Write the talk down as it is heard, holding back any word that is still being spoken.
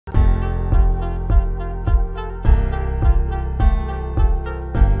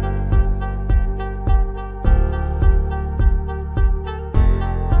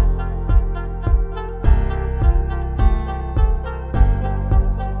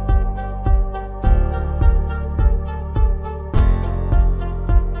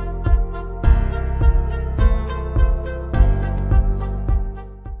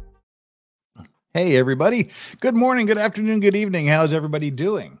Hey, everybody. Good morning, good afternoon, good evening. How's everybody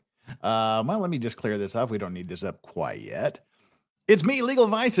doing? Well, let me just clear this up. We don't need this up quite yet. It's me, Legal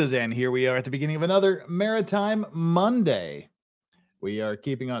Vices, and here we are at the beginning of another Maritime Monday. We are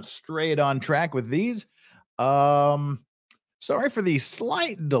keeping on straight on track with these. Sorry for the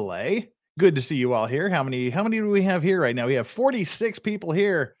slight delay. Good to see you all here. How many do we have here right now? We have 46 people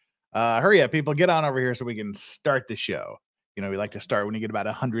here. Hurry up, people. Get on over here so we can start the show. You know, we like to start when you get about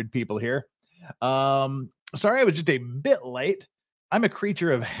 100 people here. Sorry, I was just a bit late. I'm a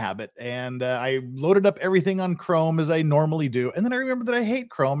creature of habit, and I loaded up everything on Chrome as I normally do. And then I remembered that I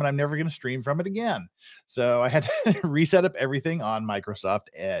hate Chrome and I'm never going to stream from it again. So I had to reset up everything on Microsoft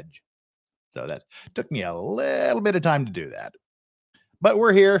Edge. So that took me a little bit of time to do that. But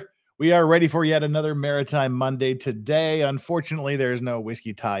we're here. We are ready for yet another Maritime Monday today. Unfortunately, there's no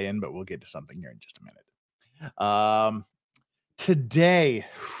whiskey tie-in, but we'll get to something here in just a minute.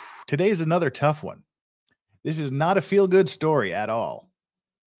 Today's another tough one. This is not a feel-good story at all.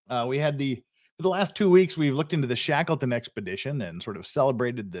 For the last 2 weeks, we've looked into the Shackleton expedition and sort of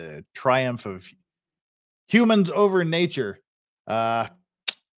celebrated the triumph of humans over nature. Not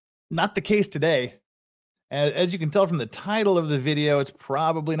the case today. As you can tell from the title of the video, it's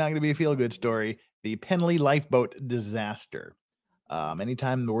probably not going to be a feel-good story. The PENLEE Lifeboat Disaster.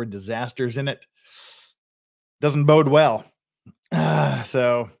 Anytime the word disaster's in it, doesn't bode well.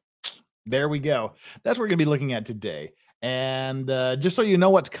 So there we go. That's what we're going to be looking at today. And just so you know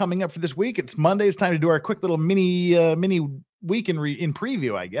what's coming up for this week, it's Monday. It's time to do our quick little mini week in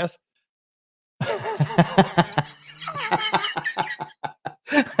preview, I guess.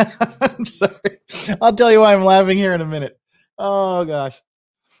 I'm sorry. I'll tell you why I'm laughing here in a minute. Oh, gosh.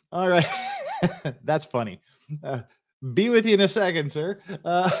 All right. That's funny. Be with you in a second, sir.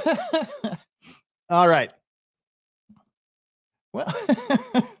 All right. Well,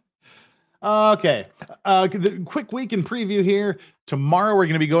 okay. The quick week in preview here. Tomorrow, we're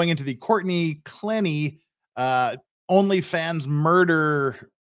going to be going into the Courtney Clenny OnlyFans murder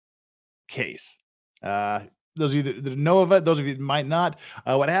case. Those of you that know of it, those of you that might not,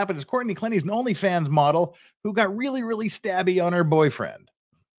 what happened is Courtney Clenny's an OnlyFans model who got really, really stabby on her boyfriend.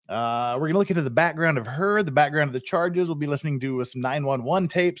 We're going to look into the background of her, the background of the charges. We'll be listening to some 911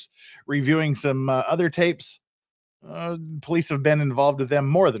 tapes, reviewing some other tapes. Police have been involved with them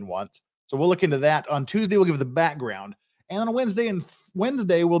more than once. So we'll look into that. On Tuesday, we'll give the background. And on Wednesday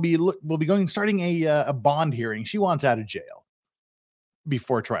we'll be starting a bond hearing. She wants out of jail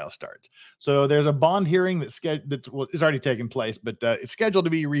before trial starts. So there's a bond hearing that's already taken place, but it's scheduled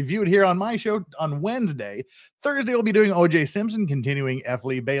to be reviewed here on my show on Wednesday. Thursday, we'll be doing O.J. Simpson, continuing F.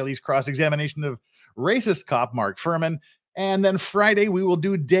 Lee Bailey's cross-examination of racist cop Mark Furman. And then Friday, we will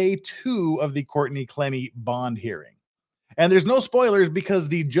do day 2 of the Courtney Clenny bond hearing. And there's no spoilers because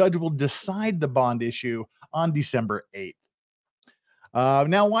the judge will decide the bond issue on December 8th.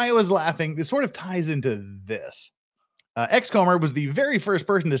 Now, why I was laughing, this sort of ties into this. Xcomer was the very first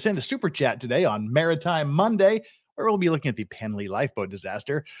person to send a super chat today on Maritime Monday, where we'll be looking at the PENLEE Lifeboat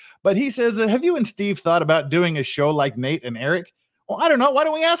disaster. But he says, have you and Steve thought about doing a show like Nate and Eric? Well, I don't know. Why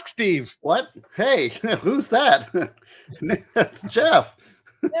don't we ask Steve? What? Hey, who's that? That's Jeff.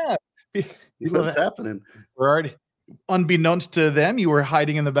 Yeah. What's happening? We're already, unbeknownst to them, you were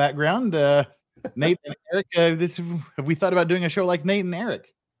hiding in the background. Nate and Eric, have we thought about doing a show like Nate and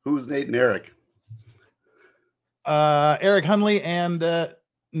Eric? Who's Nate and Eric? Eric Hunley and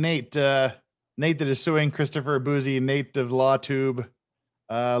Nate. Nate that is suing Christopher Boozy, Nate of LawTube,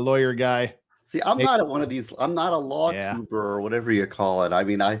 lawyer guy. See, I'm not one of these. I'm not a law tuber or whatever you call it. I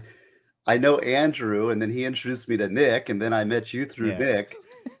mean, I know Andrew, and then he introduced me to Nick, and then I met you through Nick.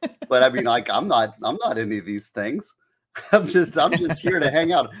 But I mean, like, I'm not any of these things. I'm just here to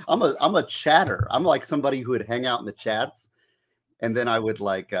hang out. I'm a chatter. I'm like somebody who would hang out in the chats, and then I would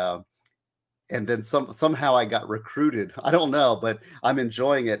like, and then somehow I got recruited. I don't know, but I'm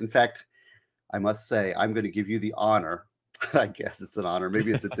enjoying it. In fact, I must say, I'm going to give you the honor. I guess it's an honor.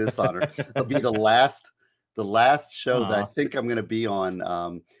 Maybe it's a dishonor. It'll be the last show that I think I'm going to be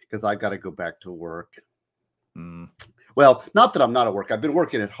on because I've got to go back to work. Well, not that I'm not at work. I've been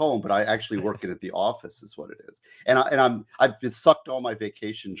working at home, but I actually working at the office is what it is. And I've been sucked all my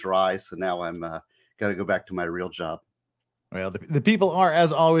vacation dry, so now I'm got to go back to my real job. Well, the people are,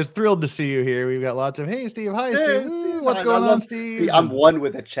 as always, thrilled to see you here. We've got lots of, hey, Steve, hi, hey, Steve. What's going on, Steve? I'm one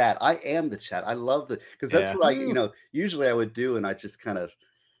with the chat. I am the chat. I love because that's what I, usually I would do, and I just kind of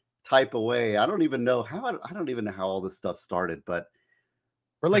type away. I don't even know how all this stuff started, but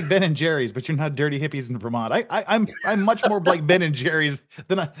we're like Ben and Jerry's, but you're not dirty hippies in Vermont. I'm much more like Ben and Jerry's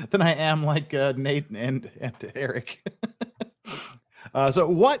than I am like Nate and Eric. So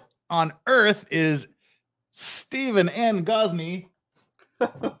what on earth is Stephen N. Gosney,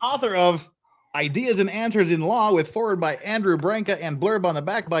 author of Ideas and Answers in Law, with foreword by Andrew Branca and blurb on the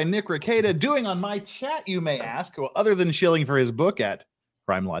back by Nick Ricada, doing on my chat, you may ask? Well, other than shilling for his book at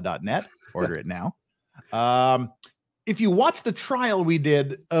crimelaw.net, order it now. If you watch the trial we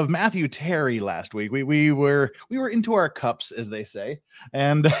did of Matthew Terry last week, we were into our cups, as they say,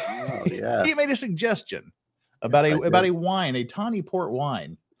 and he made a suggestion about a wine, a tawny port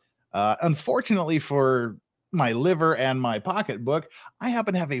wine. Unfortunately for my liver and my pocketbook, I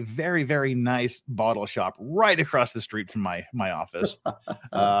happen to have a very, very nice bottle shop right across the street from my office.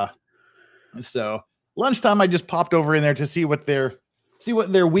 So lunchtime, I just popped over in there to see what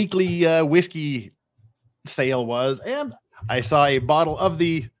their weekly whiskey sale was, and I saw a bottle of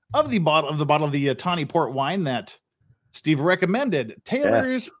the tawny port wine that Steve recommended,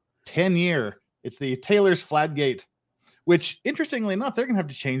 Taylor's 10-year. It's the Taylor's Flatgate, which, interestingly enough, they're gonna have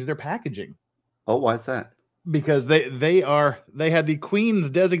to change their packaging. Oh, why is that? Because they had the Queen's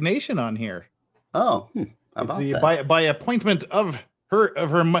designation on here. Oh, by appointment of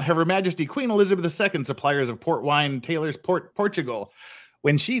Her Majesty Queen Elizabeth II, suppliers of port wine, Taylor's Portugal.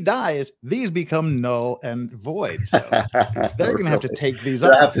 When she dies, these become null and void. So they're going to have to take these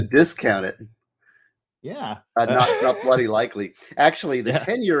off. Have to discount it. Yeah. Not bloody likely. Actually, the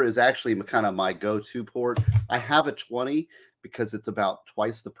 10-year is actually kind of my go-to port. I have a 20 because it's about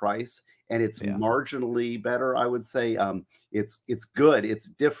twice the price, and it's marginally better, I would say. It's good. It's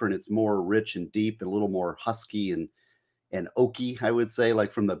different. It's more rich and deep and a little more husky and oaky, I would say,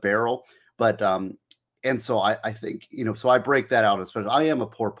 like from the barrel. But and so I think, so I break that out, especially I am a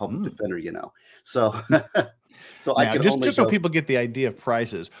poor public defender, so so now, I can just so people get the idea of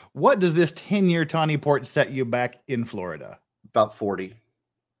prices. What does this 10-year tawny port set you back in Florida? About 40.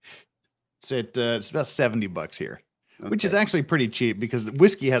 It's about $70 here, which is actually pretty cheap because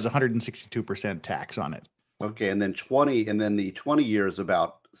whiskey has 162% tax on it. Okay, and then the 20 year is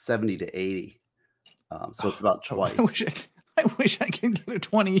about 70 to 80. So it's about twice. I wish I could get a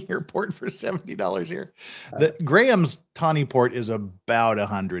 20-year port for $70 here. The Graham's tawny port is about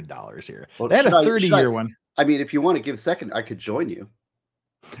 $100 here. Well, they had a 30-year one. I mean, if you want to give a second, I could join you.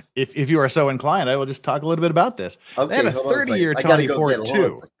 If you are so inclined, I will just talk a little bit about this. Okay, they had a 30-year tawny port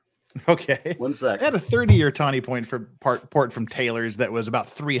too. Okay. 1 second. They had a 30-year tawny port from Taylor's that was about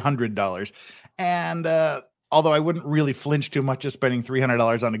 $300. And although I wouldn't really flinch too much at spending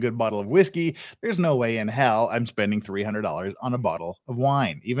 $300 on a good bottle of whiskey, there's no way in hell I'm spending $300 on a bottle of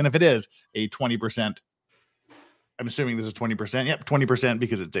wine, even if it is a 20%. I'm assuming this is 20%. Yep, 20%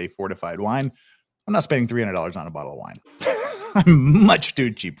 because it's a fortified wine. I'm not spending $300 on a bottle of wine. I'm much too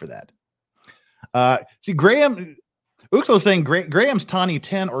cheap for that. See, Graham, Uxlo's saying Graham's Tawny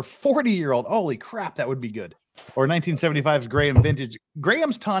 10 or 40-year-old. Holy crap, that would be good. Or 1975's Graham Vintage.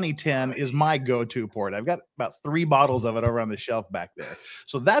 Graham's Tawny 10 is my go-to port. I've got about 3 bottles of it over on the shelf back there.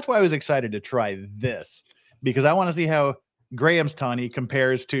 So that's why I was excited to try this, because I want to see how Graham's Tawny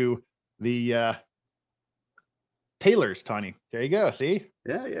compares to the Taylor's Tawny. There you go. See?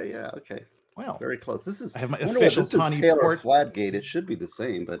 Yeah. Okay. Well, very close. This is I have my official Tawny Taylor Flatgate. It should be the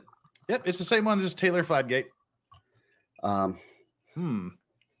same, but yep, it's the same one as Taylor Flatgate.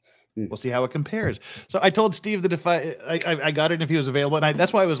 We'll see how it compares. So I told Steve that if I got it and if he was available, and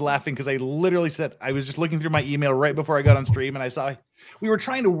that's why I was laughing, because I literally said I was just looking through my email right before I got on stream, and I saw we were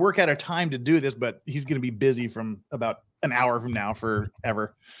trying to work out a time to do this, but he's going to be busy from about an hour from now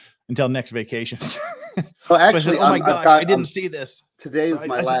forever until next vacation. So actually, so I said, oh my God, I didn't see this. Today is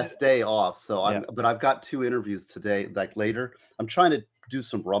my last day off, so but I've got 2 interviews today, like later. I'm trying to do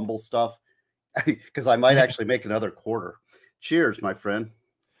some Rumble stuff because I might actually make another quarter. Cheers, my friend.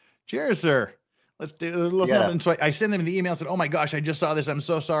 Cheers, sir. Let's so I sent him the email and said, oh my gosh, I just saw this. I'm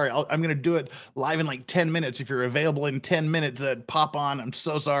so sorry. I'm going to do it live in like 10 minutes. If you're available in 10 minutes, pop on. I'm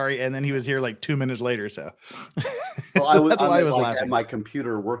so sorry. And then he was here like 2 minutes later. So, well, that's why I was laughing at my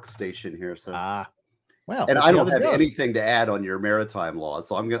computer workstation here. So, well, and I don't have anything to add on your maritime law.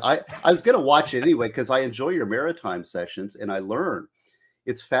 So I was going to watch it anyway, because I enjoy your maritime sessions and I learn.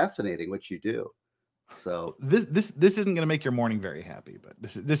 It's fascinating what you do. So this isn't going to make your morning very happy, but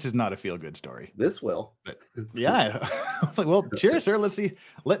this is not a feel good story. This will. But yeah. Well, cheers, sir. Let's see.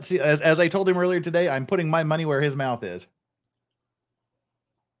 As I told him earlier today, I'm putting my money where his mouth is.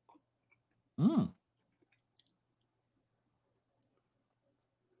 I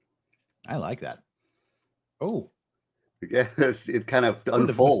like that. Oh. Yes, it kind of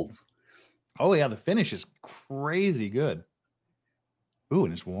unfolds. Oh yeah, the finish is crazy good. Ooh,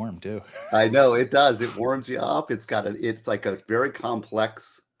 and it's warm too. I know it does. It warms you up. It's like a very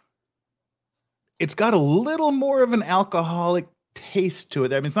complex. It's got a little more of an alcoholic taste to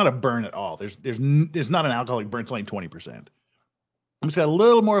it. I mean, it's not a burn at all. There's not an alcoholic burn. It's only 20%. It's got a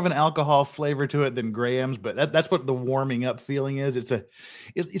little more of an alcohol flavor to it than Graham's, but that's what the warming up feeling is. It's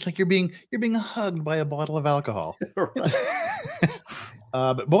like you're being hugged by a bottle of alcohol.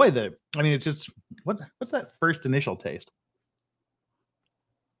 But boy, I mean, it's just what's that first initial taste?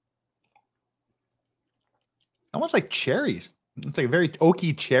 Almost like cherries. It's like a very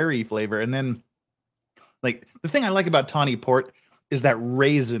oaky cherry flavor, and then like the thing I like about tawny port is that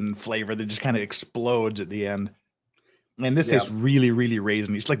raisin flavor that just kind of explodes at the end. And this tastes really, really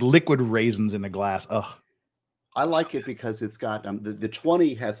raisiny. It's like liquid raisins in a glass. Ugh. I like it because it's got the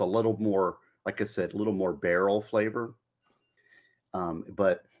 20 has a little more, like I said, a little more barrel flavor.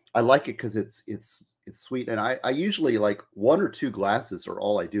 But I like it because it's sweet. And I usually like 1 or 2 glasses are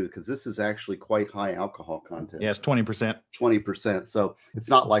all I do, because this is actually quite high alcohol content. Yeah, it's 20%. 20%. So it's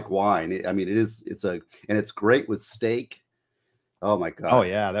not like wine. I mean, and it's great with steak. Oh my God. Oh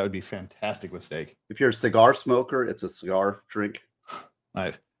yeah, that would be fantastic with steak. If you're a cigar smoker, it's a cigar drink.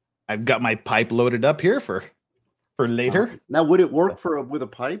 I've got my pipe loaded up here for later. Now, would it work with a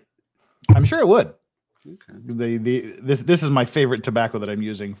pipe? I'm sure it would. Okay. This is my favorite tobacco that I'm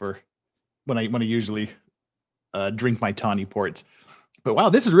using for when I usually drink my tawny ports. But wow,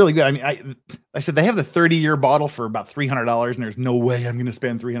 this is really good. I mean, I said they have the 30-year bottle for about $300, and there's no way I'm going to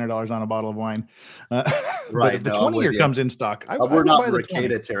spend $300 on a bottle of wine. Right. If the 20-year comes in stock, we're not in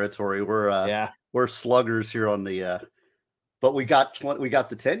Ricada territory. We're sluggers here on the. But we got the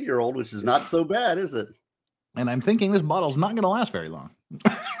 10-year-old, which is not so bad, is it? And I'm thinking this bottle's not going to last very long.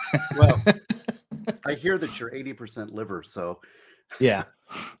 Well, I hear that you're 80% liver, so yeah.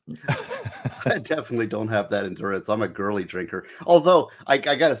 I definitely don't have that endurance. I'm a girly drinker. Although I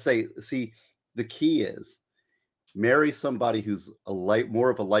gotta say, see, the key is marry somebody who's more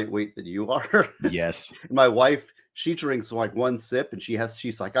of a lightweight than you are. Yes. My wife, she drinks like 1 sip and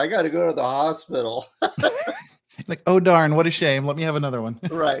she's like, I gotta go to the hospital. Like, oh darn, what a shame. Let me have another one.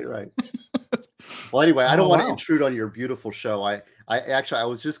 Right. Well, anyway, I don't want to intrude on your beautiful show. I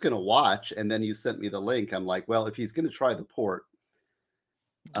was just gonna watch, and then you sent me the link. I'm like, well, if he's gonna try the port.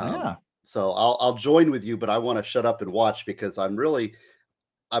 So I'll join with you, but I want to shut up and watch, because I'm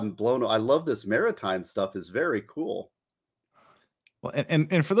blown. I love this maritime stuff. Is very cool. Well,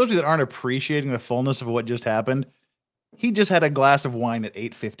 and for those of you that aren't appreciating the fullness of what just happened, he just had a glass of wine at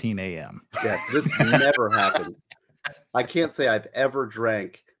 8:15 a.m. Yes, this never happens. I can't say I've ever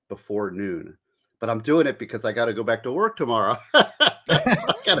drank before noon, but I'm doing it because I got to go back to work tomorrow.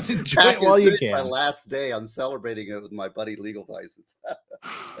 I got to enjoy it while you can. My last day, I'm celebrating it with my buddy Legal Vices.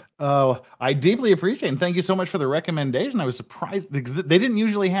 Oh, I deeply appreciate it. And thank you so much for the recommendation. I was surprised because they didn't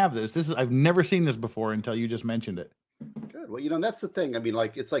usually have this. I've never seen this before until you just mentioned it. Good. Well, that's the thing. I mean,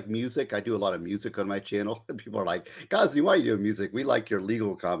 like, it's like music. I do a lot of music on my channel, and people are like, Gazi, why are you doing music? We like your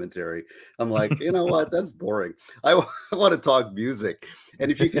legal commentary. I'm like, you know what? That's boring. I want to talk music.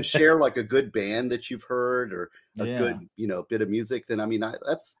 And if you can share like a good band that you've heard, or a good, bit of music, then I mean,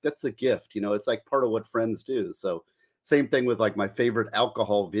 that's the gift. It's like part of what friends do. So same thing with like my favorite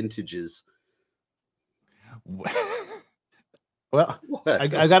alcohol vintages. Well,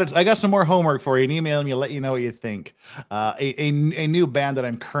 I got some more homework for you. And email me, let you know what you think. A new band that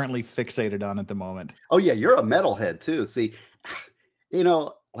I'm currently fixated on at the moment. Oh yeah, you're a metalhead too. See, do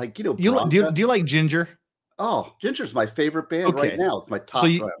you like Ginger? Oh, Ginger's my favor's band right now. It's my top.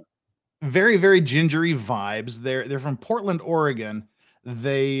 Very, very gingery vibes. They're from Portland, Oregon.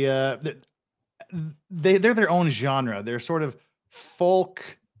 They're their own genre. They're sort of folk,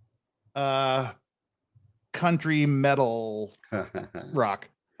 country metal rock.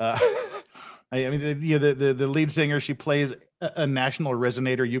 I mean, the lead singer, she plays a national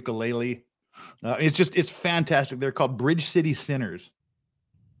resonator ukulele. It's fantastic. They're called Bridge City Sinners.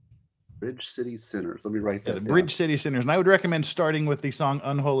 Bridge City Sinners. Let me write that down. Bridge City Sinners. And I would recommend starting with the song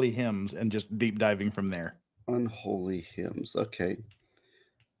Unholy Hymns and just deep diving from there. Unholy Hymns. Okay.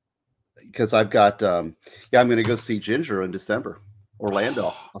 Because I've got, I'm going to go see Ginger in December.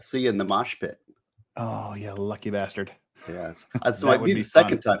 Orlando. I'll see you in the mosh pit. Oh, yeah. Lucky bastard. Yes. So I'd be the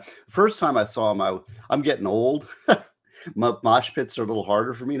second time. First time I saw him, I'm getting old. My mosh pits are a little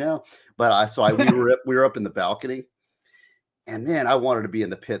harder for me now. But we were up in the balcony. And man, I wanted to be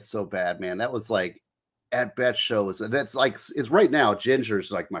in the pit so bad, man. That was like at best shows. That's like, it's right now,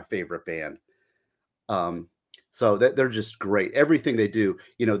 Ginger's like my favorite band. So they're just great. Everything they do,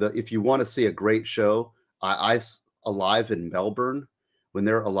 if you want to see a great show, I Alive in Melbourne, when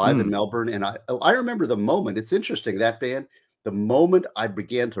they're alive in Melbourne. And I remember the moment. It's interesting, that band, the moment I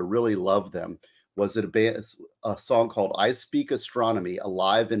began to really love them was a song called I Speak Astronomy,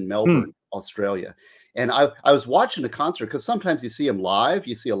 Alive in Melbourne, Australia. And I was watching a concert because sometimes you see him live,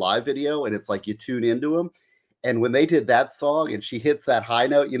 you see a live video, and it's like you tune into him. And when they did that song and she hits that high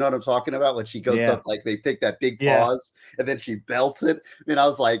note, you know what I'm talking about? When she goes up, like they take that big pause and then she belts it. And I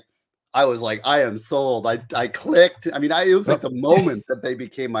was like, I am sold. I clicked. I mean, it was like the moment that they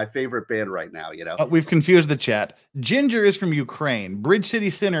became my favorite band right now, you know. We've confused the chat. Ginger is from Ukraine. Bridge City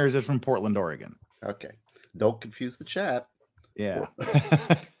Sinners is from Portland, Oregon. Okay. Don't confuse the chat. Yeah.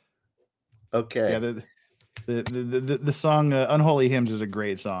 Okay. Yeah, the song Unholy Hymns is a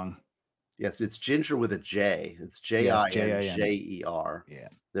great song. Yes, it's Ginger with a J. It's Jinjer. Yeah.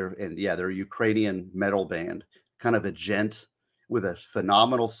 They're a Ukrainian metal band, kind of a gent with a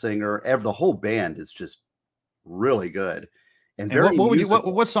phenomenal singer. The whole band is just really good. And very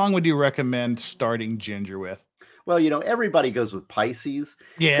what song would you recommend starting Ginger with? Well, you know, everybody goes with Pisces.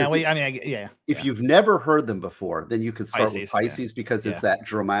 Yeah, if you've never heard them before, then you could start with Pisces because it's that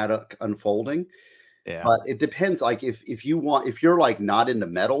dramatic unfolding. Yeah. But it depends. Like if you're like not into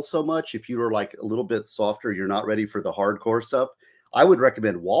metal so much, if you are like a little bit softer, you're not ready for the hardcore stuff, I would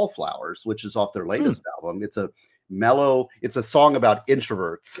recommend Wallflowers, which is off their latest album. It's a mellow, it's a song about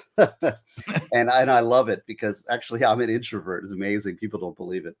introverts. and I love it because actually I'm an introvert. It's amazing. People don't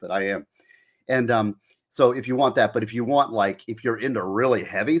believe it, but I am. And so if you want that, but if you want like if you're into really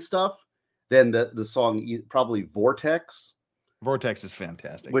heavy stuff, then the song probably Vortex. Vortex is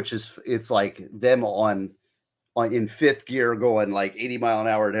fantastic. Which is it's like them on in fifth gear going like 80 mile an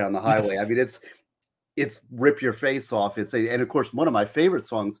hour down the highway. I mean, it's rip your face off. And of course, one of my favorite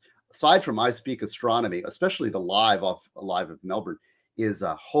songs, aside from I Speak Astronomy, especially the live of Melbourne, is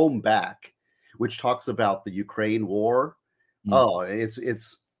Home Back, which talks about the Ukraine war. Oh,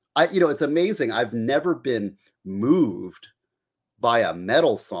 it's amazing. I've never been moved by a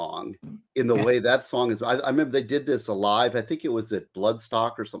metal song in the way that song is. I remember they did this live. I think it was at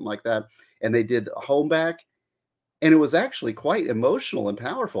Bloodstock or something like that. And they did Home Back. And it was actually quite emotional and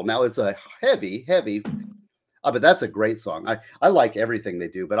powerful. Now it's a heavy, but that's a great song. I like everything they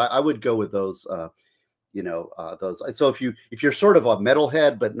do, but I would go with those, those. So if you're sort of a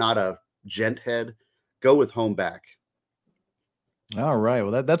metalhead, but not a gent head, go with Home Back. All right.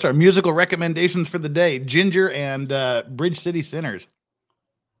 Well, that's our musical recommendations for the day. Ginger and Bridge City Sinners.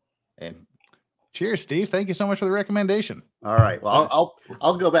 And cheers, Steve. Thank you so much for the recommendation. All right. Well,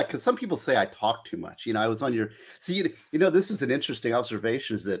 I'll go back because some people say I talk too much. You know, I was on your this is an interesting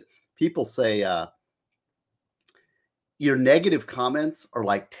observation is that people say your negative comments are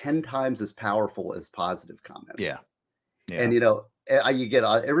like 10 times as powerful as positive comments. Yeah. And you get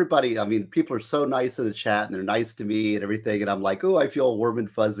everybody. I mean, people are so nice in the chat and they're nice to me and everything. And I'm like, oh, I feel warm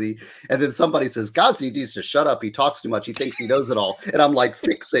and fuzzy. And then somebody says, Gosney needs to shut up. He talks too much. He thinks he knows it all. And I'm like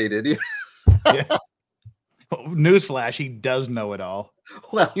fixated. Yeah. Newsflash, he does know it all.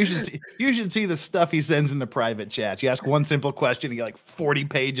 Well, you should see the stuff he sends in the private chats. You ask one simple question, you get like 40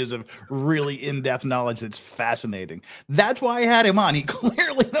 pages of really in-depth knowledge that's fascinating. That's why I had him on. He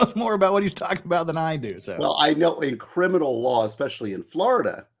clearly knows more about what he's talking about than I do. So, well, I know in criminal law, especially in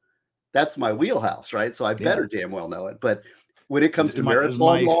Florida, that's my wheelhouse, right? So I better damn well know it. But when it comes to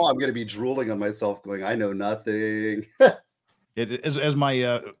maritime law, I'm going to be drooling on myself, going, "I know nothing." As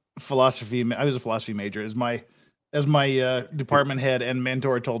my philosophy, I was a philosophy major. As my department head and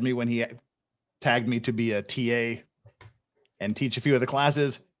mentor told me when he tagged me to be a TA and teach a few of the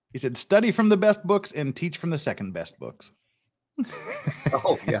classes, he said, "Study from the best books and teach from the second best books."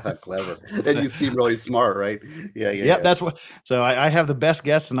 Oh yeah, clever. And you seem really smart, right? Yeah. That's what. So I have the best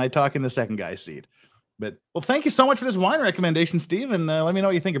guests and I talk in the second guy's seat. But well, thank you so much for this wine recommendation, Steve. And let me know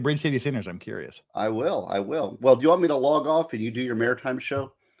what you think of Bridge City Sinners. I'm curious. I will. Well, do you want me to log off and you do your maritime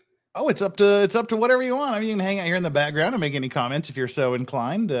show? Oh, it's up to whatever you want. I mean, you can hang out here in the background and make any comments if you're so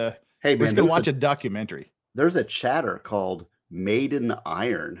inclined. Hey, man, we're just gonna watch a documentary. There's a chatter called Maiden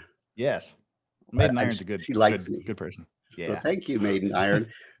Iron. Yes, Maiden Iron's a good. She likes me. Good person. Yeah. So thank you, Maiden Iron.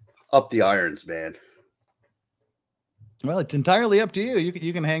 Up the irons, man. Well, it's entirely up to you.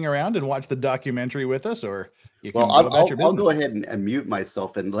 You can hang around and watch the documentary with us, or you can I'll go ahead and mute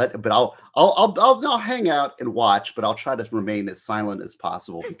myself but I'll hang out and watch, but I'll try to remain as silent as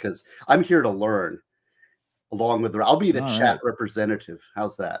possible because I'm here to learn along with I'll be the chat representative.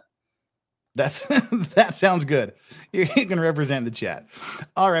 How's that? That sounds good. You can represent the chat.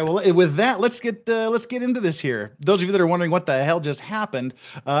 All right. Well, with that, let's get into this here. Those of you that are wondering what the hell just happened,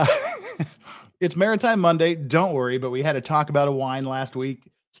 it's Maritime Monday. Don't worry, but we had to talk about a wine last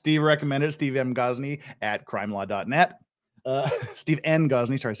week. Steve recommended it, Steve M. Gosney at crimelaw.net. Steve N.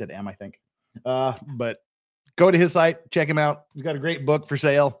 Gosney. Sorry, I said M, I think. But go to his site, check him out. He's got a great book for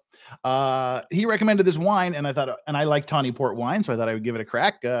sale. He recommended this wine, and I like tawny port wine, so I thought I would give it a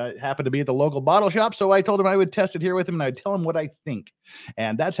crack. It happened to be at the local bottle shop, so I told him I would test it here with him, and I'd tell him what I think.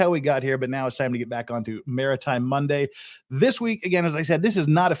 And that's how we got here, but now it's time to get back onto Maritime Monday. This week, again, as I said, this is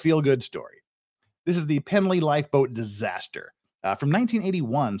not a feel-good story. This is the PENLEE Lifeboat Disaster from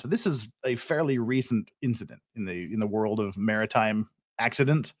 1981. So this is a fairly recent incident in the world of maritime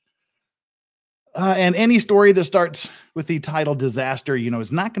accidents. And any story that starts with the title disaster,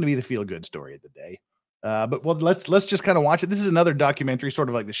 is not going to be the feel-good story of the day. But let's just kind of watch it. This is another documentary, sort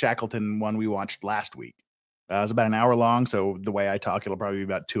of like the Shackleton one we watched last week. It was about an hour long. So the way I talk, it'll probably be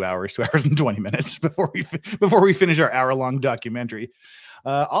about 2 hours and 20 minutes before we finish our hour-long documentary.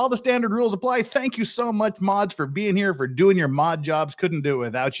 All the standard rules apply. Thank you so much, mods, for being here, for doing your mod jobs. Couldn't do it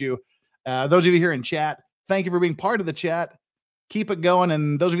without you. Those of you here in chat, thank you for being part of the chat. Keep it going.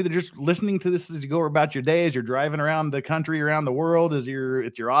 And those of you that are just listening to this as you go about your day, as you're driving around the country, around the world, as you're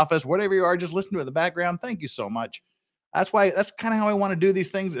at your office, whatever you are, just listen to it in the background. Thank you so much. That's kind of how I want to do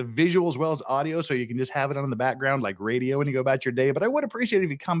these things, visual as well as audio, so you can just have it on in the background like radio when you go about your day. But I would appreciate it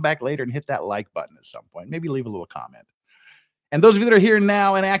if you come back later and hit that like button at some point. Maybe leave a little comment. And those of you that are here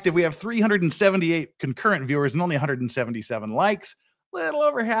now and active, we have 378 concurrent viewers and only 177 likes. Little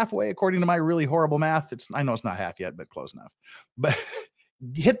over halfway, according to my really horrible math. I know it's not half yet, but close enough. But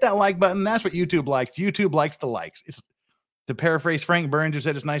hit that like button. That's what YouTube likes. YouTube likes the likes. It's, to paraphrase Frank Burns, who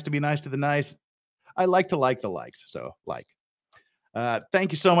said it's nice to be nice to the nice. I like to like the likes. So like.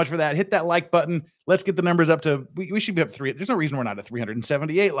 Thank you so much for that. Hit that like button. Let's get the numbers up to, we should be up 3. There's no reason we're not at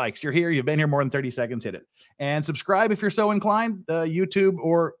 378 likes. You're here. You've been here more than 30 seconds. Hit it. And subscribe if you're so inclined. YouTube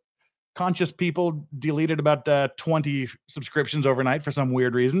or conscious people deleted about 20 subscriptions overnight for some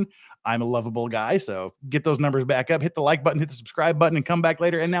weird reason. I'm a lovable guy, so get those numbers back up. Hit the like button, hit the subscribe button, and come back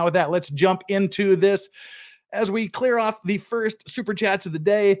later. And now with that, let's jump into this as we clear off the first super chats of the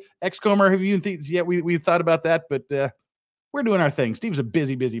day. Xcomer, have you yet? We've thought about that, but we're doing our thing. Steve's a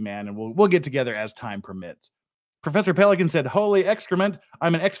busy man, and we'll get together as time permits. Professor Pelican said, "Holy excrement!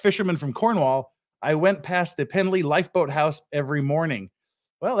 I'm an ex-fisherman from Cornwall. I went past the Penley Lifeboat House every morning."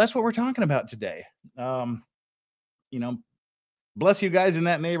 Well, that's what we're talking about today. Bless you guys in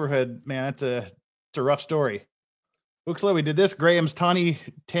that neighborhood, man. It's a rough story. Looks we did this. Graham's Tawny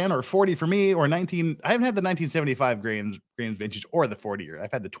 10 or 40 for me, or 19. I haven't had the 1975 Graham's vintage or the 40 year.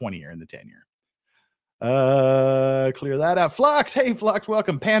 I've had the 20 year and the 10 year. Clear that out. Flux, hey Flux,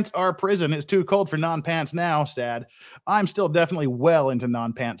 welcome. Pants are prison. It's too cold for non-pants now. Sad. I'm still definitely well into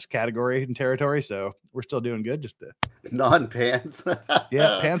non-pants category and territory, so we're still doing good. Just non-pants.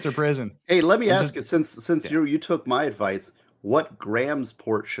 Yeah, pants are prison. Hey, let me ask you, since you took my advice, what Graham's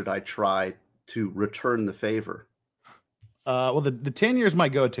port should I try to return the favor? Well, the 10 years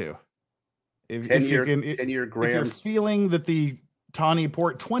might go to. If 10-year Graham's. If you're feeling that the Tawny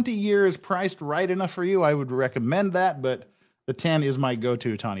port 20 years priced right enough for you, I would recommend that, but the 10 is my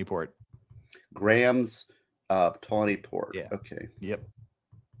go-to Tawny port. Graham's Tawny port. Yeah. Okay. Yep.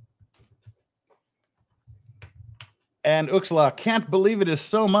 And Uxla, can't believe it is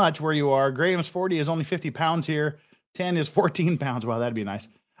so much where you are. Graham's 40 is only 50 pounds here. 10 is 14 pounds. Wow, that'd be nice.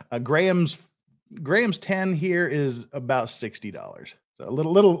 Graham's 10 here is about $60. So a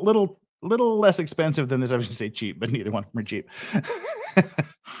little less expensive than this. I was going to say cheap, but neither one of them are cheap.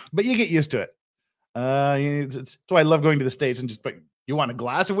 But you get used to it. That's why I love going to the States and just, you want a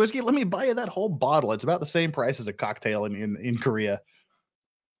glass of whiskey? Let me buy you that whole bottle. It's about the same price as a cocktail in Korea.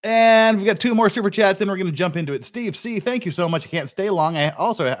 And we've got 2 more super chats, then we're going to jump into it. Steve C, thank you so much. I can't stay long. I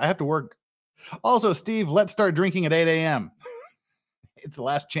have to work. Also, Steve, let's start drinking at 8 a.m. It's the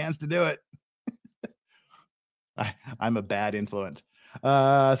last chance to do it. I'm a bad influence.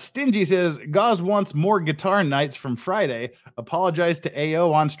 Stingy says, Gauze wants more guitar nights from Friday. Apologized to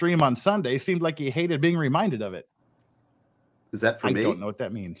AO on stream on Sunday. Seemed like he hated being reminded of it. Is that for me? I don't know what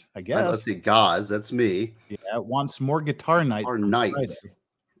that means. I guess. Let's see, Gauze, that's me. Yeah, wants more guitar nights. Friday.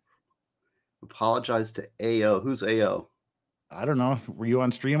 Apologize to AO. Who's AO? I don't know. Were you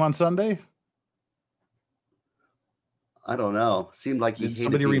on stream on Sunday? I don't know. Seemed like he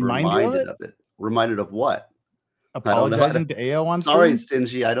hated being reminded of it. Reminded of what? Apologizing to AO on stream? Sorry,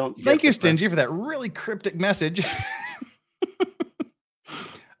 Stingy. I don't. Thank you, Stingy, for that really cryptic message.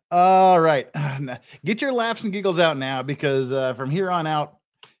 All right. Get your laughs and giggles out now, because from here on out,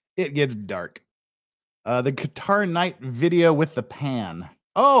 it gets dark. The guitar night video with the pan.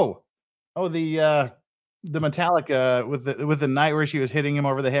 The Metallica with the night where she was hitting him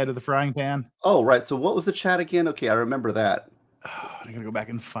over the head with the frying pan. Oh, right. So what was the chat again? Okay, I remember that. I gotta go back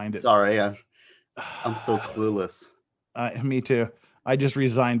and find it. Sorry, I'm so clueless. Me too. I just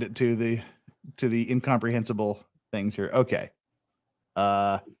resigned it to the to the incomprehensible things here. Okay.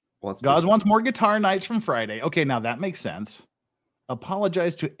 Gauze wants more guitar nights from Friday. Okay, now that makes sense.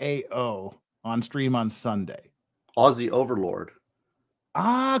 Apologize to AO on stream on Sunday. Aussie Overlord.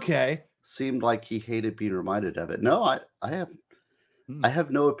 Ah, okay. Seemed like he hated being reminded of it. No, I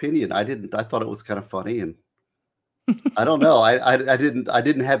have no opinion. I thought it was kind of funny, and I don't know. I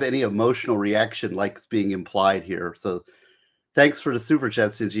didn't have any emotional reaction like it's being implied here. So thanks for the super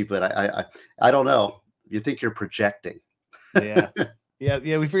chat, Sinji, but I don't know. You think you're projecting. Yeah.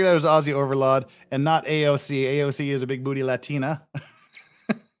 Yeah, we figured out it was Aussie Overlord and not AOC. AOC is a big booty Latina.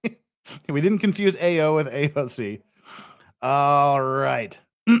 We didn't confuse AO with AOC. All right.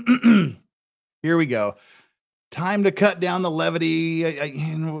 Here we go. Time to cut down the levity.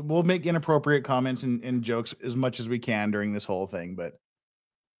 We'll make inappropriate comments and jokes as much as we can during this whole thing, but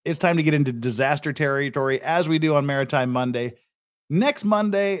it's time to get into disaster territory as we do on Maritime Monday. Next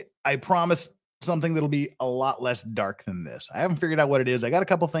Monday, I promise something that'll be a lot less dark than this. I haven't figured out what it is. I got a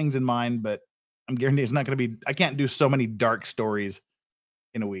couple things in mind, but I'm guaranteed it's not going to be, I can't do so many dark stories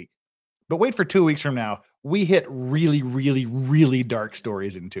in a week. But wait for 2 weeks from now. We hit really, really, really dark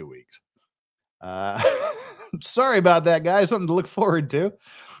stories in 2 weeks. Sorry about that, guys. Something to look forward to.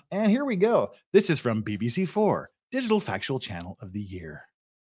 And here we go. This is from BBC4, Digital Factual Channel of the Year.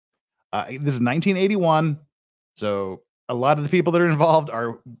 This is 1981. So a lot of the people that are involved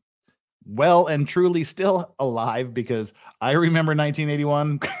are well and truly still alive, because I remember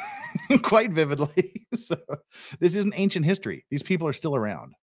 1981 quite vividly. So this isn't ancient history. These people are still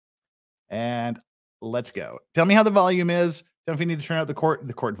around. And let's go. Tell me how the volume is. Tell me if you need to turn out the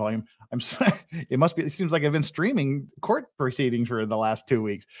court volume. It seems like I've been streaming court proceedings for the last 2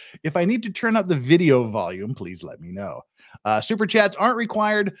 weeks. If I need to turn up the video volume, please let me know. Super chats aren't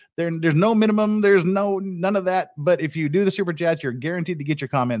required. There's no minimum. There's none of that. But if you do the super chats, you're guaranteed to get your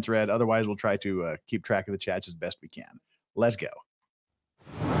comments read. Otherwise, we'll try to keep track of the chats as best we can. Let's go.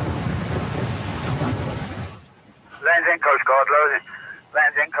 Land's End Coast Guard, loading.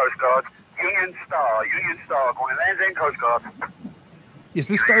 Land's End Coast Guard. Union Star, going Land's End Coast Guard. Yes,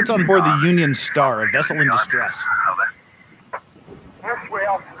 this starts on board the Union Star, a vessel in distress. Yes, we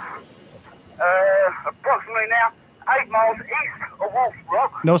are approximately now 8 miles east of Wolf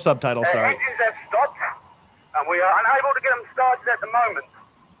Rock. No subtitles, sorry. Engines have stopped, and we are unable to get them started at the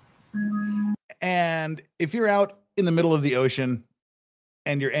moment. And if you're out in the middle of the ocean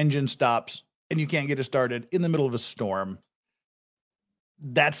and your engine stops and you can't get it started in the middle of a storm,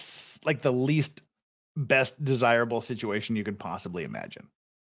 that's like the least best desirable situation you could possibly imagine.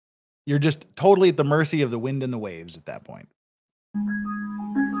 You're just totally at the mercy of the wind and the waves at that point.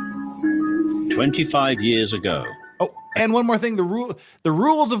 25 years ago. Oh, and one more thing, the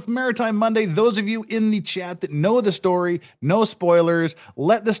rules of Maritime Monday, those of you in the chat that know the story, no spoilers,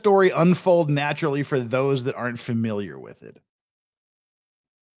 let the story unfold naturally for those that aren't familiar with it.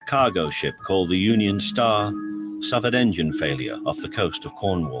 Cargo ship called the Union Star suffered engine failure off the coast of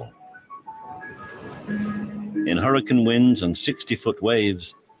Cornwall. In hurricane winds and 60-foot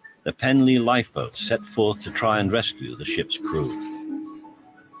waves, the Penlea lifeboat set forth to try and rescue the ship's crew.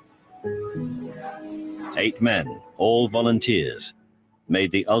 8 men, all volunteers,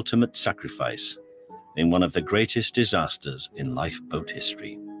 made the ultimate sacrifice in one of the greatest disasters in lifeboat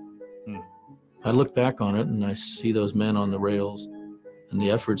history. I look back on it and I see those men on the rails and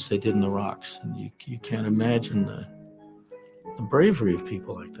the efforts they did in the rocks, and you can't imagine the bravery of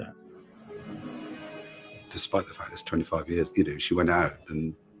people like that. Despite the fact it's 25 years, she went out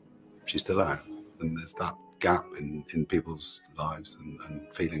and she's still out. And there's that gap in people's lives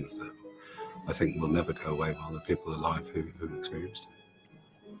and feelings that I think will never go away while the people are alive who experienced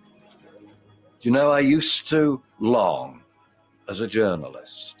it. I used to long as a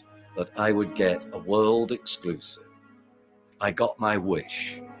journalist that I would get a world exclusive. I got my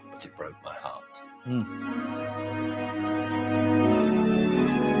wish, but it broke my heart.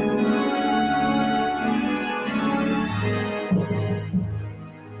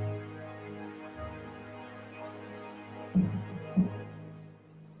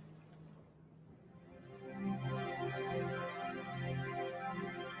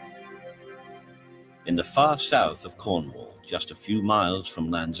 In the far south of Cornwall, just a few miles from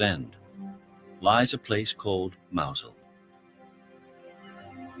Land's End, lies a place called Mousehole.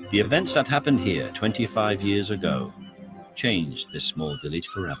 The events that happened here 25 years ago changed this small village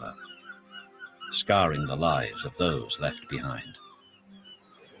forever, scarring the lives of those left behind.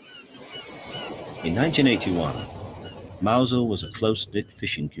 In 1981, Mousehole was a close-knit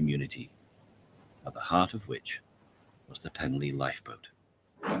fishing community, at the heart of which was the Penlea lifeboat.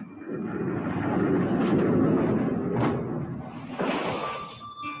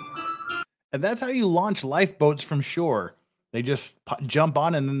 And that's how you launch lifeboats from shore. They just jump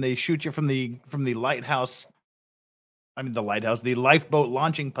on and then they shoot you from the lighthouse. I mean, the lifeboat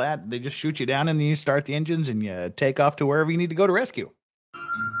launching pad. They just shoot you down and then you start the engines and you take off to wherever you need to go to rescue.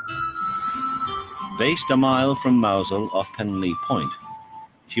 Based a mile from Mousehole off Penlee Point,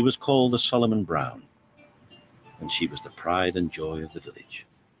 she was called the Solomon Brown, and she was the pride and joy of the village.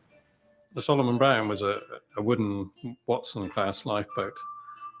 The Solomon Brown was a wooden Watson-class lifeboat.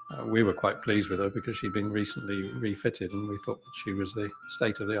 We were quite pleased with her because she'd been recently refitted, and we thought that she was the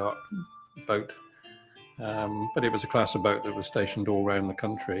state-of-the-art boat. But it was a class of boat that was stationed all around the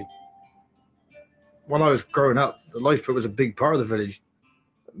country. When I was growing up, the lifeboat was a big part of the village.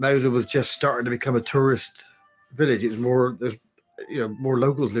 Mousehole was just starting to become a tourist village. It's more, there's more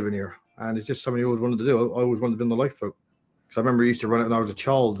locals living here, and it's just something I always wanted to do. I always wanted to be on the lifeboat. So I remember I used to run it when I was a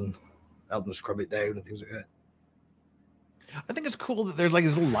child and help them scrub it down and things like that. I think it's cool that there's like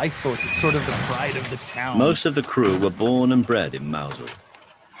this little lifeboat that's sort of the pride of the town. Most of the crew were born and bred in Mousehole.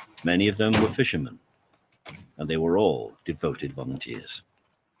 Many of them were fishermen, and they were all devoted volunteers.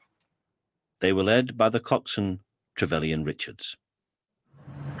 They were led by the coxswain Trevelyan Richards.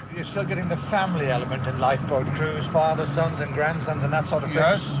 You're still getting the family element in lifeboat crews, fathers, sons and grandsons and that sort of thing?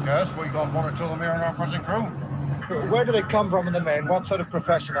 Yes, we got one or two of them here in our present crew. Where do they come from in the main? What sort of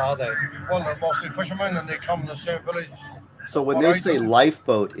profession are they? Well, they're mostly fishermen and they come from the same village. So when they say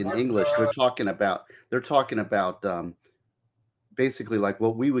lifeboat in English, they're talking about basically like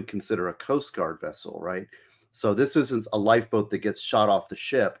what we would consider a Coast Guard vessel, right? So this isn't a lifeboat that gets shot off the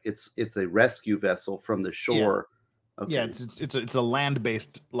ship. It's a rescue vessel from the shore. Yeah. Okay. Yeah, it's a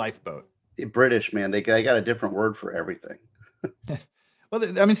land-based lifeboat. British, man, they got a different word for everything. Well,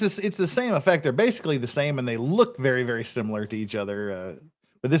 I mean, it's the same effect. They're basically the same, and they look very, very similar to each other.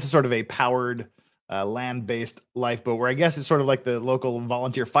 But this is sort of a powered land-based lifeboat, where I guess it's sort of like the local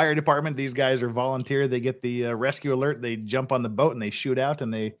volunteer fire department. These guys are volunteer. They get the rescue alert. They jump on the boat and they shoot out,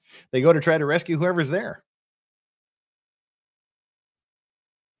 and they go to try to rescue whoever's there.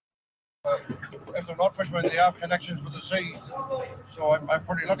 If they're not fishermen, they have connections with the sea. So I'm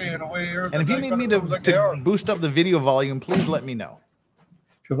pretty lucky in a way here. And if you need me to boost up the video volume, please let me know.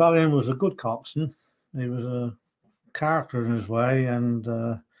 Trevelyan was a good coxswain. He was a character in his way and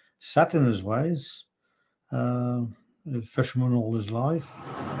set in his ways. A fisherman all his life.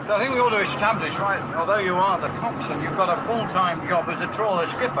 I think we ought to establish, right, although you are the coxswain, you've got a full-time job as a trawler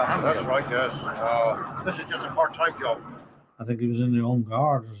skipper, haven't you? That's right, yes. This is just a part-time job. I think he was in the Home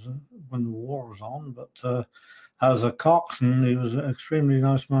Guard when the war was on, but as a coxswain, he was an extremely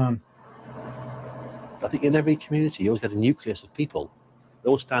nice man. I think in every community, you always get a nucleus of people. They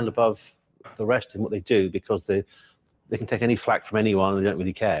all stand above the rest in what they do because they can take any flack from anyone and they don't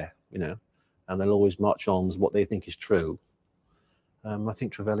really care, and they'll always march on what they think is true. I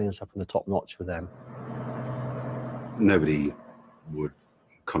think Trevelyan's up in the top notch with them. Nobody would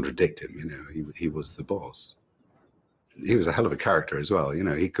contradict him, he was the boss. He was a hell of a character as well.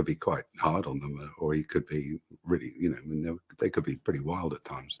 He could be quite hard on them, or he could be really, they could be pretty wild at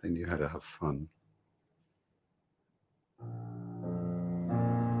times. They knew how to have fun.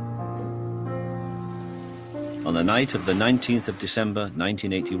 On the night of the 19th of December,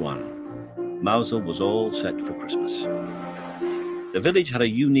 1981, Mousehole was all set for Christmas. The village had a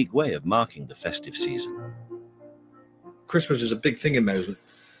unique way of marking the festive season. Christmas is a big thing in Mousehole,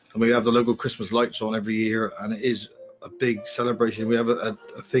 and we have the local Christmas lights on every year, and it is a big celebration. We have a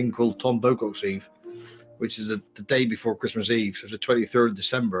thing called Tom Bocock's Eve, which is the day before Christmas Eve. So it's the 23rd of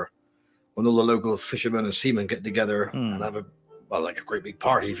December, when all the local fishermen and seamen get together and have a great big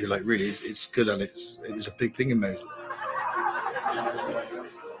party, if you like. Really, it's good, and it was a big thing in Mousehole.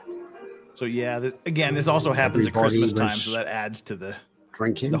 So yeah, again, this also happens at Christmas time, so that adds to the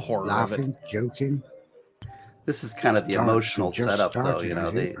drinking, the horror laughing, of it. joking. This is kind of the emotional setup,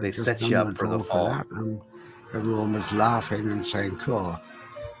 though. They set you up for the fall. Everyone was laughing and saying, "Cool,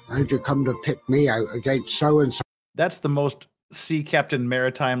 how'd you come to pick me out against so and so?" That's the most sea captain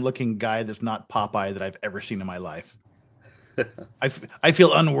maritime looking guy that's not Popeye that I've ever seen in my life. I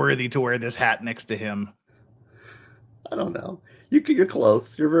feel unworthy to wear this hat next to him. I don't know. You're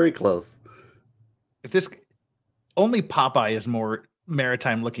close. You're very close. If only Popeye is more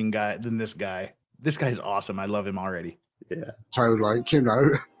maritime looking guy than this guy. This guy's awesome. I love him already. Yeah. So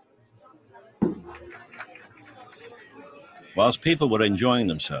Whilst people were enjoying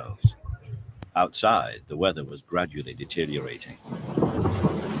themselves, outside the weather was gradually deteriorating.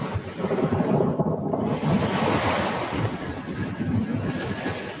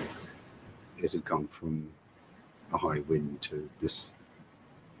 It had gone from a high wind to this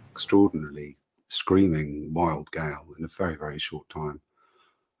extraordinarily screaming wild gale in a very, very short time.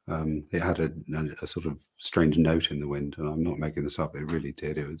 It had a sort of strange note in the wind, and I'm not making this up. It really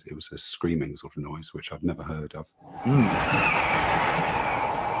did. It was a screaming sort of noise, which I've never heard of.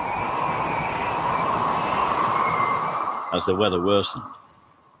 As the weather worsened,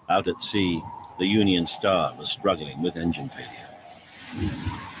 out at sea, the Union Star was struggling with engine failure. Union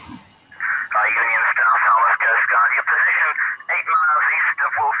Star, Falmouth Coast Guard, your position 8 miles east of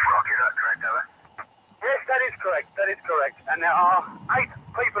Wolf Rock, is that correct, over? Yes, that is correct, that is correct. And there are 8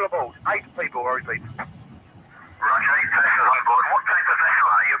 people aboard, 8 people, I repeat. Roger, 8 vessels on board. What type of vessel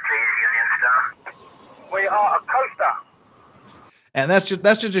are you, please, Union Star? We are a coaster. And that's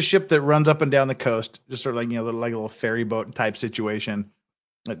just a ship that runs up and down the coast, just sort of like, you know, like a little ferry boat type situation.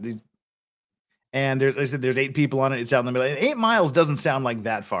 And there's 8 people on it. It's out in the middle. And 8 miles doesn't sound like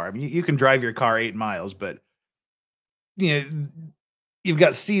that far. I mean, you can drive your car 8 miles, but you know, you've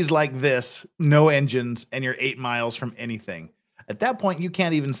got seas like this, no engines, and you're 8 miles from anything. At that point, you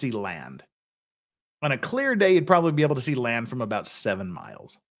can't even see land. On a clear day, you'd probably be able to see land from about 7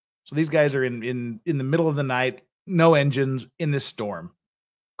 miles. So these guys are in the middle of the night, no engines, in this storm,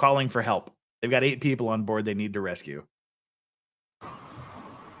 calling for help. They've got 8 people on board they need to rescue.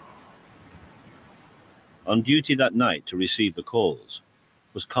 On duty that night to receive the calls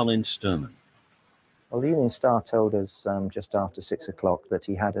was Colin Sturman. Well, the Union Star told us just after 6 o'clock that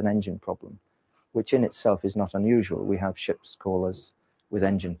he had an engine problem, which in itself is not unusual. We have ships call us with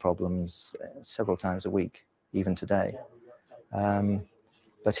engine problems several times a week, even today.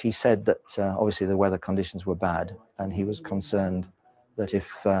 But he said that obviously the weather conditions were bad, and he was concerned that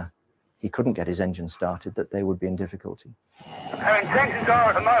if he couldn't get his engine started, that they would be in difficulty. Our intentions are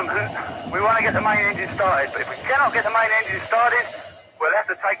at the moment, we want to get the main engine started, but if we cannot get the main engine started, we'll have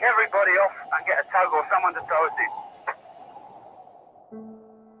to take everybody off and get a tug or someone to tow us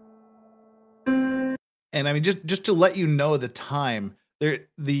in. And I mean, just to let you know the time, the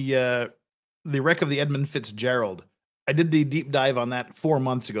wreck of the Edmund Fitzgerald, I did the deep dive on that 4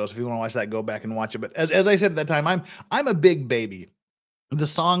 months ago. So if you want to watch that, go back and watch it. But as I said at that time, I'm a big baby. The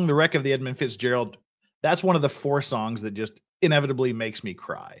song "The Wreck of the Edmund Fitzgerald," that's one of the 4 songs that just inevitably makes me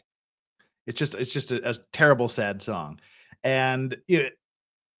cry. It's just a terrible, sad song. And you know,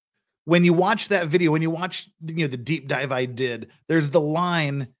 when you watch that video, when you watch the deep dive I did, there's the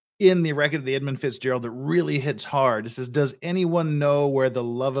line in "The Wreck of the Edmund Fitzgerald" that really hits hard. It says, "Does anyone know where the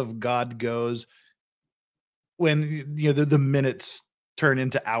love of God goes when the minutes turn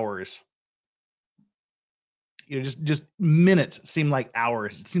into hours?" Just minutes seem like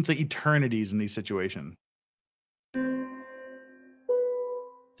hours. It seems like eternities in these situations. The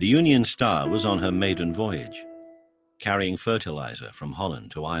Union Star was on her maiden voyage, carrying fertilizer from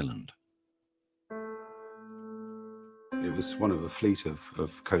Holland to Ireland. It was one of a fleet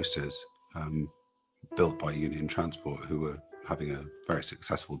of coasters built by Union Transport who were having a very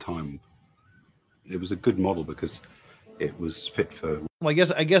successful time. It was a good model because it was fit for... Well,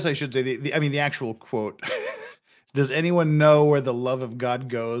 I guess I should say the actual quote. Does anyone know where the love of God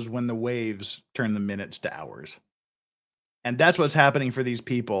goes when the waves turn the minutes to hours? And that's what's happening for these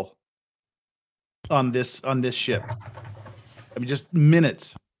people on this ship. I mean, just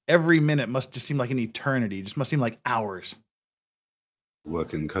minutes. Every minute must just seem like an eternity. It just must seem like hours.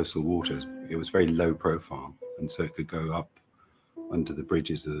 Work in coastal waters. It was very low profile, and so it could go up under the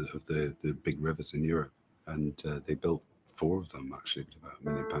bridges of the big rivers in Europe. And they built 4 of them, actually, at about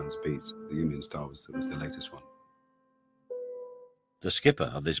 £1 million apiece. The Union Star was the latest one. The skipper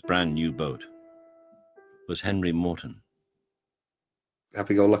of this brand new boat was Henry Morton.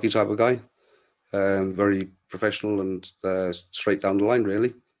 Happy-go-lucky type of guy, very professional and straight down the line,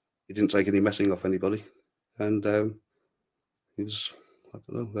 really. He didn't take any messing off anybody, and he was, I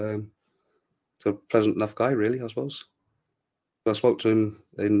don't know, a pleasant enough guy, really, I suppose. I spoke to him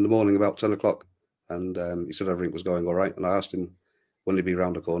in the morning about 10 o'clock, and he said everything was going all right, and I asked him when he'd be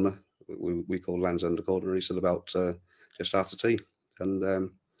round the corner. We call Land's End the corner, and he said about just after tea, and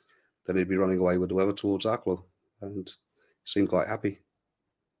then he'd be running away with the weather towards Arklow, and he seemed quite happy.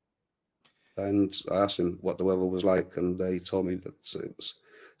 And I asked him what the weather was like, and they told me that it was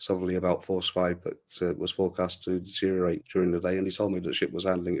southerly about force 5, but it was forecast to deteriorate during the day, and he told me that the ship was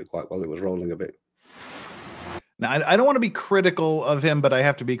handling it quite well. It was rolling a bit. Now, I don't want to be critical of him, but I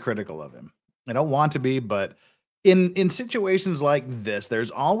have to be critical of him. I don't want to be, but in situations like this,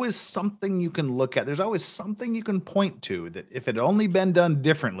 there's always something you can look at. There's always something you can point to that if it had only been done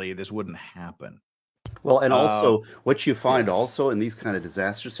differently, this wouldn't happen. Well, and also what you find also in these kind of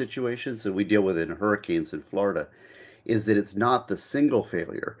disaster situations that we deal with in hurricanes in Florida is that it's not the single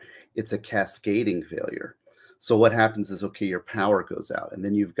failure, it's a cascading failure. So what happens is, okay, your power goes out, and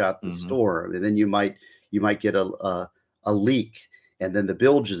then you've got the storm, and then you might get a leak, and then the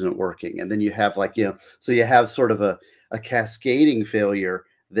bilge isn't working, and then you have like, so you have sort of a cascading failure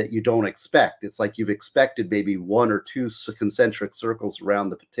that you don't expect. It's like you've expected maybe 1 or 2 concentric circles around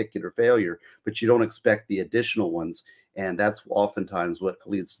the particular failure, but you don't expect the additional ones. And that's oftentimes what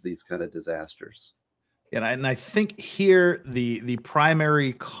leads to these kind of disasters. And I think here the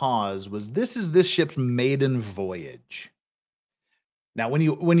primary cause was this ship's maiden voyage. Now, when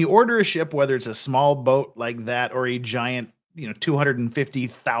you order a ship, whether it's a small boat like that or a giant,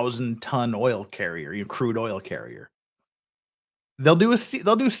 250,000 ton oil carrier, crude oil carrier, they'll do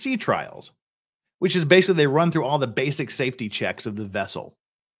sea trials, which is basically they run through all the basic safety checks of the vessel,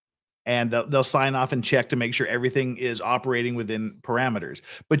 and they'll sign off and check to make sure everything is operating within parameters.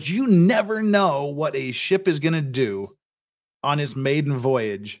 But you never know what a ship is going to do on its maiden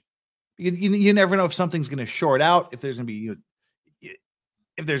voyage. You never know if something's going to short out, if there's going to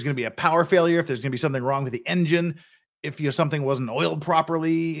be a power failure, if there's going to be something wrong with the engine, if something wasn't oiled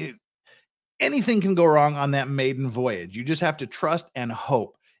properly. Anything can go wrong on that maiden voyage. You just have to trust and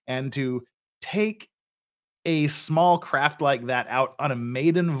hope. And to take a small craft like that out on a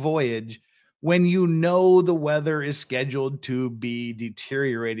maiden voyage when you know the weather is scheduled to be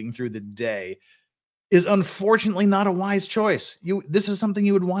deteriorating through the day is unfortunately not a wise choice. This is something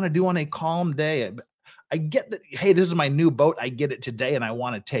you would want to do on a calm day. I get that, hey, this is my new boat. I get it today and I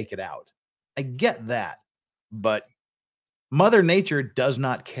want to take it out. I get that. But Mother Nature does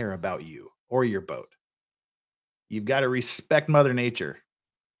not care about you or your boat. You've got to respect Mother Nature.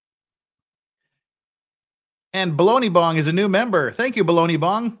 And Baloney Bong is a new member. Thank you, Baloney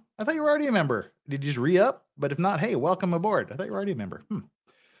Bong. I thought you were already a member. Did you just re-up? But if not, hey, welcome aboard. I thought you were already a member.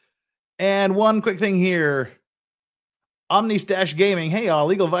 And one quick thing here. Omnistash Gaming. Hey, all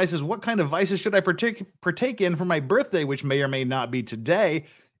Legal Vices. What kind of vices should I partake in for my birthday, which may or may not be today?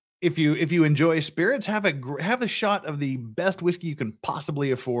 If you enjoy spirits, have the shot of the best whiskey you can possibly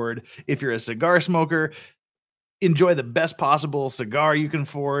afford. If you're a cigar smoker, enjoy the best possible cigar you can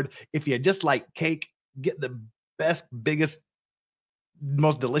afford. If you just like cake, get the best, biggest,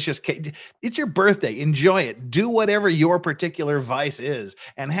 most delicious cake. It's your birthday. Enjoy it. Do whatever your particular vice is.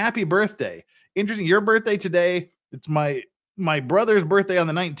 And happy birthday. Interesting. Your birthday today. It's my brother's birthday on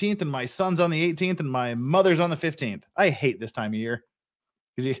the 19th, and my son's on the 18th, and my mother's on the 15th. I hate this time of year.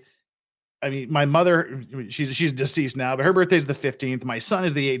 My mother, she's deceased now, but her birthday's the 15th. My son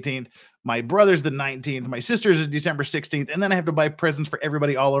is the 18th. My brother's the 19th. My sister's is December 16th. And then I have to buy presents for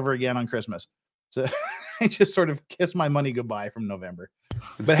everybody all over again on Christmas. So I just sort of kiss my money goodbye from November.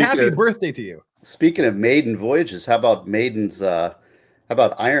 But happy birthday to you. Speaking of maiden voyages, how about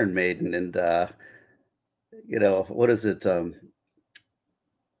Iron Maiden and what is it?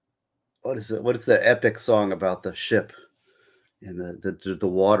 What is the epic song about the ship and the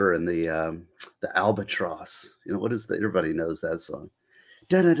water and the albatross? What is everybody knows that song.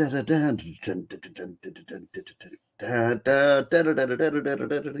 You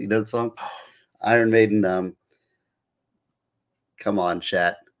know the song? Iron Maiden. Come on,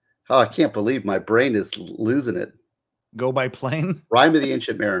 chat. Oh, I can't believe my brain is losing it. Go by plane. Rhyme of the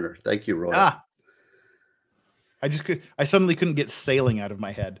Ancient Mariner. Thank you, Roy. I suddenly couldn't get sailing out of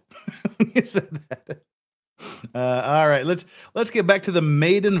my head. You said that. All right, let's get back to the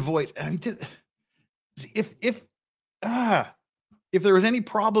maiden voyage. I mean, if there was any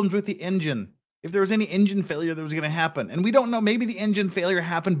problems with the engine, if there was any engine failure that was going to happen, and we don't know, maybe the engine failure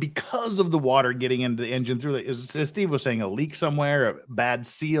happened because of the water getting into the engine through as Steve was saying, a leak somewhere, a bad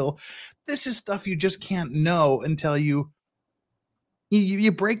seal. This is stuff you just can't know until you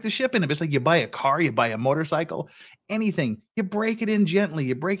break the ship in. It's like you buy a car, you buy a motorcycle, anything. You break it in gently.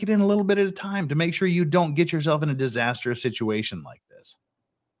 You break it in a little bit at a time to make sure you don't get yourself in a disastrous situation like this.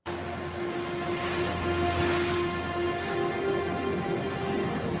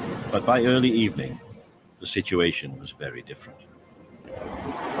 But by early evening, the situation was very different.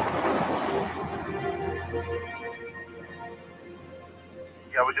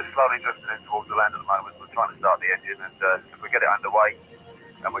 Yeah, we're just slowly drifting in towards the land at the moment. We're trying to start the engine, and if we get it underway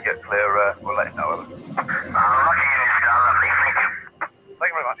and we get clear, we'll let it know. Thank you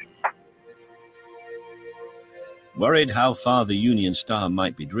very much. Worried how far the Union Star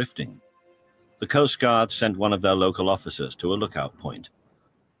might be drifting, the Coast Guard sent one of their local officers to a lookout point,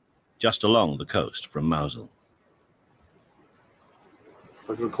 just along the coast from Mosul.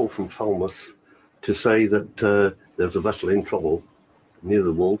 I got a call from Falmouth to say that there's a vessel in trouble near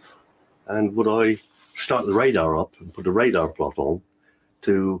the Wolf, and would I start the radar up and put a radar plot on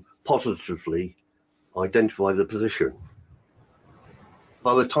to positively identify the position.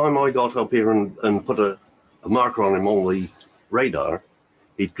 By the time I got up here and put a marker on him on the radar,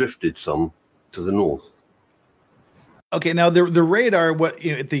 he drifted some to the north. Okay, now the radar, what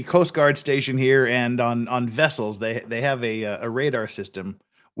at the Coast Guard station here and on vessels, they have a radar system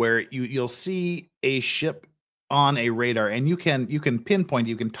where you'll see a ship on a radar, and you can pinpoint,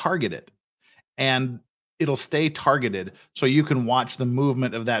 you can target it, and it'll stay targeted, so you can watch the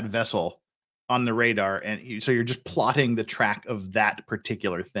movement of that vessel on the radar, and so you're just plotting the track of that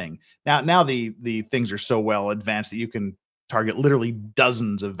particular thing. Now the things are so well advanced that you can target literally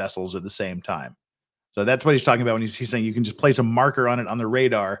dozens of vessels at the same time. So that's what he's talking about when he's saying you can just place a marker on it on the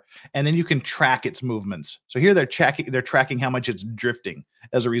radar, and then you can track its movements. So here they're tracking how much it's drifting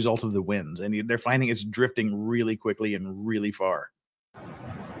as a result of the winds, and they're finding it's drifting really quickly and really far.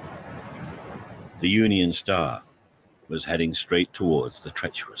 The Union Star was heading straight towards the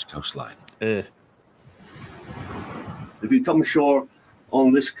treacherous coastline. If you come ashore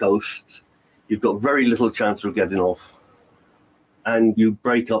on this coast, you've got very little chance of getting off, and you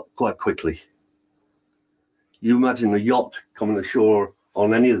break up quite quickly. You imagine a yacht coming ashore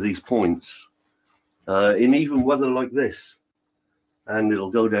on any of these points in even weather like this, and it'll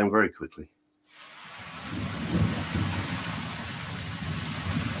go down very quickly.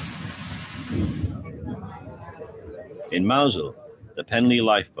 In Mosul, the Penley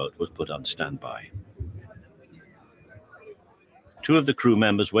lifeboat was put on standby. Two of the crew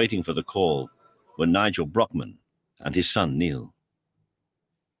members waiting for the call were Nigel Brockman and his son Neil.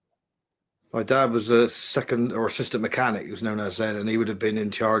 My dad was a second or assistant mechanic, he was known as then, and he would have been in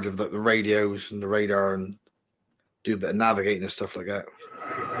charge of the radios and the radar and do a bit of navigating and stuff like that.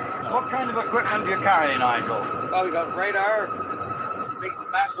 What kind of equipment do you carry, Nigel? Well, we got radar, big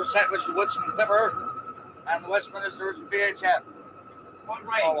master set, which is the Woodson Clipper, and the Westminster's VHF. What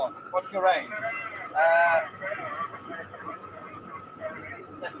range? What's your range?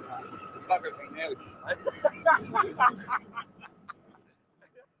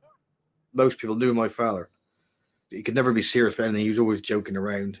 Most people knew my father. He could never be serious about anything. He was always joking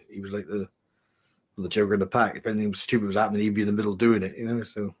around. He was like the joker in the pack. If anything stupid was happening, he'd be in the middle doing it, you know.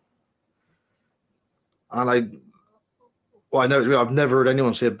 So, and I know I've never heard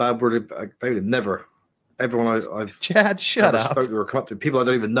anyone say a bad word about him. Never. Everyone I've Chad, shut up. Spoke to or come up to people I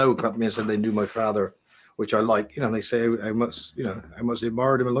don't even know come up to me and said they knew my father, which I like. You know, and they say how much they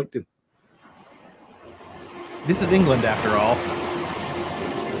admired him and liked him. This is England, after all.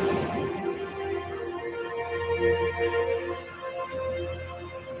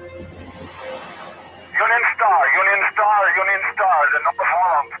 Union Star, the North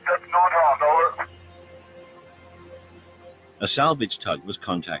Holland, that's North Holland, over. A salvage tug was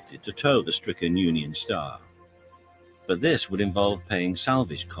contacted to tow the stricken Union Star. But this would involve paying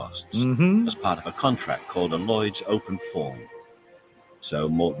salvage costs as part of a contract called a Lloyd's Open Form. So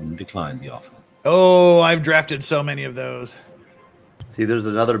Morton declined the offer. Oh, I've drafted so many of those. See, there's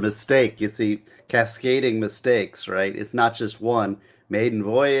another mistake. You see, cascading mistakes, right? It's not just one. Maiden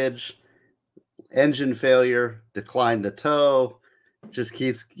voyage, engine failure, decline the tow, just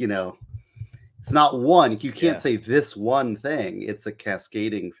keeps, it's not one. You can't say this one thing. It's a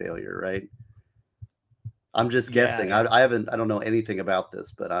cascading failure, right? I'm just guessing. Yeah. I don't know anything about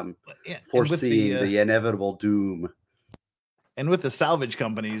this, but I'm foreseeing the inevitable doom. And with the salvage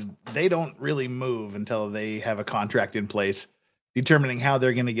companies, they don't really move until they have a contract in place determining how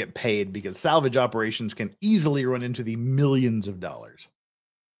they're going to get paid, because salvage operations can easily run into the millions of dollars.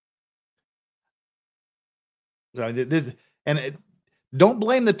 So don't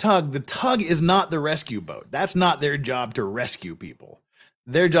blame the tug. The tug is not the rescue boat. That's not their job to rescue people.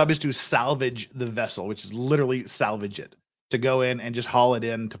 Their job is to salvage the vessel, which is literally salvage it, to go in and just haul it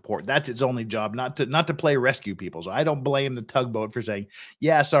in to port. That's its only job, not to play rescue people. So I don't blame the tugboat for saying,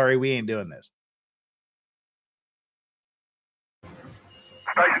 yeah, sorry, we ain't doing this.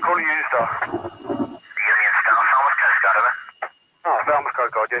 Station calling Union Star. Union Star, Falmouth Coast Guard, over. Oh, Falmouth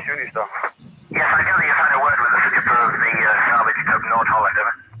Coast Guard, yes, Union Star. Yes, I gather you've had a word with the skipper of the salvage tug North Holland,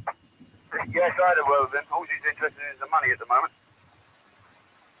 over. Yes, I had a word with him. All he's interested in is the money at the moment.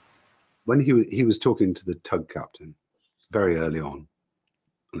 When he was talking to the tug captain very early on,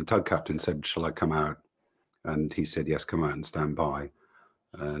 and the tug captain said, "Shall I come out?" And he said, "Yes, come out and stand by."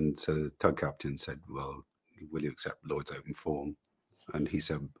 And so the tug captain said, "Well, will you accept Lloyd's Open Form?" And he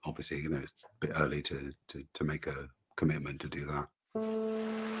said, "Obviously, it's a bit early to make a commitment to do that."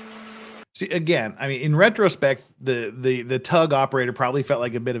 See, again, I mean, in retrospect, the tug operator probably felt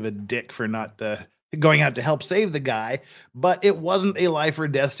like a bit of a dick for not going out to help save the guy, but it wasn't a life or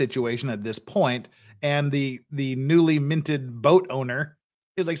death situation at this point. And the newly minted boat owner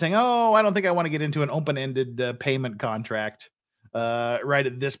is like saying, "Oh, I don't think I want to get into an open-ended payment contract right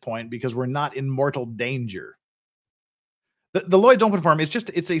at this point because we're not in mortal danger." The Lloyd's open forum is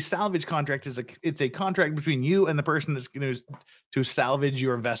it's a salvage contract. It's a contract between you and the person that's going to salvage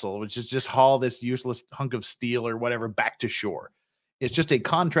your vessel, which is just haul this useless hunk of steel or whatever back to shore. It's just a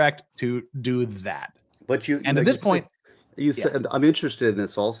contract to do that. But at this point, you said, I'm interested in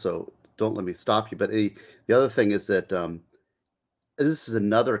this also. Don't let me stop you. But the other thing is that this is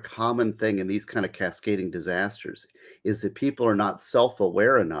another common thing in these kind of cascading disasters, is that people are not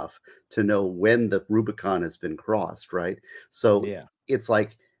self-aware enough to know when the Rubicon has been crossed, right? So it's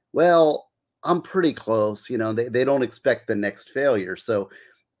like, well, I'm pretty close. You know, they don't expect the next failure. So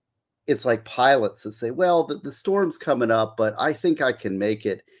it's like pilots that say, well, the storm's coming up, but I think I can make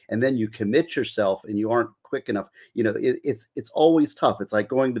it. And then you commit yourself and you aren't quick enough. You know, it's always tough. It's like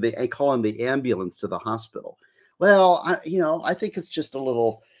calling the ambulance to the hospital. Well, I think it's just a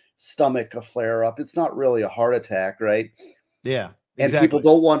little stomach flare up. It's not really a heart attack, right? Yeah. And people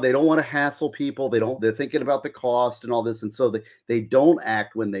don't want to hassle people. They're thinking about the cost and all this. And so they don't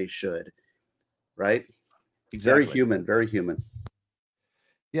act when they should. Right. Exactly. Very human.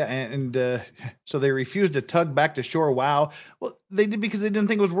 Yeah. And so they refused to tug back to shore. Wow. Well, they did because they didn't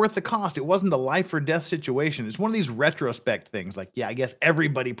think it was worth the cost. It wasn't a life or death situation. It's one of these retrospect things. Like, yeah, I guess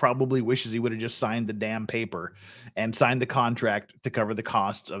everybody probably wishes he would have just signed the damn paper and signed the contract to cover the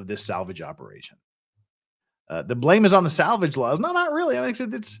costs of this salvage operation. The blame is on the salvage laws. No, not really. I mean,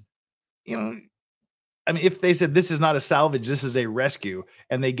 it's, if they said this is not a salvage, this is a rescue,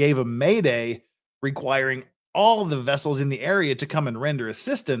 and they gave a mayday requiring all the vessels in the area to come and render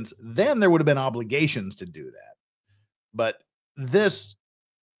assistance, then there would have been obligations to do that. But this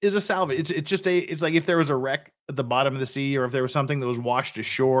is a salvage. It's like if there was a wreck at the bottom of the sea, or if there was something that was washed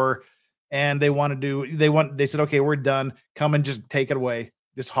ashore and they said, okay, we're done. Come and just take it away.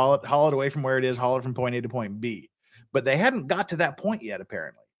 Just haul it away from where it is, haul it from point A to point B. But they hadn't got to that point yet,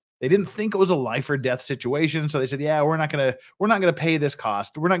 apparently. They didn't think it was a life or death situation. So they said, yeah, we're not gonna pay this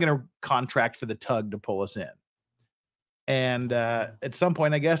cost. We're not gonna contract for the tug to pull us in. And at some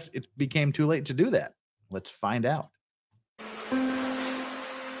point, I guess it became too late to do that. Let's find out.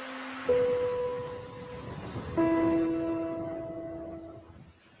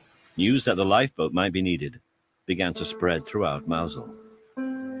 News that the lifeboat might be needed began to spread throughout Mosul.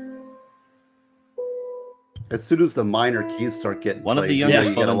 As soon as the minor keys start getting One played, of the youngest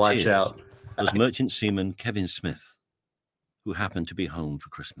you gotta watch volunteers out. was merchant seaman Kevin Smith, who happened to be home for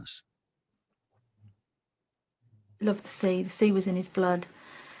Christmas. Loved the sea. The sea was in his blood.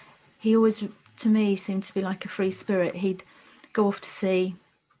 He always, to me, seemed to be like a free spirit. He'd go off to sea.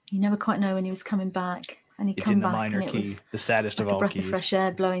 You never quite know when he was coming back, and he'd come back, and it was the saddest like of all a breath keys. of fresh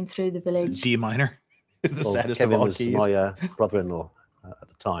air blowing through the village. D minor is the saddest Kevin of all was keys. my brother-in-law at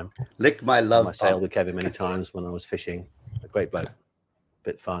the time. Lick my love. I sailed with Kevin many times when I was fishing. A great bloke,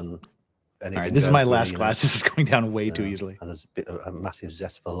 bit fun. All right, this is my last class. This is going down way too easily. And there's a massive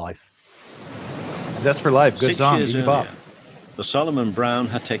zest for life. Zest for life, good 6 song. years Iggy Pop. earlier, the Solomon Brown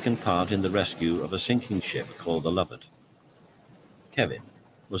had taken part in the rescue of a sinking ship called the Lovett. Kevin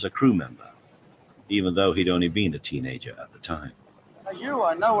was a crew member, even though he'd only been a teenager at the time. You,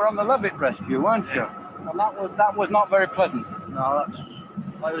 I know, were on the Lovett rescue, weren't you? And that was not very pleasant. No,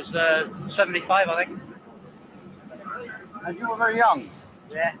 I was 75, I think. And you were very young.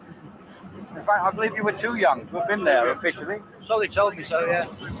 Yeah. In fact, I believe you were too young to have been there officially. So they told me so, yeah.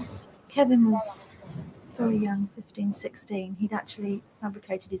 Kevin was very young, 15, 16. He'd actually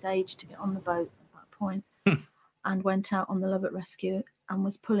fabricated his age to get on the boat at that point and went out on the Lovett rescue and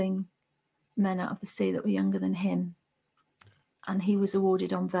was pulling men out of the sea that were younger than him. And he was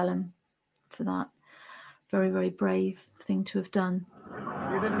awarded on vellum for that. Very, very brave thing to have done.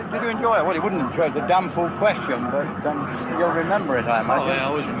 Did you enjoy it? Well, you wouldn't enjoy it. It's a damn full question, but you'll remember it, I imagine. Oh, yeah, I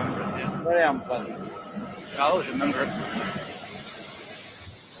always remember it, yeah. Very unpleasant. I always remember it.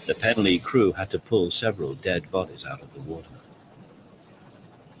 The Penlea crew had to pull several dead bodies out of the water.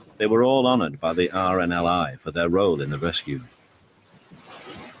 They were all honoured by the RNLI for their role in the rescue.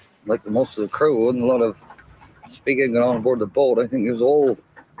 Like most of the crew, wasn't a lot of speaking going on aboard the boat. I think it was all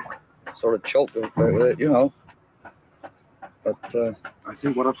sort of choked with it, you know. But I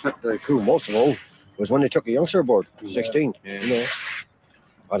think what upset the crew most of all was when they took a youngster aboard, 16. Yeah. You know,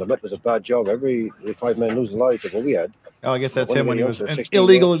 I'd admit it was a bad job. Every 5 men losing lives of what we had. Oh, I guess that's One him of when the he was youngsters, an 16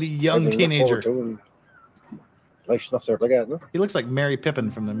 illegally years, young everything to look forward teenager. to, and life snuffed out like that, no? He looks like Mary Pippin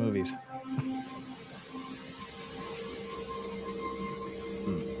from the movies.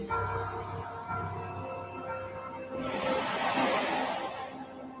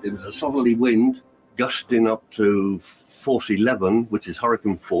 It was a southerly wind, gusting up to force 11, which is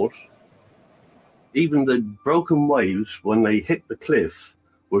hurricane force. Even the broken waves, when they hit the cliff,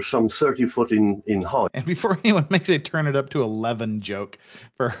 were some 30 foot in height. And before anyone makes a turn it up to 11 joke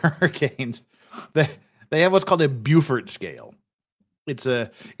for hurricanes, they have what's called a Beaufort scale.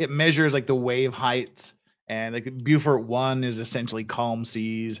 It measures like the wave heights, and like Beaufort 1 is essentially calm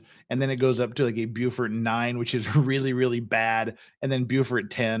seas, and then it goes up to like a Beaufort 9, which is really, really bad, and then Beaufort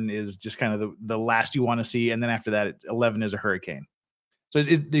 10 is just kind of the last you want to see, and then after that 11 is a hurricane. So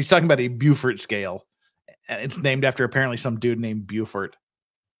he's talking about a Beaufort scale, and it's named after apparently some dude named Beaufort.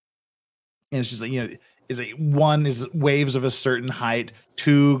 And it's just like, is 1 is waves of a certain height,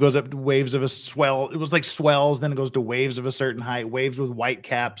 2 goes up to waves of a swell. It was like swells, then it goes to waves of a certain height, waves with white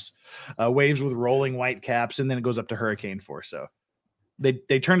caps, waves with rolling white caps, and then it goes up to hurricane force. So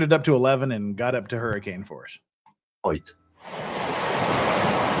they turned it up to 11 and got up to hurricane force. Right.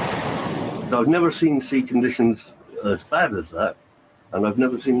 So I've never seen sea conditions as bad as that, and I've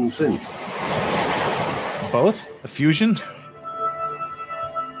never seen them since. Both? A fusion?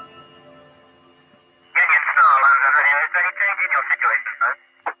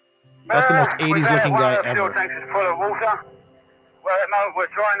 That's the most 80s looking guy ever. Fuel tanks is full of water. Well, at the moment we're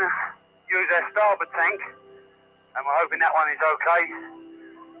trying to use our starboard tank, and we're hoping that one is okay.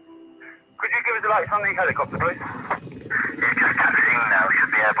 Could you give us the latest on the helicopter, please? Yeah, just taxiing now.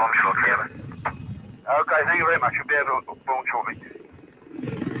 Should be airborne shortly. Okay, thank you very much. Should be airborne shortly.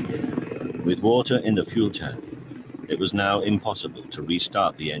 With water in the fuel tank, it was now impossible to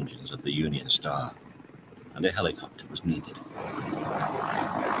restart the engines of the Union Star, and a helicopter was needed.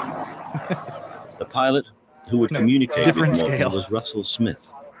 The pilot who would communicate with Morton was Russell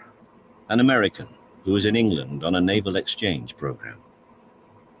Smith, an American who was in England on a naval exchange program.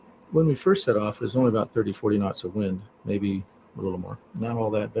 When we first set off, it was only about 30, 40 knots of wind, maybe a little more. Not all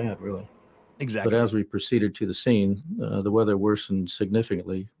that bad, really. Exactly. But as we proceeded to the scene, the weather worsened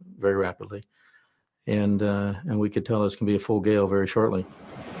significantly, very rapidly. And we could tell this can be a full gale very shortly.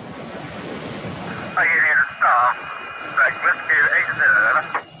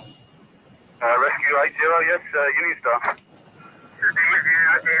 Rescue 80, yes, Union Star. Should be with you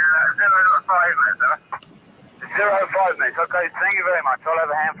in 05 minutes, 05 minutes, okay, thank you very much. I'll have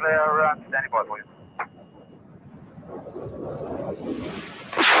a hand flare standing by for you.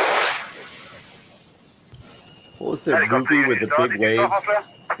 What was the movie with the big waves?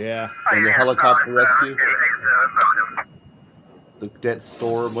 Yeah. And the helicopter rescue? The Dead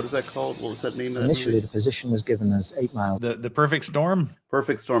Storm, what is that called? What was that name? Initially, the position was given as 8 miles. The Perfect Storm?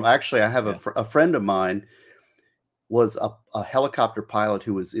 Perfect Storm. Actually, I have a friend of mine was a helicopter pilot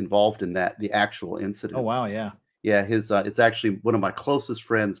who was involved in the actual incident. Oh, wow, yeah. Yeah, it's actually one of my closest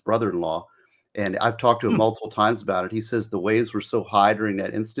friends' brother-in-law, and I've talked to him multiple times about it. He says the waves were so high during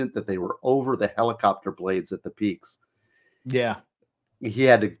that incident that they were over the helicopter blades at the peaks. Yeah. He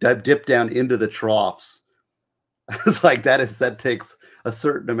had to dip down into the troughs. It's like that takes a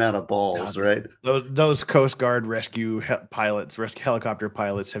certain amount of balls, right? Those Coast Guard rescue helicopter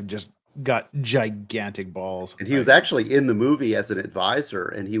pilots have just got gigantic balls. And he was actually in the movie as an advisor,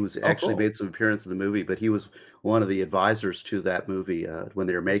 and he was actually made some appearance in the movie, but he was one of the advisors to that movie when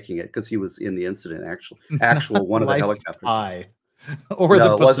they were making it, because he was in the incident, actual one of the helicopters. Or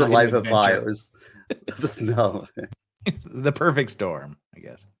no, the it wasn't Life of Pi. Adventure. It was no. The Perfect Storm, I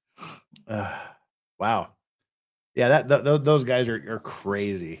guess. Wow. Yeah, those guys are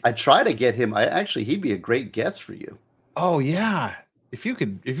crazy. I try to get him. He'd be a great guest for you. Oh yeah, if you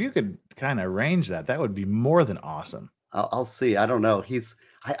could kind of arrange that would be more than awesome. I'll see. I don't know.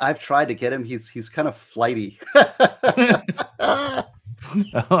 I've tried to get him. He's kind of flighty. All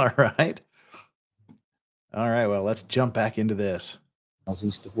right. Well, let's jump back into this.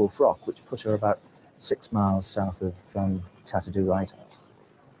 East of Wolf Rock, which put her about 6 miles south of Tatadoo Lighthouse.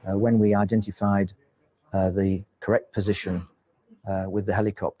 When we identified the correct position with the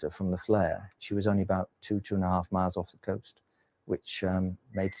helicopter from the flare, she was only about 2.5 miles off the coast, which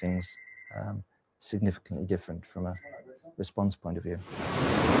made things significantly different from a response point of view.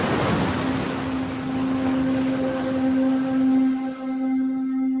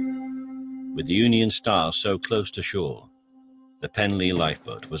 With the Union Star so close to shore, the Penlee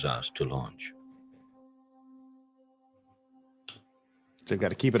lifeboat was asked to launch. So they've got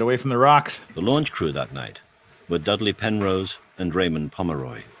to keep it away from the rocks. The launch crew that night were Dudley Penrose and Raymond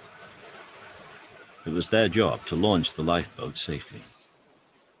Pomeroy. It was their job to launch the lifeboat safely.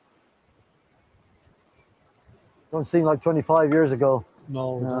 Don't seem like 25 years ago.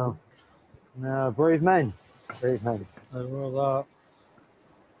 No. No, brave men. Brave men. They were that.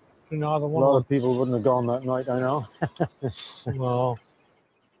 You know, A lot of people wouldn't have gone that night, I know. Well,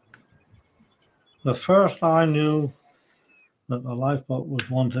 the first I knew that the lifeboat was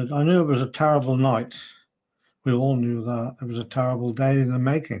wanted, I knew it was a terrible night, We all knew that. It was a terrible day in the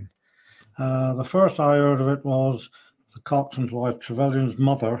making. The first I heard of it was the coxswain's wife, Trevelyan's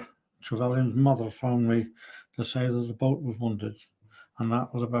mother. Trevelyan's mother phoned me to say that the boat was wounded, and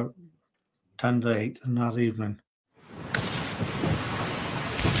that was about 10 to 8 in that evening.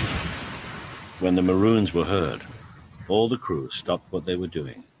 When the Maroons were heard, all the crew stopped what they were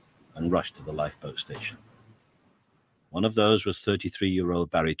doing and rushed to the lifeboat station. One of those was 33-year-old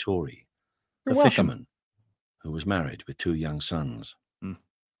Barry Torrey, a fisherman who was married with 2 young sons.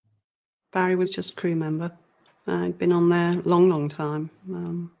 Barry was just crew member. I'd been on there a long, long time.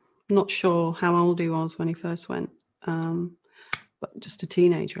 Not sure how old he was when he first went, but just a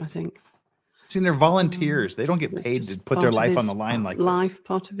teenager, I think. See, they're volunteers. They don't get paid to put their life on the line like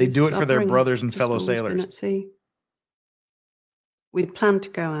this. They do it for their brothers and fellow sailors. At sea. We'd planned to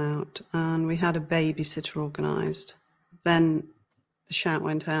go out, and we had a babysitter organised. Then the shout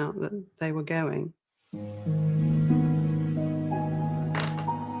went out that they were going.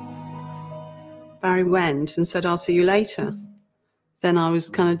 Barry went and said, "I'll see you later." Then I was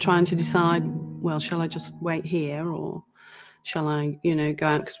kind of trying to decide, well, shall I just wait here, or shall I, go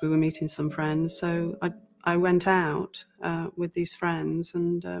out, because we were meeting some friends. So I went out with these friends,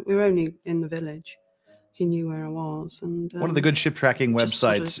 and we were only in the village. He knew where I was. And one of the good ship tracking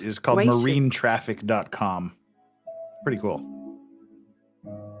websites sort of is called waited. marinetraffic.com. Pretty cool.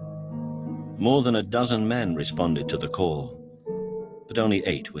 More than a dozen men responded to the call, but only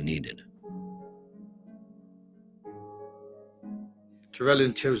 8 were needed.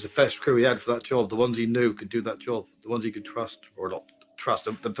 Trevelyan chose the best crew he had for that job, the ones he knew could do that job, the ones he could trust, or not trust,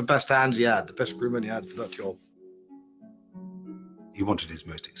 the best hands he had, the best crewmen he had for that job. He wanted his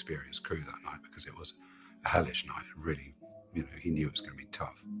most experienced crew that night because it was a hellish night. Really, he knew it was going to be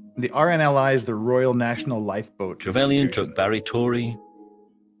tough. The RNLI is the Royal National Lifeboat Trevelyan took Barry Torrey,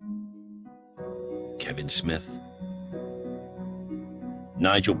 Kevin Smith,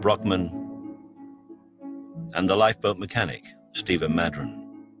 Nigel Brockman, and the lifeboat mechanic, Stephen Madron.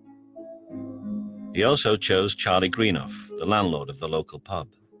 He also chose Charlie Greenough, the landlord of the local pub,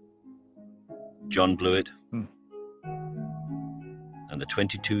 John Blewett, and the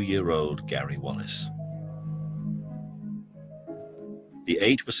 22-year-old Gary Wallace. The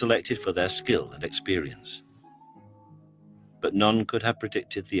 8 were selected for their skill and experience, but none could have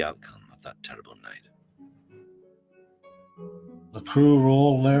predicted the outcome of that terrible night. The crew were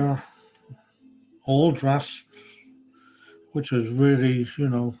all there, all dressed, which was really,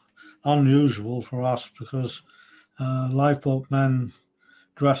 unusual for us, because lifeboat men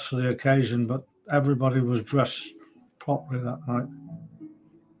dressed for the occasion, but everybody was dressed properly that night.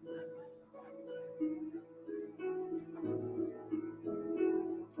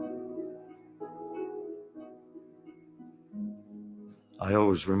 I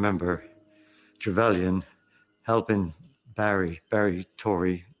always remember Trevelyan helping Barry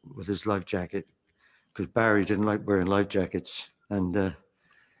Torrey with his life jacket, because Barry didn't like wearing life jackets, and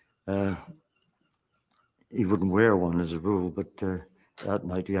he wouldn't wear one as a rule, but that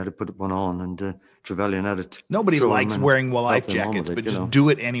night he had to put one on, and Trevelyan had it. Nobody likes wearing life jackets, but just do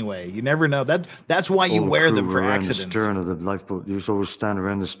it anyway. You never know. That's why you wear them for accidents. The stern of the lifeboat, you used to always stand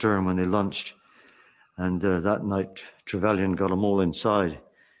around the stern when they lunched, and that night Trevelyan got them all inside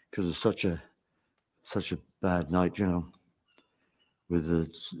because of such a bad night, with the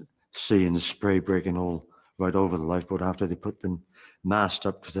sea and the spray breaking all right over the lifeboat after they put the mast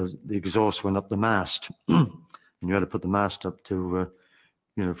up, because the exhaust went up the mast, and you had to put the mast up to,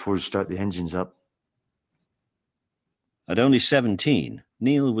 before you start the engines up. At only 17,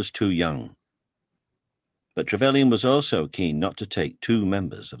 Neil was too young. But Trevelyan was also keen not to take 2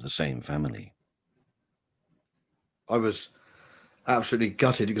 members of the same family. I was absolutely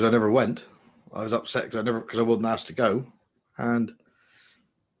gutted because I never went. I was upset because I wasn't asked to go. And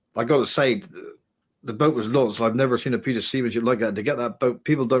I got to say, the boat was launched, and I've never seen a piece of seamanship like that. To get that boat,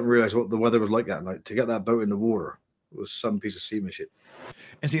 people don't realize what the weather was like that night. To get that boat in the water was some piece of seamanship.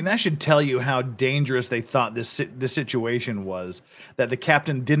 And see, that should tell you how dangerous they thought this situation was, that the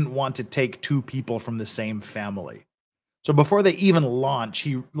captain didn't want to take 2 people from the same family. So before they even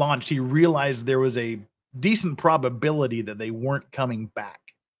he realized there was a decent probability that they weren't coming back.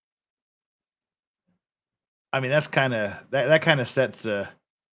 I mean, that's kind of that kind of sets a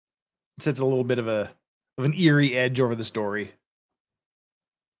little bit of an eerie edge over the story.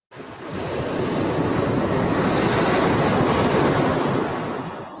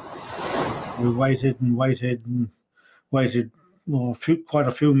 We waited and waited and waited, well, quite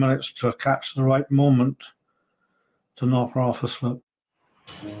a few minutes to catch the right moment to knock her off a slip.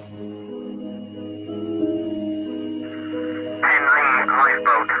 PENLEE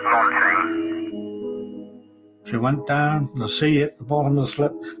Lifeboat launching. She went down the sea at the bottom of the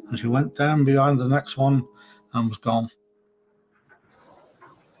slip, and she went down behind the next one and was gone.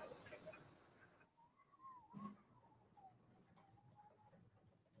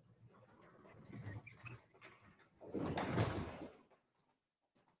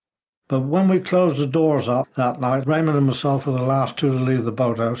 But when we closed the doors up that night, Raymond and myself were the last two to leave the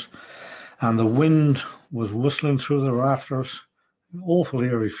boathouse, and the wind was whistling through the rafters, awful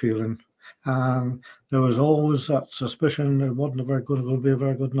eerie feeling, and there was always that suspicion it wasn't a very good, it would be a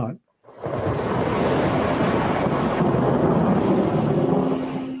very good night.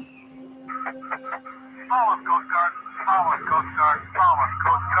 Falmouth Coast Guard, Falmouth Coast Guard, Falmouth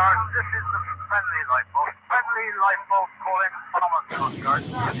Coast Guard. This is the Penley Lifeboat. Penley Lifeboat calling Falmouth Coast Guard.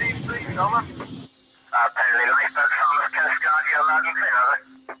 Proceed, please, over. Penley Lifeboat, Falmouth Coast Guard, you're loud and clear, over.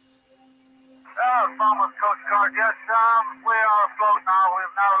 Falmouth Coast Guard, yes, we are afloat now.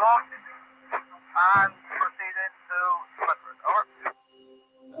 We've now launched and proceed into Clifford,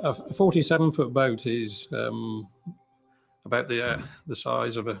 over. A 47-foot boat is about the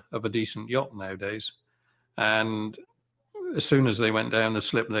size of a decent yacht nowadays, and as soon as they went down the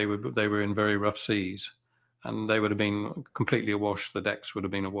slip, they were in very rough seas, and they would have been completely awash. The decks would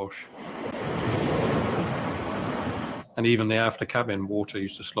have been awash, and even the after cabin water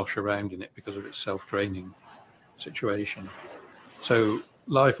used to slosh around in it because of its self-draining situation. So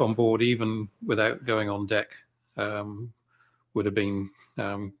life on board, even without going on deck, would have been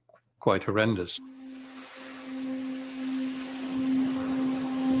quite horrendous.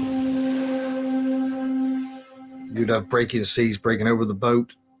 You'd have breaking seas breaking over the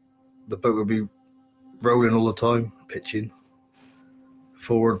boat. The boat would be rolling all the time, pitching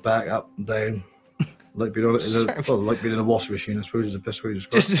forward, back, up and down. Like being on it, like being in a washing machine, I suppose is the best way to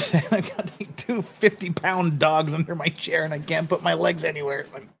describe it. Just to say, I got like 2 50-pound dogs under my chair and I can't put my legs anywhere.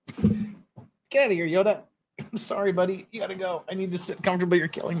 Like, get out of here, Yoda. I'm sorry, buddy. You gotta go. I need to sit comfortably. You're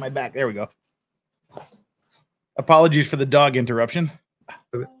killing my back. There we go. Apologies for the dog interruption.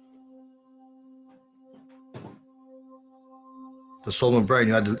 The Solomon Brown,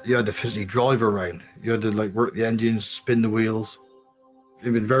 you had to physically drive around. You had to like work the engines, spin the wheels.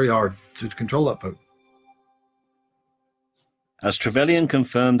 It'd been very hard to control that boat. As Trevelyan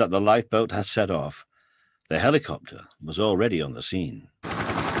confirmed that the lifeboat had set off, the helicopter was already on the scene.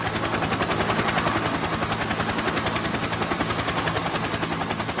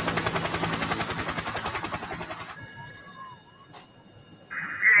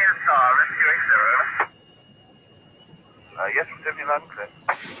 Yes, Stephanie Landcliffe.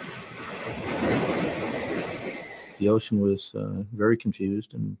 The ocean was very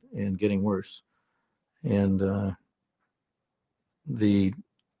confused and getting worse. And the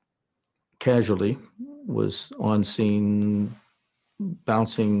casualty was on scene,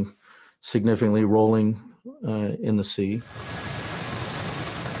 bouncing significantly, rolling in the sea.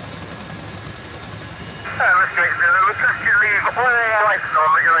 Request you leave all lights on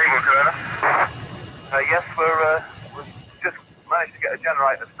that you're able to, yes, we've just managed to get a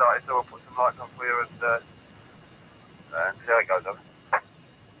generator started, so we'll put some lights on for you and see how it goes, over.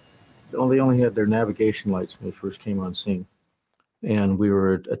 Well, they only had their navigation lights when they first came on scene. And we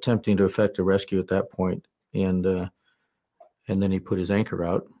were attempting to effect a rescue at that point. And then he put his anchor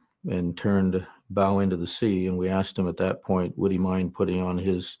out and turned bow into the sea. And we asked him at that point, would he mind putting on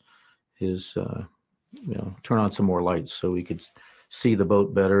his turn on some more lights so we could see the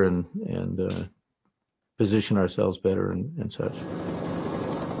boat better and position ourselves better and such.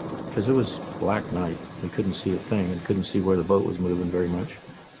 Because it was black night. We couldn't see a thing and couldn't see where the boat was moving very much.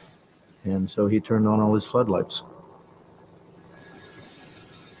 And so he turned on all his floodlights.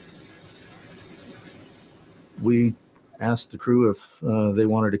 We asked the crew if they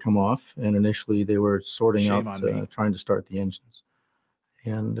wanted to come off, and initially they were sorting out, trying to start the engines.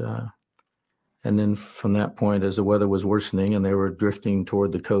 And then from that point, as the weather was worsening and they were drifting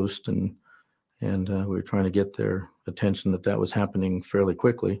toward the coast, and we were trying to get their attention that was happening fairly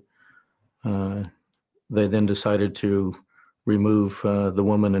quickly, they then decided to remove the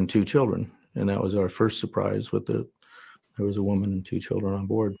woman and 2 children. And that was our first surprise there was a woman and 2 children on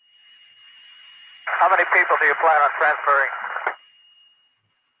board. How many people do you plan on transferring?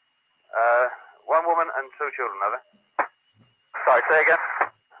 1 woman and 2 children, over. Sorry, say again.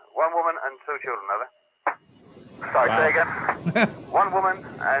 1 woman and 2 children, over. Sorry, say again. 1 woman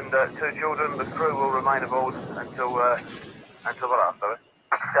and 2 children. The crew will remain aboard until the last, over.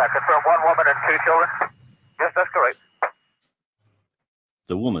 Yeah, confirm 1 woman and 2 children. Yes, that's correct.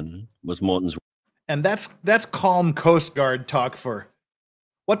 The woman was Morton's. And that's calm Coast Guard talk for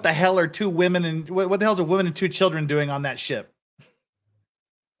what the hell are 2 women and what the hell is a woman and 2 children doing on that ship?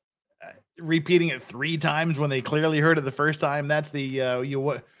 repeating it 3 times when they clearly heard it the first time. That's the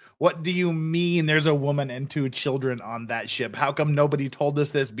what do you mean there's a woman and 2 children on that ship? How come nobody told us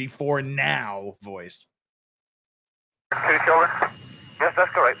this before now voice? 2 children? Yes,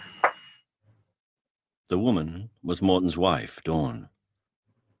 that's correct. The woman was Morton's wife, Dawn.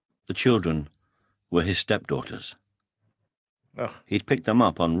 The children were his stepdaughters. Ugh. He'd picked them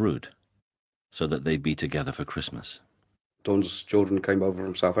up en route so that they'd be together for Christmas. Dawn's children came over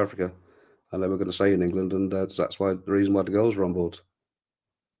from South Africa and they were going to stay in England, and that's why the reason why the girls were on board.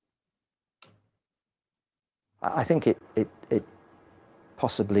 I think it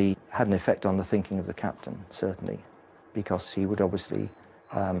possibly had an effect on the thinking of the captain, certainly, because he would obviously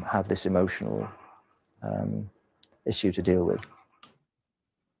have this emotional issue to deal with.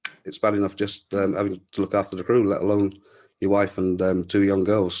 It's bad enough just having to look after the crew, let alone your wife and 2 young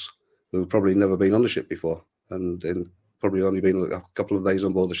girls who have probably never been on the ship before, and probably only been a couple of days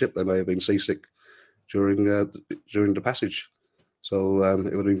on board the ship. They may have been seasick during the passage, so it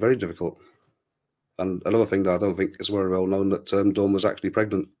would have been very difficult. And another thing that I don't think is very well known, that Dawn was actually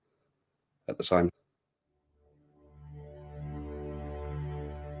pregnant at the time.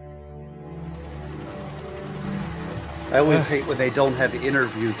 I always hate when they don't have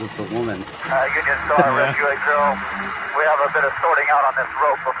interviews with the woman. Union Star, Rescue 80. We have a bit of sorting out on this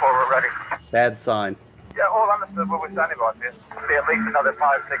rope before we're ready. Bad sign. Yeah, all understood. We're standing by here. Be at least another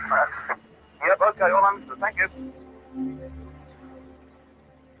 5-6 minutes. Yep, okay, all understood. Thank you.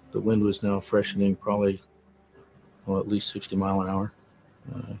 The wind was now freshening, probably at least 60 mile an hour,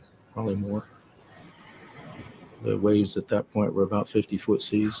 probably more. The waves at that point were about 50-foot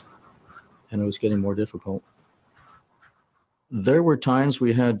seas, and it was getting more difficult. There were times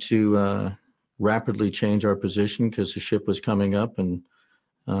we had to rapidly change our position because the ship was coming up and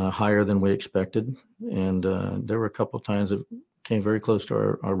higher than we expected. And there were a couple of times that came very close to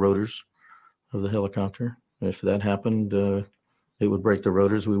our rotors of the helicopter. If that happened, it would break the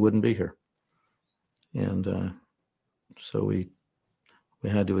rotors, we wouldn't be here. And so we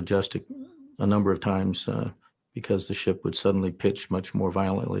had to adjust it a number of times because the ship would suddenly pitch much more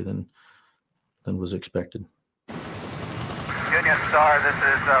violently than was expected. Union Star, this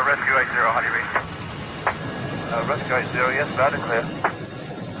is Rescue 80. How do you read? Rescue 80, yes, loud and clear.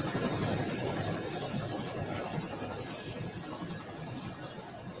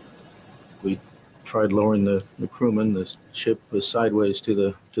 We tried lowering the crewman. The ship was sideways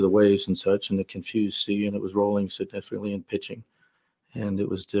to the waves and such, and the confused sea, and it was rolling significantly and pitching, and it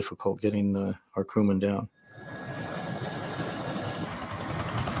was difficult getting our crewman down.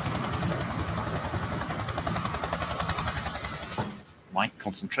 My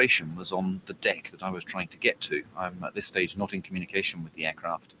concentration was on the deck that I was trying to get to. I'm at this stage not in communication with the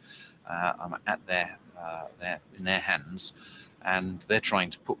aircraft. I'm at in their hands, and they're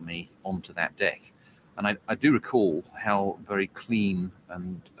trying to put me onto that deck. And I do recall how very clean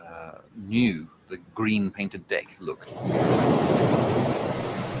and new the green painted deck looked.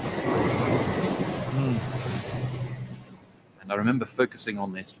 And I remember focusing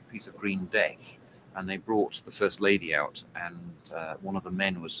on this piece of green deck, and they brought the First Lady out, and one of the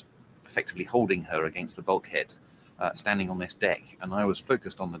men was effectively holding her against the bulkhead, standing on this deck. And I was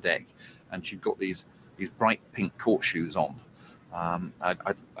focused on the deck, and she'd got these bright pink court shoes on. I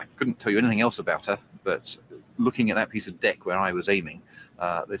couldn't tell you anything else about her, but looking at that piece of deck where I was aiming,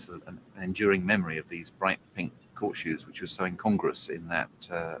 this is an enduring memory of these bright pink court shoes, which was so incongruous in that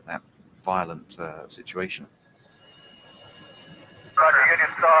violent situation. Roger, Union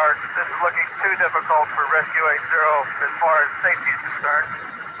Star, this is looking too difficult for Rescue 80 as far as safety is concerned.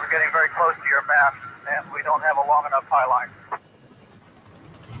 We're getting very close to your mast, and we don't have a long enough high line.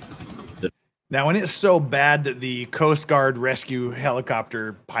 Now, when it's so bad that the Coast Guard rescue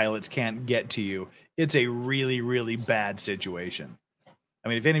helicopter pilots can't get to you, it's a really, really bad situation. I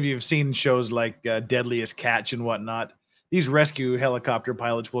mean, if any of you have seen shows like Deadliest Catch and whatnot, these rescue helicopter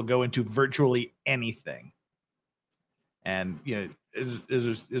pilots will go into virtually anything. And, you know, is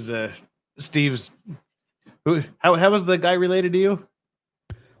Steve's, how was the guy related to you?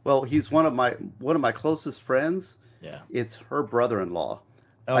 Well, he's one of my closest friends. Yeah. It's her brother-in-law.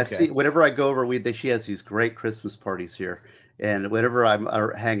 Okay. I see whenever I go over, she has these great Christmas parties here, and whenever I'm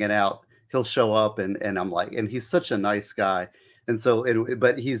hanging out, he'll show up, and I'm like, and he's such a nice guy, and so,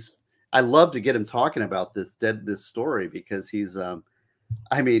 I love to get him talking about this story, because he's,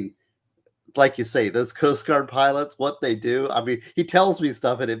 I mean, like you say, those Coast Guard pilots, what they do. I mean, he tells me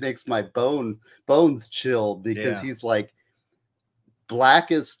stuff, and it makes my bones chill, because he's like,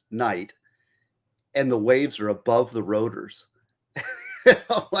 blackest night, and the waves are above the rotors.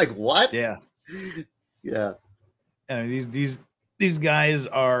 I'm like, what? Yeah. Yeah. And these These guys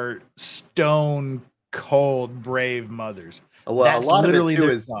are stone cold, brave mothers. Well, That's a lot of it literally too their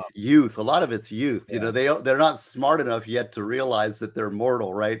is job. youth. A lot of it's youth. You know, they're not smart enough yet to realize that they're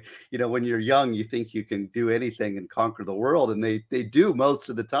mortal, right? You know, when you're young, you think you can do anything and conquer the world, and they do most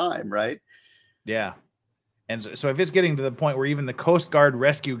of the time, right? Yeah. And so if it's getting to the point where even the Coast Guard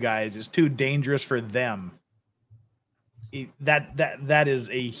rescue guys is too dangerous for them, that is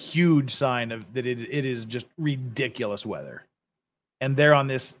a huge sign of that it is just ridiculous weather. And they're on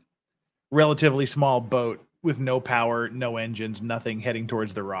this relatively small boat with no power, no engines, nothing, heading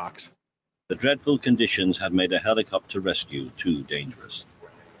towards the rocks. The dreadful conditions had made a helicopter rescue too dangerous.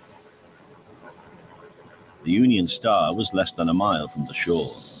 The Union Star was less than a mile from the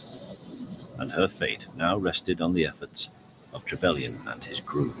shore, and her fate now rested on the efforts of Trevelyan and his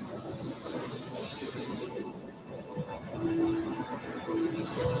crew.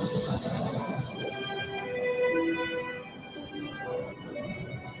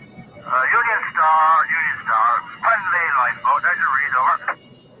 Union Star, Penley Lifeboat, there's your read, over.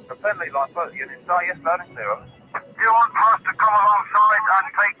 The Penley Lifeboat, Union Star, yes, loud and clear, over. Do you want us to come alongside and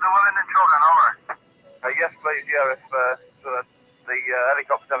take the women and children, over? Yes, please, yeah, if the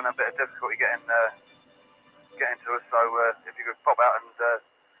helicopter's having a bit of difficulty getting to us, so if you could pop out and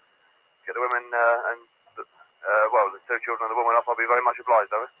get the women and, the two children and the woman off, I'll be very much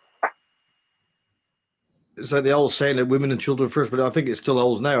obliged, over. It's like the old saying that women and children first, but I think it still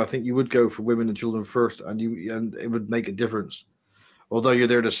holds now. I think you would go for women and children first, and it would make a difference. Although you're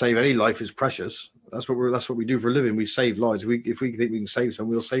there to save any life is precious. That's what we do for a living. We save lives. If we think we can save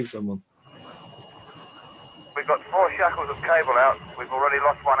someone, we'll save someone. We've got 4 shackles of cable out. We've already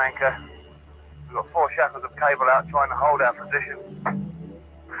lost 1 anchor. We've got 4 shackles of cable out trying to hold our position.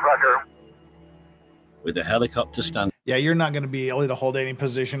 Roger. With the helicopter standing. Yeah, you're not going to be able to hold any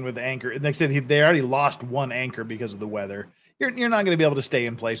position with the anchor. Like I said, they already lost 1 anchor because of the weather. You're not going to be able to stay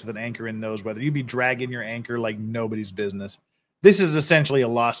in place with an anchor in those weather. You'd be dragging your anchor like nobody's business. This is essentially a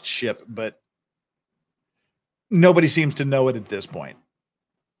lost ship, but nobody seems to know it at this point.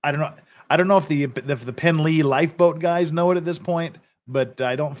 I don't know if the PENLEE lifeboat guys know it at this point, but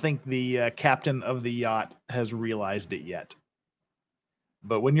I don't think the captain of the yacht has realized it yet.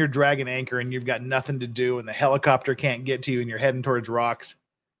 But when you're dragging anchor and you've got nothing to do and the helicopter can't get to you and you're heading towards rocks,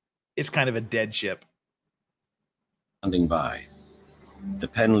 it's kind of a dead ship. Standing by, the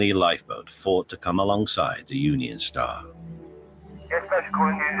PENLEE lifeboat fought to come alongside the Union Star. Yes, that's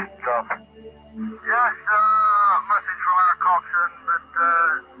calling Union Star. Yes, message from our coxswain that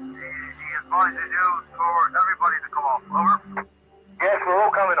he advises you for everybody to come off. Over. Yes, we're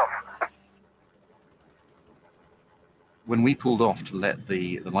all coming off. When we pulled off to let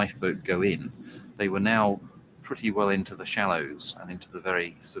the lifeboat go in, they were now pretty well into the shallows and into the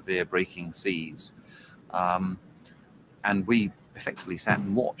very severe breaking seas. And we effectively sat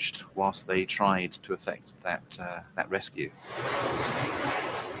and watched whilst they tried to effect that rescue.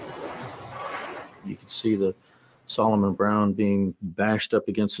 You could see the Solomon Brown being bashed up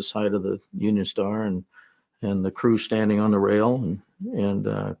against the side of the Union Star, and the crew standing on the rail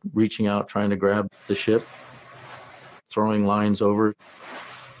and reaching out, trying to grab the ship, throwing lines over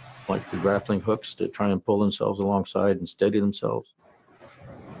like the grappling hooks to try and pull themselves alongside and steady themselves.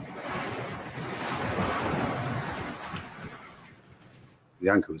 The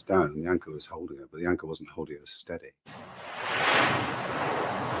anchor was down and the anchor was holding it, but the anchor wasn't holding it steady.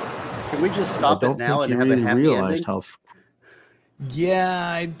 Can we just stop it now and have a happy ending?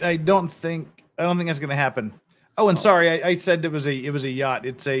 Yeah, I don't think that's going to happen. Oh, and sorry, I said it was a yacht.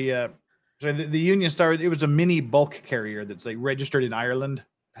 It's the Union Star. It was a mini bulk carrier that's like registered in Ireland.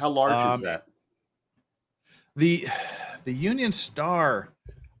 How large is that? The Union Star,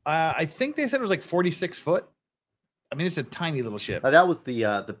 I think they said it was like 46 foot. I mean, it's a tiny little ship. That was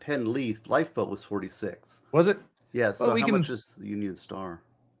the PENLEE lifeboat was 46. Was it? Yes. Well, So how much is the Union Star?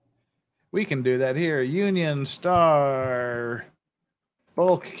 We can do that here. Union Star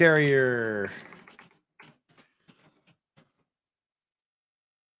bulk carrier.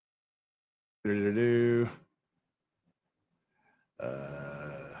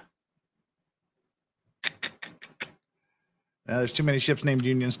 There's too many ships named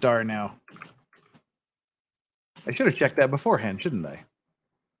Union Star now. I should have checked that beforehand, shouldn't I?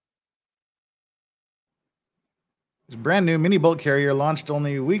 It's a brand new mini bulk carrier launched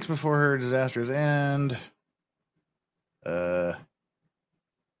only weeks before her disaster's end.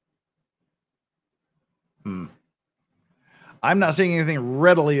 I'm not seeing anything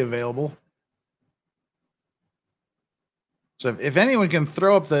readily available. So if anyone can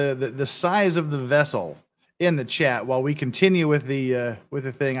throw up the size of the vessel in the chat while we continue with the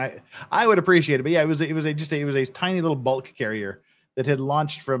thing, I would appreciate it. But yeah, it was just a tiny little bulk carrier. that had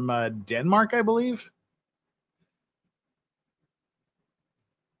launched from Denmark, I believe.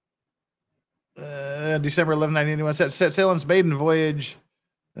 December 11, 1981, set sail on its maiden voyage.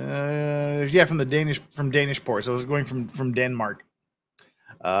 Yeah, from Danish port. So it was going from Denmark.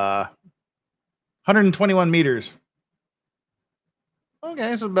 121 meters.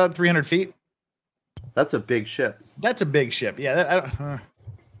 Okay, so about 300 feet. That's a big ship. That's a big ship. Yeah,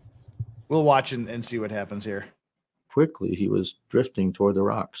 we'll watch and see what happens here. Quickly, he was drifting toward the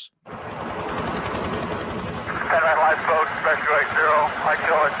rocks. Penrite lifeboat, rescue 80. I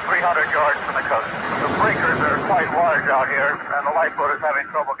show it 300 yards from the coast. The breakers are quite large out here, and the lifeboat is having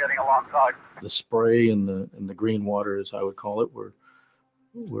trouble getting alongside. The spray and the green water, as I would call it, were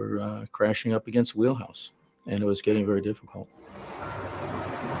crashing up against the wheelhouse, and it was getting very difficult.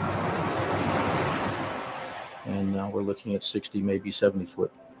 And now we're looking at 60, maybe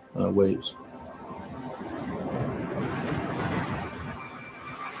 70-foot waves.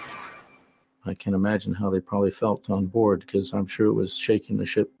 I can imagine how they probably felt on board, because I'm sure it was shaking the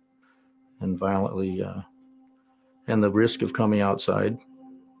ship and violently, and the risk of coming outside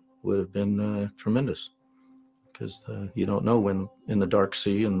would have been tremendous, because you don't know when, in the dark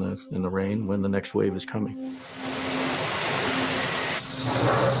sea and in the rain, when the next wave is coming.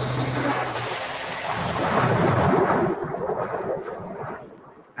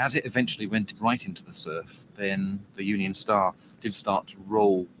 As it eventually went right into the surf, then the Union Star did start to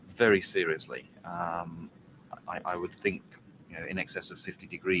roll very seriously. I would think, in excess of 50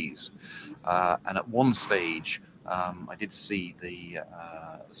 degrees. And at one stage, I did see the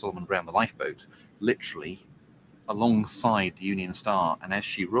Solomon Brown, the lifeboat, literally alongside the Union Star. And as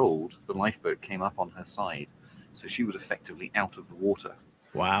she rolled, the lifeboat came up on her side. So she was effectively out of the water.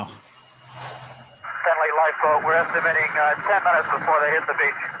 Wow. Penley lifeboat, we're estimating 10 minutes before they hit the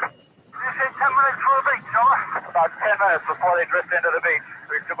beach. You say 10 minutes before the beach, Noah? About 10 minutes before they drift into the beach.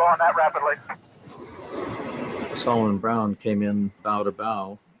 We should go on that rapidly. Solomon Brown came in bow to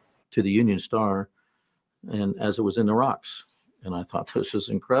bow to the Union Star, and as it was in the rocks. And I thought, this is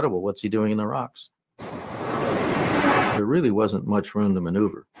incredible. What's he doing in the rocks? There really wasn't much room to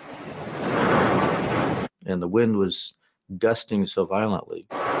maneuver. And the wind was gusting so violently.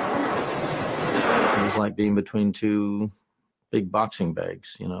 It was like being between two big boxing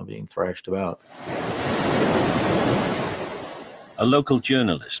bags, being thrashed about. A local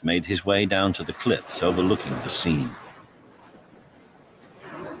journalist made his way down to the cliffs overlooking the scene.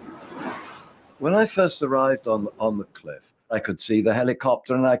 When I first arrived on the cliff, I could see the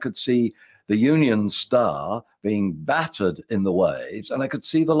helicopter and I could see the Union Star being battered in the waves, and I could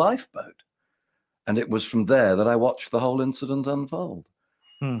see the lifeboat. And it was from there that I watched the whole incident unfold.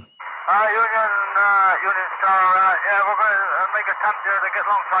 Union Star, yeah, we're going to make a attempt here to get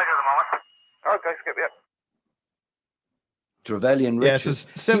alongside at the moment. Okay, skip, yep. Trevelyan Richards, yeah,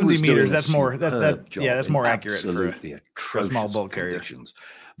 so 70 meters. That's more. That's more accurate for a small boat carrier. Conditions.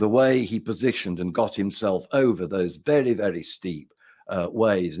 The way he positioned and got himself over those very, very steep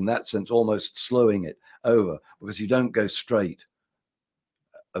waves, in that sense, almost slowing it over, because you don't go straight.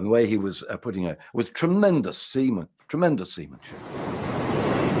 And the way he was putting it was tremendous seamanship.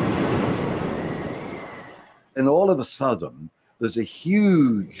 And all of a sudden, there's a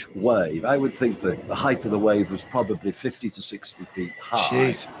huge wave. I would think that the height of the wave was probably 50 to 60 feet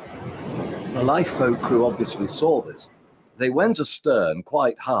high. Jeez. The lifeboat crew obviously saw this. They went astern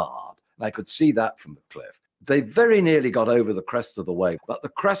quite hard, and I could see that from the cliff. They very nearly got over the crest of the wave, but the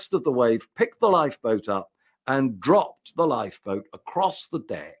crest of the wave picked the lifeboat up and dropped the lifeboat across the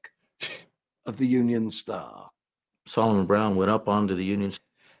deck of the Union Star. Solomon Brown went up onto the Union Star.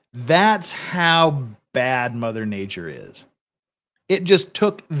 That's how bad Mother Nature is. It just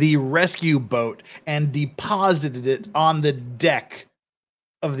took the rescue boat and deposited it on the deck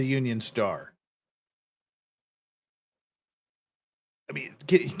of the Union Star. I mean,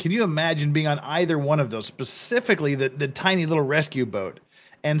 can you imagine being on either one of those, specifically the tiny little rescue boat,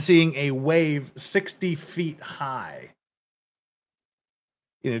 and seeing a wave 60 feet high?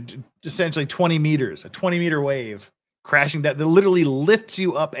 Essentially 20 meters, a 20-meter wave crashing down that literally lifts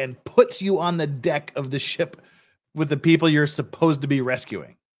you up and puts you on the deck of the ship with the people you're supposed to be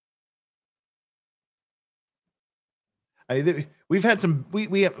rescuing. We've had some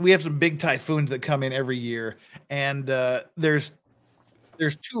we have some big typhoons that come in every year, and there's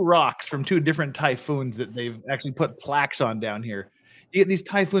two rocks from two different typhoons that they've actually put plaques on down here. You get these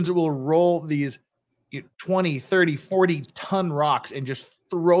typhoons that will roll these 20, 30, 40 ton rocks and just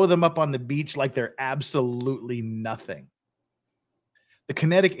throw them up on the beach like they're absolutely nothing. The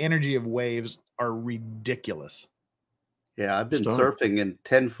kinetic energy of waves are ridiculous. Yeah, I've been surfing in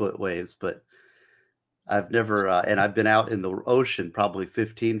 10-foot waves, but I've never, and I've been out in the ocean, probably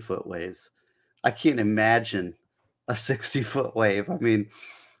 15-foot waves. I can't imagine a 60-foot wave. I mean,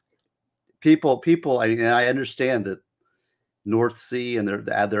 people. I understand that North Sea and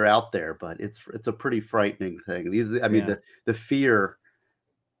they're out there, but it's a pretty frightening thing. I mean, the fear,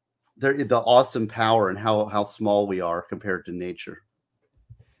 the awesome power, and how small we are compared to nature.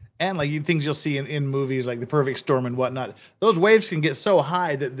 And like things you'll see in movies like The Perfect Storm and whatnot, those waves can get so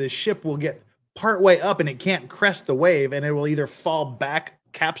high that the ship will get part way up and it can't crest the wave, and it will either fall back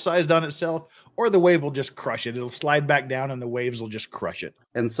capsized on itself, or the wave will just crush it. It'll slide back down and the waves will just crush it.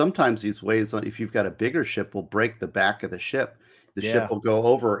 And sometimes these waves, if you've got a bigger ship, will break the back of the ship. The ship will go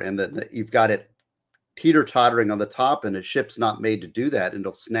over, and then you've got it teeter-tottering on the top, and the ship's not made to do that, and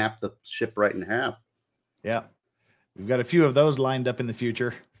it'll snap the ship right in half. Yeah. We've got a few of those lined up in the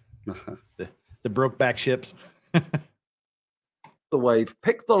future. The broke back ships. The wave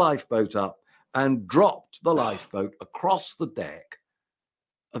picked the lifeboat up and dropped the lifeboat across the deck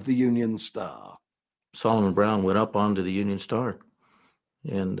of the Union Star. Solomon Brown went up onto the Union Star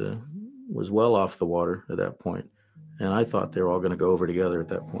and was well off the water at that point. And I thought they were all going to go over together at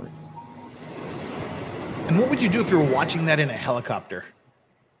that point. And what would you do if you were watching that in a helicopter?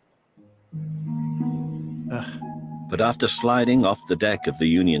 But after sliding off the deck of the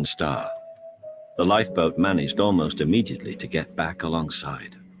Union Star, the lifeboat managed almost immediately to get back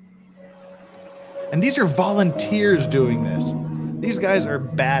alongside. And these are volunteers doing this. These guys are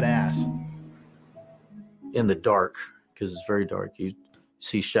badass. In the dark, because it's very dark, you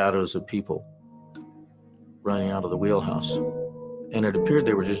see shadows of people running out of the wheelhouse. And it appeared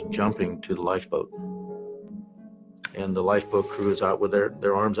they were just jumping to the lifeboat. And the lifeboat crew is out with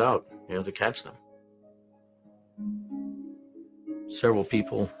their arms out, to catch them. Several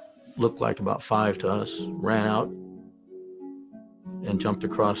people, looked like about 5 to us, ran out and jumped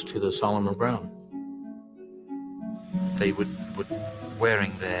across to the Solomon Brown. They were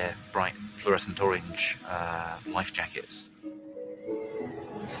wearing their bright fluorescent orange life jackets.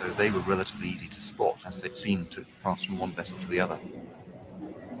 So they were relatively easy to spot as they'd seen to pass from one vessel to the other.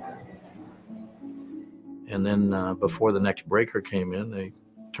 And then before the next breaker came in, they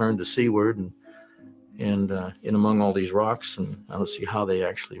turned to seaward and in among all these rocks, and I don't see how they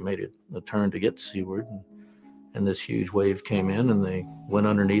actually made a turn to get seaward. And this huge wave came in, and they went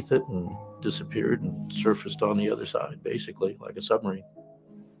underneath it and disappeared and surfaced on the other side, basically like a submarine.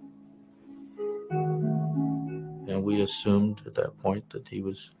 And we assumed at that point that he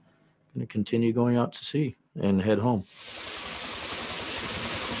was going to continue going out to sea and head home.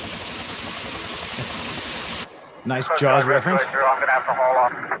 Nice Jaws reference. I'm going to have to haul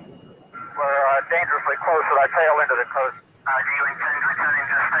off. We're dangerously close with our tail into the coast. Do you intend returning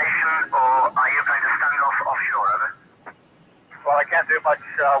to the station, or are you going to stand off offshore, over? Well, I can't do much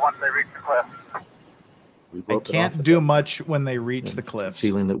once they reach the cliff. I can't do much when they reach the cliffs.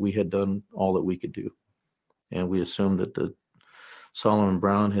 Feeling that we had done all that we could do. And we assumed that the Solomon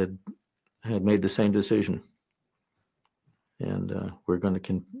Brown had made the same decision. And we're going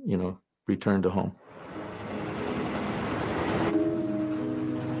to, return to home.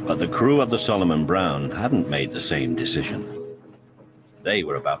 But the crew of the Solomon Brown hadn't made the same decision. They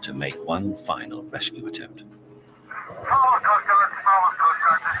were about to make one final rescue attempt. Farmers Coast Guard,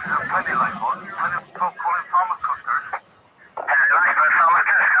 this is a PENLEE Lifeboat. Plenty of folk calling Farmers Coast Guard. PENLEE Lifeboat, Farmers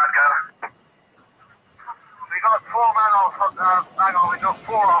Coast Guard, go. We got 4 men off at we got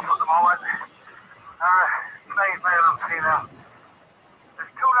 4 off at the moment. Male and female.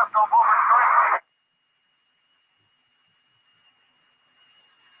 There's 2 left on board.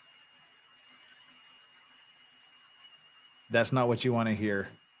 That's not what you want to hear.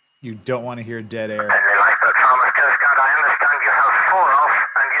 You don't want to hear dead air. PENLEE Lifeboat, Farmers Coast Guard, I understand you have 4 off,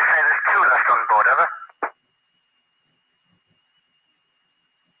 and you say there's 2 left on board, over?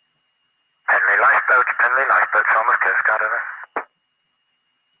 PENLEE Lifeboat, Farmers Coast Guard, over?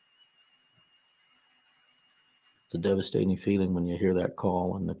 It's a devastating feeling when you hear that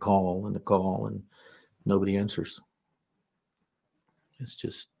call and the call and the call and nobody answers. It's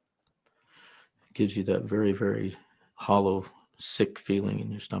just, it gives you that very, very hollow, sick feeling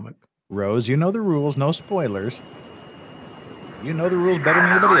in your stomach. Rose, you know the rules, no spoilers. You know the rules better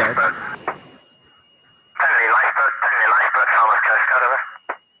than anybody else. PENLEE Lifeboat, Farmers Coast Guard, over?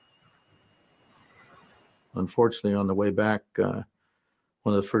 Unfortunately, on the way back,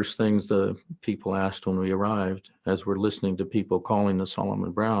 one of the first things the people asked when we arrived, as we're listening to people calling the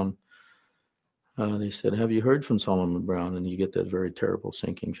Solomon Brown, they said, "Have you heard from Solomon Brown?" And you get that very terrible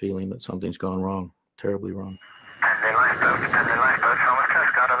sinking feeling that something's gone wrong, terribly wrong. PENLEE Lifeboat, Farmers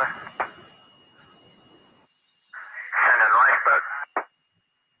Coast Guard, over?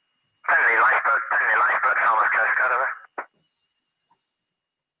 PENLEE Lifeboat,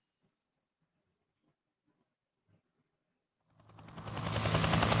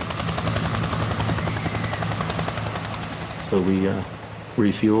 So we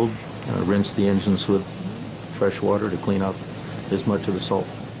refueled, rinsed the engines with fresh water to clean up as much of the salt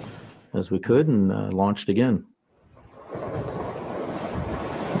as we could, and launched again.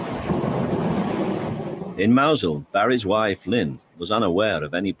 In Mosul, Barry's wife, Lynn, was unaware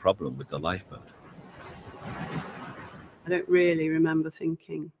of any problem with the lifeboat. I don't really remember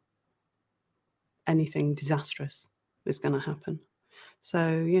thinking anything disastrous was going to happen.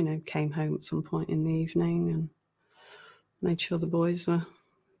 So, you know, came home at some point in the evening and made sure the boys were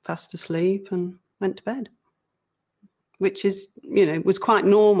fast asleep and went to bed, which is, you know, was quite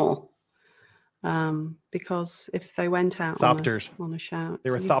normal. Because if they went out on a shout, they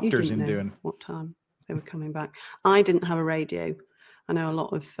were you thopters didn't in know doing what time they were coming back. I didn't have a radio. I know a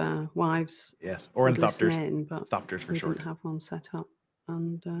lot of wives or in would listen thopters. in, but Thopters for we short. didn't have one set up,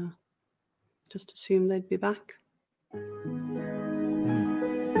 and just assumed they'd be back.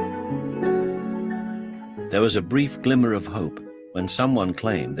 There was a brief glimmer of hope when someone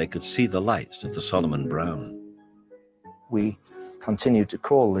claimed they could see the lights of the Solomon Brown. We continued to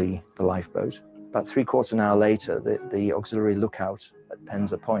crawl the lifeboat. About 3/4 an hour later, the auxiliary lookout at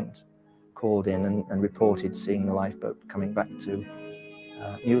Penza Point called in and reported seeing the lifeboat coming back to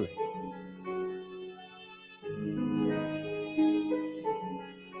Newlyn.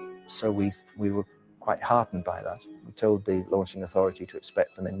 So we were quite heartened by that. We told the launching authority to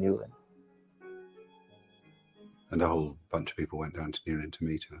expect them in Newlyn. And a whole bunch of people went down to Newlyn to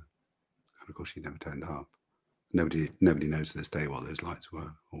meet her. And of course, she never turned up. Nobody knows to this day what those lights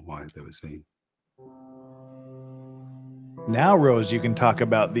were or why they were seen. Now, Rose, you can talk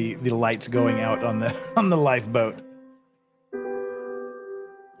about the lights going out on the lifeboat.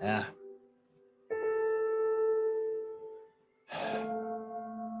 Yeah.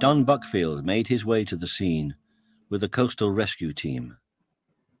 Don Buckfield made his way to the scene with a coastal rescue team.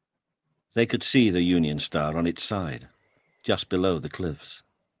 They could see the Union Star on its side, just below the cliffs.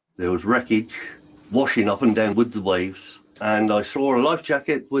 There was wreckage washing up and down with the waves, and I saw a life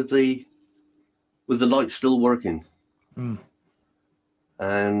jacket with the light still working. Mm.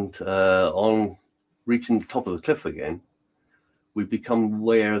 And on reaching the top of the cliff again, we become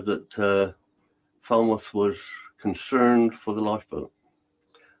aware that Falmouth was concerned for the lifeboat.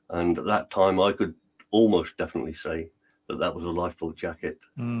 And at that time, I could almost definitely say that that was a lifeboat jacket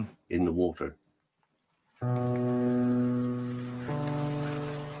in the water.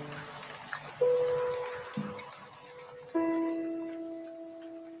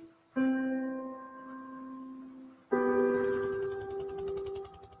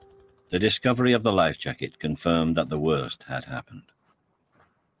 The discovery of the life jacket confirmed that the worst had happened.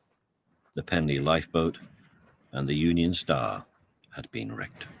 The Penley lifeboat and the Union Star had been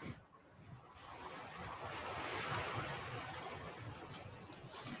wrecked.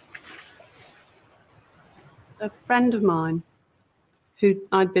 A friend of mine who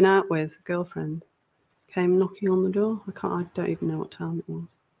I'd been out with, a girlfriend, came knocking on the door. I don't even know what time it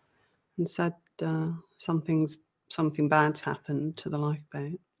was, and said something bad's happened to the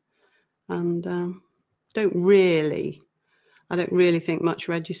lifeboat. And I don't really think much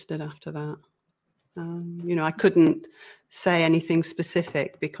registered after that. You know, I couldn't say anything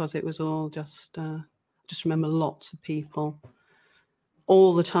specific because it was all just remember lots of people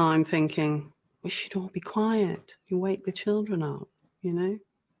all the time thinking, we should all be quiet. You wake the children up, you know?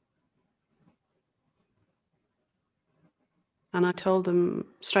 And I told them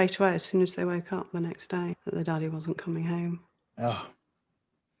straight away, as soon as they woke up the next day, that their daddy wasn't coming home. That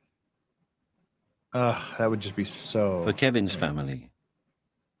would just be so... For Kevin's family,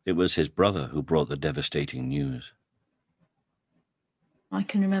 it was his brother who brought the devastating news. I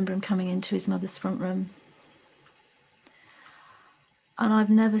can remember him coming into his mother's front room. And I've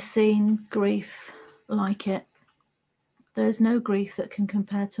never seen grief like it. There's no grief that can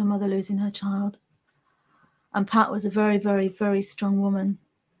compare to a mother losing her child. And Pat was a very, very, very strong woman.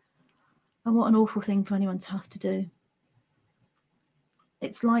 And what an awful thing for anyone to have to do.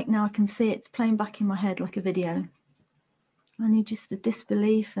 It's like now I can see it's playing back in my head like a video. And you just, the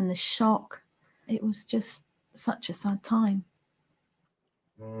disbelief and the shock. It was just such a sad time.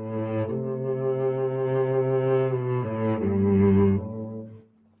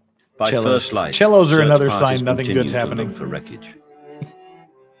 By first light, cellos are another search sign parties nothing good's continued to happening. look for wreckage.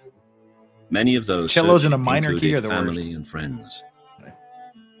 Many of those Cellos in a searching minor key included are the worst. family and friends.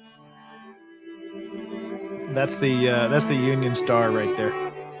 That's the Union Star right there.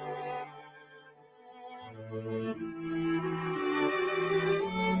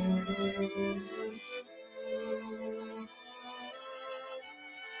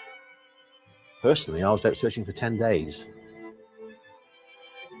 Personally, I was out searching for 10 days.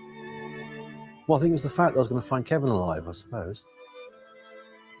 Well, I think it was the fact that I was going to find Kevin alive, I suppose.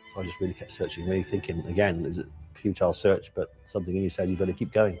 So I just really kept searching, really thinking, again, is it a futile search, but something in you said you've got to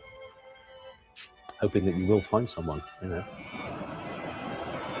keep going. Hoping that you will find someone, you know.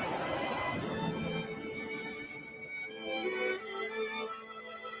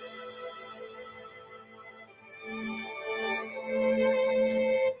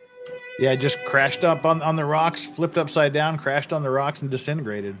 Yeah, just crashed up on the rocks, flipped upside down, crashed on the rocks, and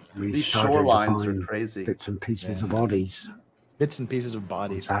disintegrated. These shorelines are crazy. Bits and pieces of bodies. Bits and pieces of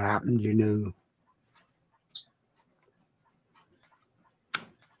bodies. Once that happened, you knew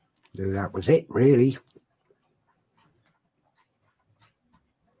that was it, really.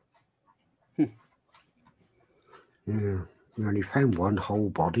 Yeah, we only found one whole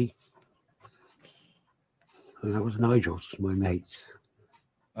body. And that was Nigel's, my mate's.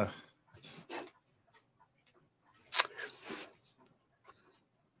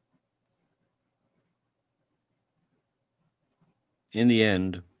 In the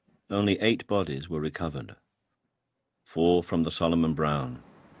end, only 8 bodies were recovered. 4 from the Solomon Brown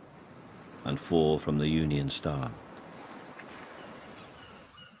and 4 from the Union Star.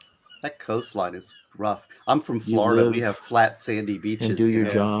 That coastline is rough. I'm from Florida. We have flat, sandy beaches. And do your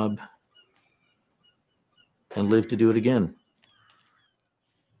here. job and live to do it again.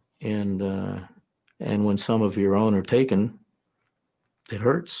 And when some of your own are taken, it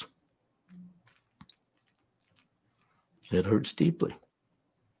hurts. It hurts deeply.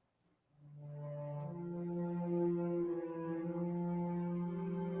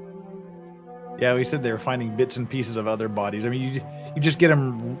 Yeah, we said they were finding bits and pieces of other bodies. I mean, you just get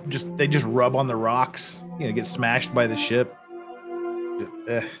them, they just rub on the rocks, you know, get smashed by the ship.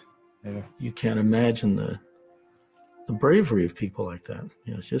 Yeah. You can't imagine the bravery of people like that.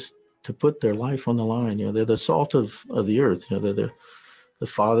 You know, it's just to put their life on the line. You know, they're the salt of the earth. You know, they're the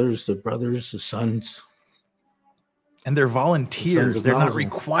fathers, the brothers, the sons. And they're volunteers. They're not Muslim.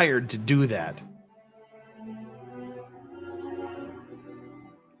 required to do that.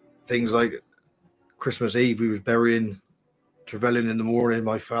 Things like Christmas Eve, we was burying Trevelyan in the morning,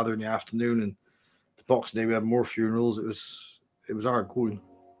 my father in the afternoon, and the Boxing Day we had more funerals. It was hard going.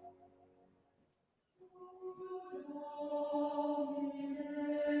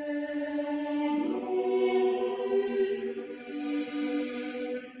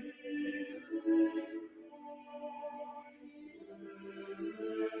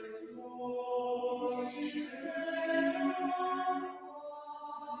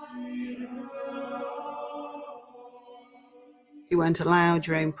 You weren't allowed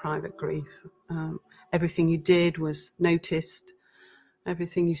your own private grief. Everything you did was noticed.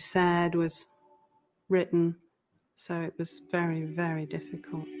 Everything you said was written. So it was very, very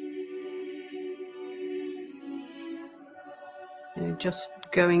difficult. You know, just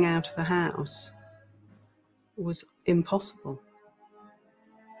going out of the house was impossible.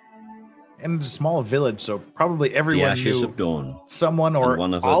 And it's a small village, so probably everyone The ashes knew of Dawn, someone or and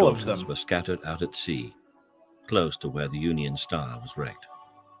one of her all of daughters them. were scattered out at sea, close to where the Union Star was wrecked.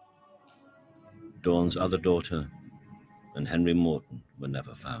 Dawn's other daughter and Henry Morton were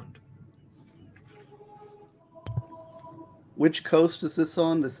never found. Which coast is this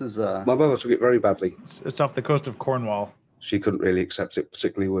on? This is My mother took it very badly. It's off the coast of Cornwall. She couldn't really accept it,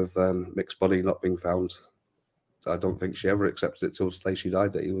 particularly with Mick's body not being found. I don't think she ever accepted it till the day she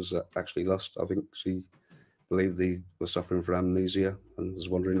died that he was actually lost. I think she believed he was suffering from amnesia and was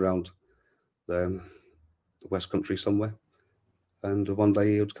wandering around the West Country somewhere. And one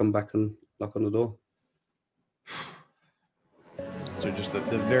day he would come back and knock on the door. So just the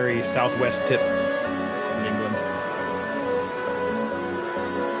very southwest tip of England.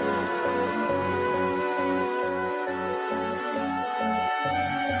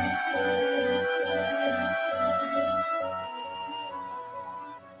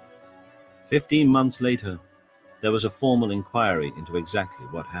 "15 months later, there was a formal inquiry into exactly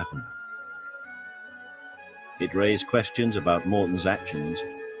what happened. It raised questions about Morton's actions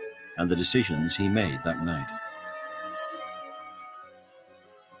and the decisions he made that night.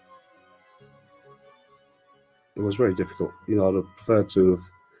 It was very difficult. You know, I'd have preferred to have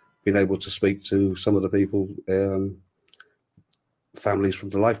been able to speak to some of the people, families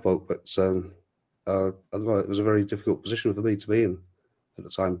from the lifeboat, but I don't know, it was a very difficult position for me to be in at the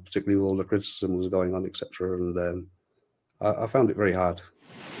time, particularly with all the criticism that was going on, etc. And I found it very hard.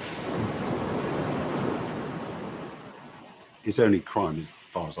 His only crime, as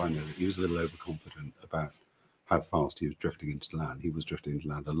far as I know, that he was a little overconfident about how fast he was drifting into land. He was drifting into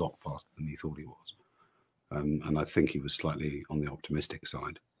land a lot faster than he thought he was. And I think he was slightly on the optimistic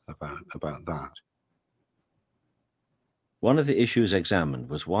side about that. One of the issues examined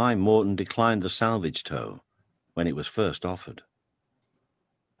was why Morton declined the salvage tow when it was first offered.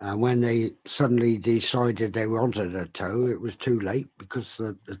 And when they suddenly decided they wanted a tow, it was too late because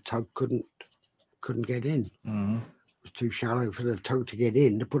the tug couldn't get in. Mm-hmm. It was too shallow for the tow to get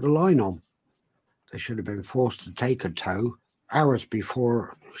in to put a line on. They should have been forced to take a tow hours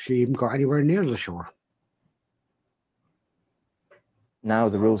before she even got anywhere near the shore. Now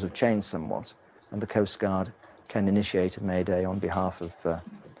the rules have changed somewhat, and the Coast Guard can initiate a mayday on behalf of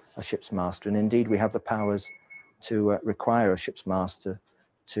a ship's master. And indeed, we have the powers to require a ship's master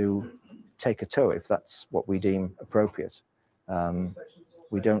to take a tow if that's what we deem appropriate.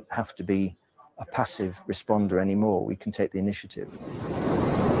 We don't have to be a passive responder anymore. We can take the initiative.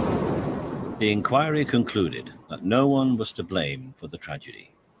 The inquiry concluded that no one was to blame for the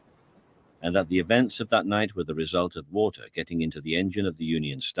tragedy, and that the events of that night were the result of water getting into the engine of the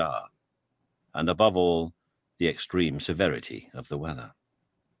Union Star, and above all, the extreme severity of the weather.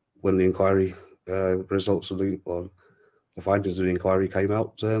 When the inquiry results of the findings of the inquiry came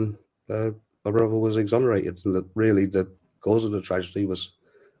out, my brother was exonerated, and that really the cause of the tragedy was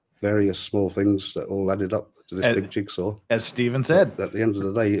various small things that all added up to this big jigsaw. As Stephen said, at the end of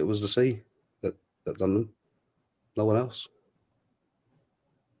the day, it was the sea that done them, no one else.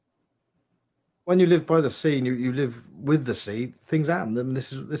 When you live by the sea and you live with the sea, things happen. And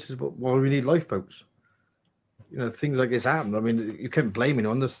this is why we need lifeboats. You know, things like this happen. I mean, you can't blame it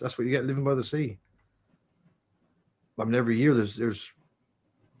on this. That's what you get living by the sea. I mean, every year there's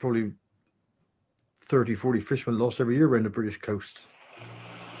probably 30, 40 fishermen lost every year around the British coast.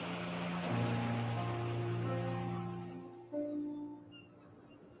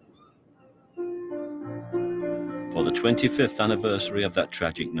 For the 25th anniversary of that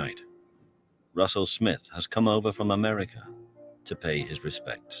tragic night, Russell Smith has come over from America to pay his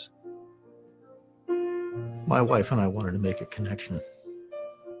respects. My wife and I wanted to make a connection.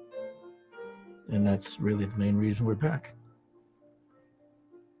 And that's really the main reason we're back.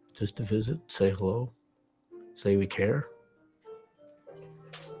 Just to visit, say hello, say we care.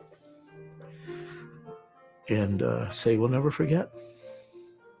 And say we'll never forget.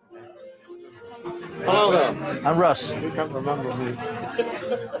 Hello there. I'm Russ. You can't remember me.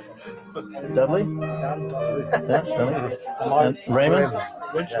 Dudley? Yeah, Dudley. And Raymond?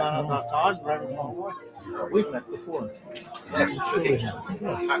 Richland at that time, Raymond Conway. We've met before. Yes, sure we have.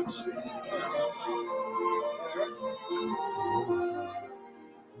 Yes.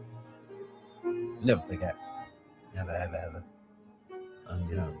 Never forget. Never, ever, ever. And,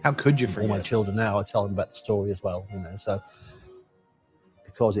 you know, how could you forget? All my children now, I tell them about the story as well, you know, so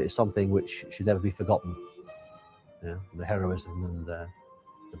because it is something which should never be forgotten. You know, the heroism and the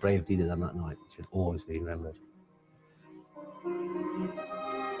brave deed done that night should always be remembered.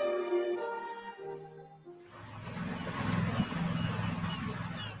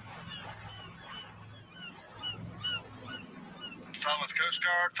 Falmouth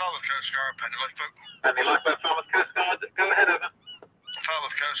Coast Guard, Penny Lifeboat. Penny Lifeboat, Falmouth Coast Guard, go ahead, over.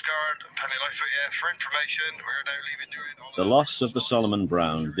 Falmouth Coast Guard, Penny Lifeboat, yeah, for information, we're now leaving during all The loss of the Solomon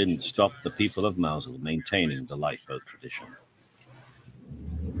Brown didn't stop the people of Mousel maintaining the lifeboat tradition.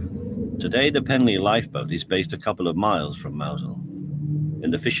 Today, the Penlee Lifeboat is based a couple of miles from Mousel,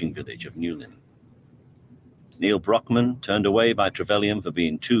 in the fishing village of Newlyn. Neil Brockman, turned away by Trevelyan for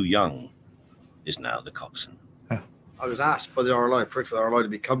being too young, is now the coxswain. I was asked by the RLI, to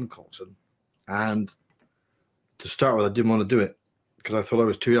become coxswain, and to start with, I didn't want to do it because I thought I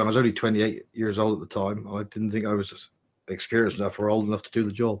was too young. I was only 28 years old at the time. I didn't think I was experienced enough or old enough to do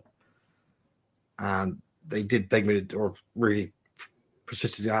the job. And they did beg me to, or really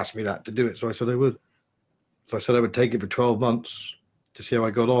persistently asked me that to do it. So I said I would. So I said I would take it for 12 months to see how I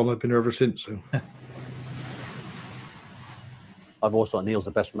got on. I've been here ever since. So. I've always thought Neil's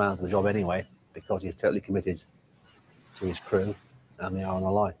the best man for the job anyway, because he's totally committed to his crew and the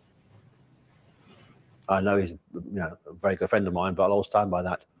RLI. I know he's a very good friend of mine, but I'll always stand by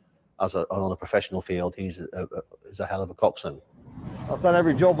that. On a professional field, he's a hell of a coxswain. I've done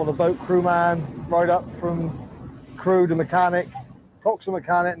every job on the boat, crewman, right up from crew to mechanic, coxswain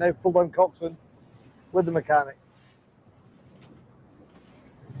mechanic, now full-time coxswain with the mechanic.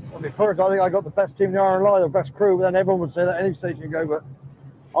 I mean, personally, I think I got the best team in the RLI, the best crew, but then everyone would say that any station you go, but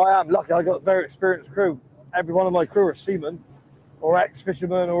I am lucky. I got a very experienced crew. Every one of my crew are seamen or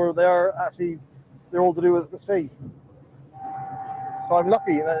ex-fishermen, or they're all to do with the sea. So I'm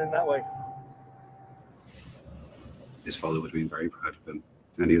lucky in that way. His father would have been very proud of him,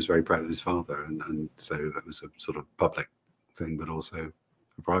 and he was very proud of his father, and so that was a sort of public thing, but also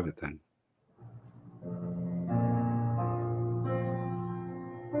a private thing.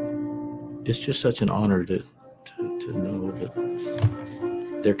 It's just such an honor to to know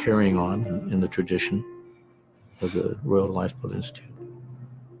that they're carrying on in the tradition of the Royal Lifeboat Institute,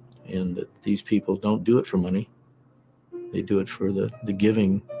 and that these people don't do it for money. They do it for the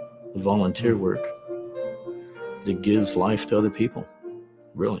giving, the volunteer work that gives life to other people,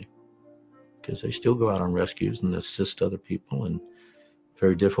 really, because they still go out on rescues and assist other people in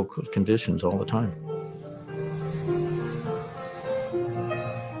very difficult conditions all the time.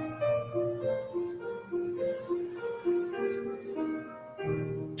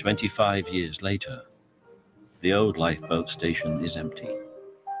 25 years later, the old lifeboat station is empty.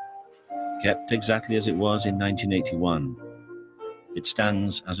 Kept exactly as it was in 1981, it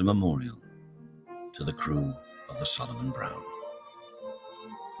stands as a memorial to the crew of the Solomon Brown.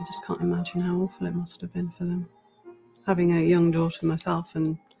 I just can't imagine how awful it must have been for them. Having a young daughter myself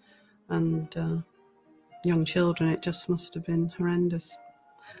and young children, it just must have been horrendous.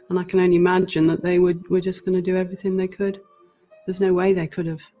 And I can only imagine that they were just going to do everything they could. There's no way they could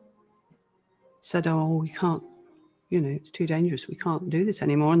have said, oh, we can't, it's too dangerous, we can't do this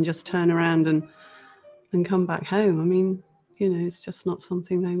anymore, and just turn around and come back home. I mean, it's just not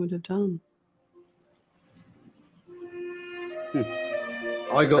something they would have done.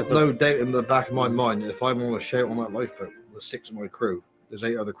 I got no doubt in the back of my mind that if I'm on a shout on that lifeboat with 6 of my crew, there's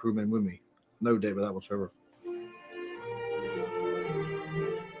 8 other crewmen with me. No doubt about that whatsoever.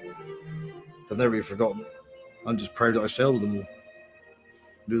 I've never be forgotten. I'm just proud that I sailed them all.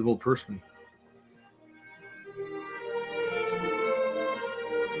 Do them all personally.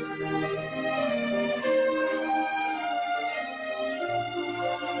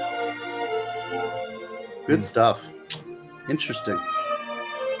 Good stuff. Interesting.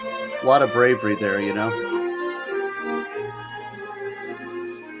 A lot of bravery there, Yeah.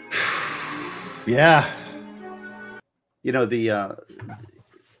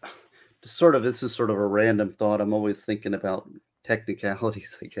 This is sort of a random thought. I'm always thinking about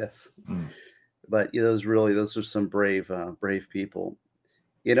technicalities, I guess. But those are some brave people.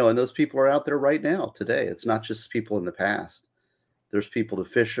 And those people are out there right now today. It's not just people in the past. There's people, the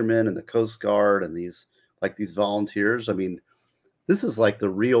fishermen and the Coast Guard and these volunteers. I mean, this is like the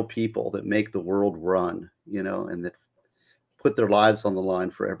real people that make the world run, and that put their lives on the line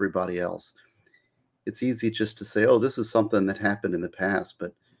for everybody else. It's easy just to say, oh, this is something that happened in the past.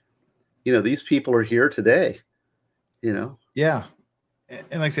 But, these people are here today, Yeah.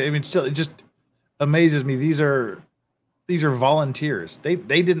 And like I said, I mean, still, it just amazes me. These are volunteers. They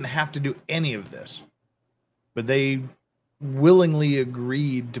didn't have to do any of this, but they willingly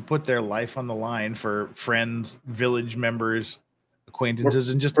agreed to put their life on the line for friends, village members, acquaintances,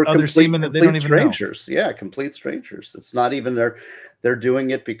 and just other seamen that they don't even strangers. know. Yeah, complete strangers. It's not even they're doing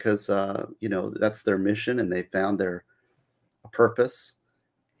it because that's their mission and they found their purpose,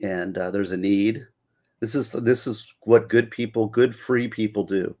 and there's a need. This is what good people, good free people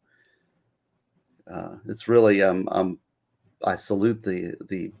do. It's really I salute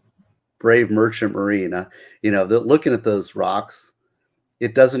the brave merchant marine. Looking at those rocks,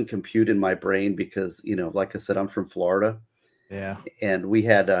 it doesn't compute in my brain because like I said, I'm from Florida. Yeah. And we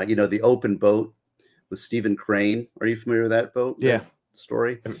had, the open boat with Stephen Crane. Are you familiar with that boat? Yeah. That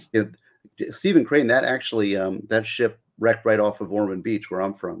story? Stephen Crane, that actually, that ship wrecked right off of Ormond Beach, where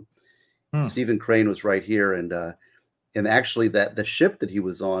I'm from. Stephen Crane was right here. And actually the ship that he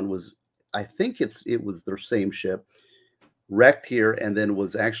was on was, I think it was their same ship, wrecked here. And then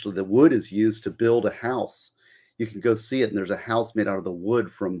was actually, the wood is used to build a house. You can go see it. And there's a house made out of the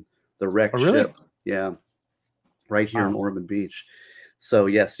wood from the wrecked ship. Yeah. Right here in Ormond Beach. So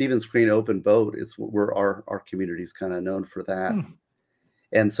yeah, Stephen's Crane open boat is where our community is kind of known for that.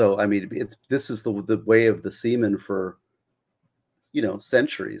 And so, I mean, this is the way of the seaman for,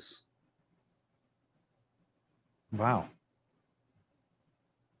 centuries. Wow.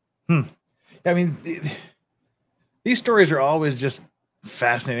 I mean, these stories are always just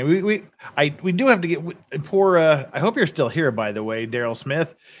fascinating. We do have to get poor. I hope you're still here, by the way, Daryl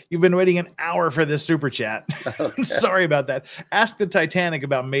Smith. You've been waiting an hour for this super chat. Okay. Sorry about that. Ask the Titanic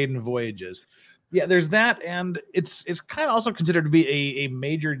about maiden voyages. Yeah, there's that, and it's kind of also considered to be a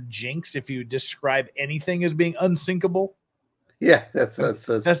major jinx if you describe anything as being unsinkable. Yeah, that's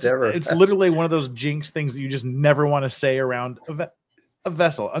terror. It's literally one of those jinx things that you just never want to say around a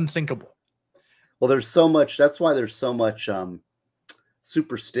vessel, unsinkable. Well, there's so much. That's why there's so much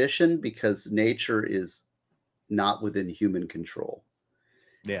superstition, because nature is not within human control.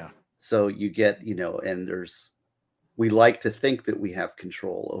 Yeah. So you get, and we like to think that we have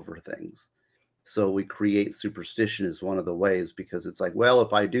control over things. So we create superstition as one of the ways, because it's like, well,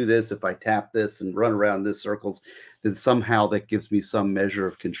 if I do this, if I tap this and run around this circles, then somehow that gives me some measure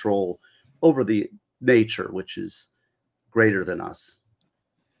of control over the nature, which is greater than us.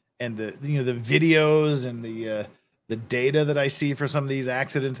 And the videos and the data that I see for some of these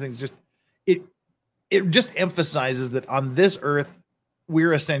accidents, things, just it just emphasizes that on this earth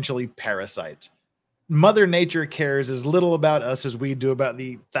we're essentially parasites. Mother Nature cares as little about us as we do about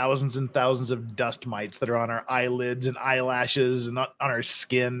the thousands and thousands of dust mites that are on our eyelids and eyelashes and on our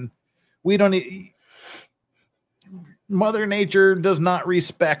skin. We don't. Mother Nature does not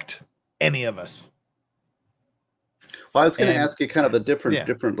respect any of us. Well, I was going to ask you kind of a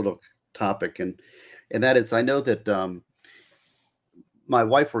different little topic, and that is, I know that my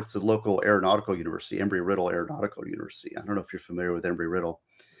wife works at a local aeronautical university, Embry-Riddle Aeronautical University. I don't know if you're familiar with Embry-Riddle,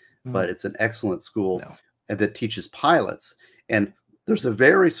 but it's an excellent school and that teaches pilots. And there's a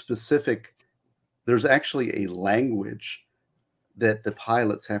very specific, there's actually a language that the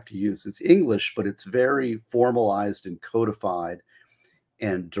pilots have to use. It's English, but it's very formalized and codified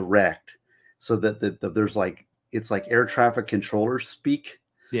and direct, so that there's like, it's like air traffic controllers speak.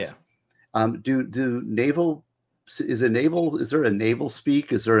 Yeah. Do naval, is there a naval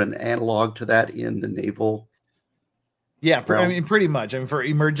speak? Is there an analog to that in the naval? Yeah, I mean, pretty much. I mean, for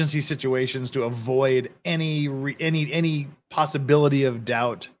emergency situations, to avoid any possibility of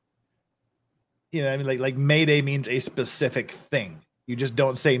doubt. You know, I mean, like Mayday means a specific thing. You just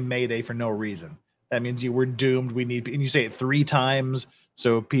don't say Mayday for no reason. That means we're doomed. We need, and you say it 3 times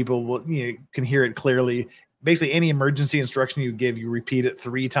so people will can hear it clearly. Basically, any emergency instruction you give, you repeat it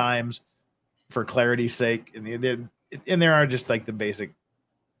 3 times for clarity's sake. And there are just like the basic,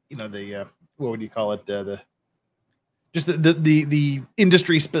 the what would you call it? The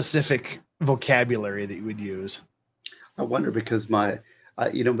industry specific vocabulary that you would use. I wonder, because remember,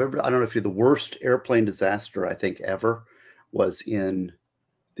 I don't know if you're, the worst airplane disaster I think ever was in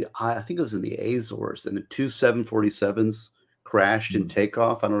I think it was in the Azores, and the 2 747s crashed in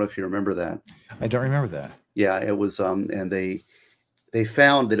takeoff. I don't know if you remember that. I don't remember that. Yeah, it was and they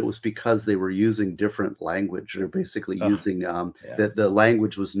found that it was because they were using different language. They're basically using that the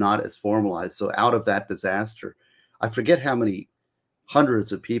language was not as formalized. So out of that disaster, I forget how many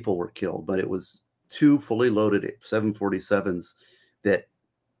hundreds of people were killed, but it was 2 fully loaded 747s that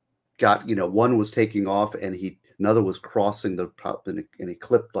got, one was taking off and another was crossing the top, and he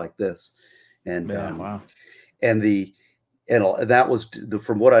clipped like this. And wow. And that was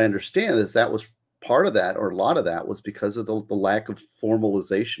from what I understand, is that was part of that, or a lot of that was because of the lack of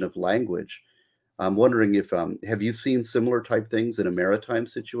formalization of language. I'm wondering if have you seen similar type things in a maritime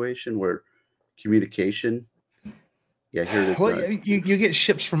situation where communication? Yeah, here it is. Well, you get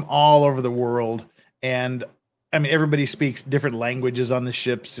ships from all over the world, and I mean, everybody speaks different languages on the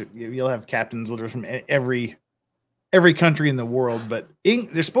ships. You'll have captains literally from every country in the world, but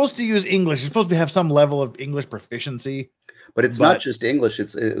they're supposed to use English. They're supposed to have some level of English proficiency. But it's not just English.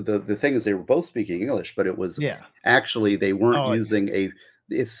 It's the thing is, they were both speaking English, but it was actually they weren't using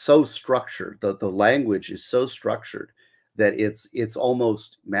it's so structured. The language is so structured that it's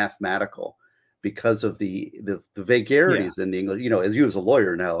almost mathematical, because of the vagaries in the English. As you as a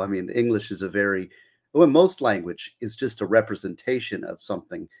lawyer know, I mean, English is most language is just a representation of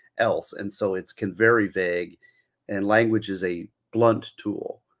something else, and so it can very vague. And language is a blunt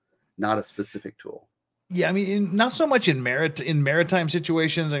tool, not a specific tool. Yeah, I mean, not so much in maritime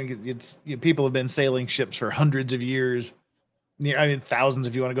situations. I mean, it's people have been sailing ships for hundreds of years. I mean, thousands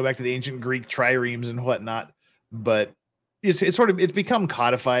if you want to go back to the ancient Greek triremes and whatnot. But it's become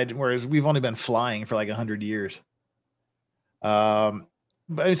codified, whereas we've only been flying for like 100 years. But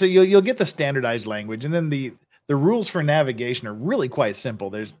so you'll get the standardized language, and then the rules for navigation are really quite simple.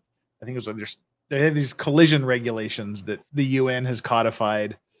 They have these collision regulations that the UN has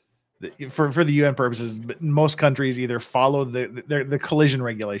codified for the UN purposes, but most countries either follow the collision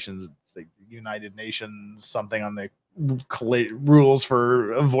regulations. It's like the United Nations something on the rules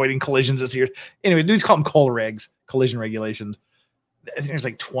for avoiding collisions this year. Anyway, dudes call them collision regulations. I think there's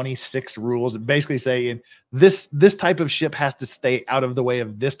like 26 rules that basically say this type of ship has to stay out of the way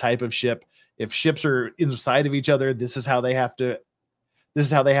of this type of ship. If ships are inside of each other, this is how they have to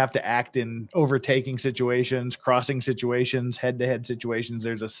act in overtaking situations, crossing situations, head-to-head situations.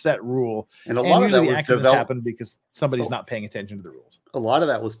 There's a set rule, and a lot of that was accidents happen because somebody's not paying attention to the rules. A lot of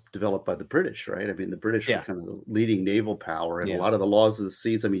that was developed by the British, right? I mean, the British were kind of the leading naval power, and a lot of the laws of the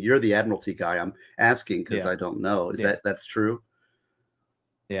seas. I mean, you're the Admiralty guy. I'm asking because I don't know. That's true?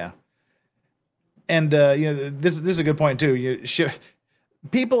 Yeah. And this is a good point too. You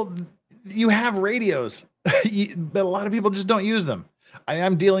have radios, but a lot of people just don't use them.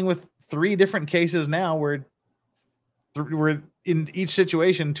 I'm dealing with 3 different cases now where in each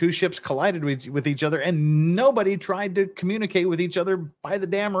situation 2 ships collided with each other, and nobody tried to communicate with each other by the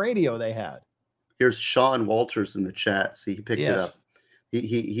damn radio they had. Here's Sean Walters in the chat. See, he picked it up.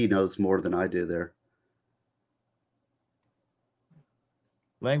 He knows more than I do there.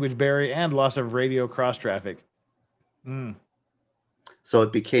 Language barrier and loss of radio cross traffic. So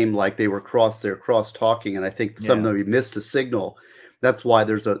it became like they were cross talking, and I think some of them missed a signal. That's why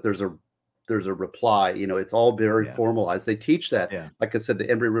there's a reply. You know, it's all very formalized. They teach that. Like I said, the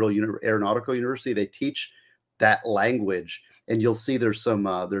Embry-Riddle Aeronautical University, they teach that language, and you'll see there's some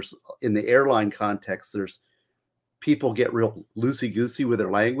there's in the airline context, there's people get real loosey-goosey with their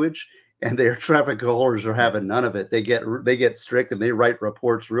language, and the air traffic controllers are having none of it. They get strict, and they write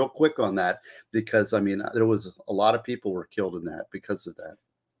reports real quick on that, because I mean, there was a lot of people were killed in that because of that.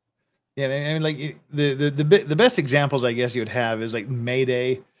 Yeah, I mean, like the best examples I guess you would have is like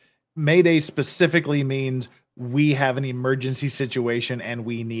Mayday. Mayday specifically means we have an emergency situation and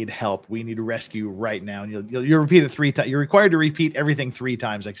we need help. We need rescue right now. And you'll repeat it 3 times. You're required to repeat everything 3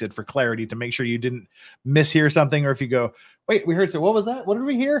 times, like I said, for clarity, to make sure you didn't mishear something, or if you go, wait, we heard so. What was that? What did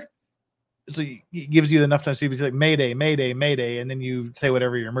we hear? So it gives you enough time to be like Mayday, Mayday, Mayday, and then you say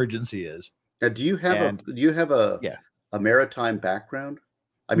whatever your emergency is. Now, do you have a maritime background?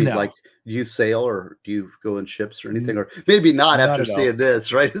 I mean, like, do you sail, or do you go in ships or anything, or maybe not after seeing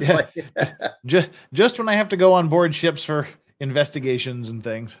this, right? It's like just when I have to go on board ships for investigations and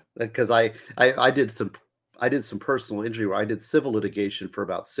things. Because I did some personal injury where I did civil litigation for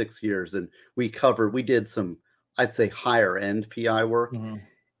about 6 years, and we did some, I'd say, higher end PI work.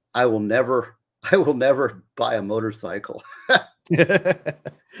 I will never buy a motorcycle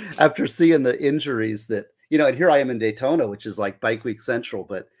after seeing the injuries that, you know, and here I am in Daytona, which is like Bike Week Central,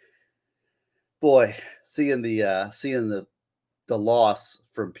 but boy, seeing the loss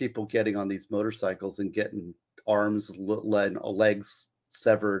from people getting on these motorcycles and getting arms, legs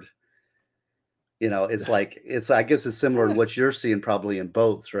severed, you know, I guess it's similar to what you're seeing probably in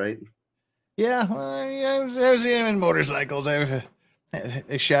boats, right? Yeah, I was in motorcycles. I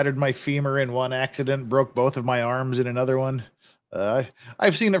shattered my femur in one accident, broke both of my arms in another one.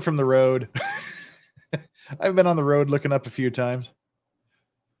 I've seen it from the road. I've been on the road looking up a few times.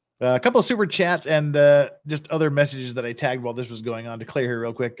 A couple of super chats and just other messages that I tagged while this was going on to clear here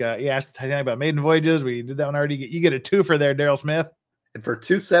real quick. He asked Titanic about maiden voyages. We did that one already. You get a 2 for there, Daryl Smith. And for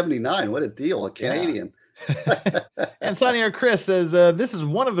 $279, what a deal, a Canadian. And Sonny or Chris says, this is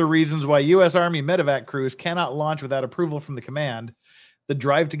one of the reasons why U.S. Army medevac crews cannot launch without approval from the command. The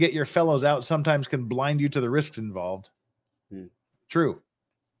drive to get your fellows out sometimes can blind you to the risks involved. True.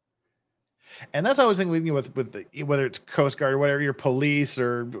 And that's always thinking with you with the, whether it's Coast Guard or whatever, your police,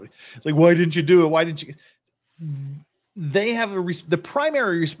 or it's like, why didn't you do it? Why didn't you? They have the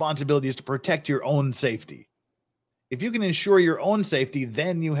primary responsibility is to protect your own safety. If you can ensure your own safety,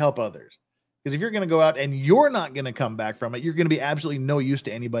 then you help others. Because if you're going to go out and you're not going to come back from it, you're going to be absolutely no use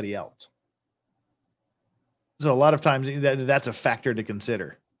to anybody else. So a lot of times that's a factor to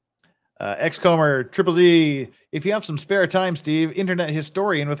consider. Xcomer Triple Z, if you have some spare time, Steve, internet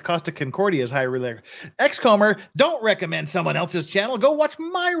historian with Costa Concordia is highly. Xcomer, don't recommend someone else's channel. Go watch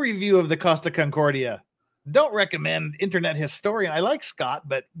my review of the Costa Concordia. Don't recommend internet historian. I like Scott,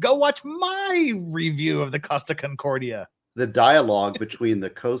 but go watch my review of the Costa Concordia. The dialogue between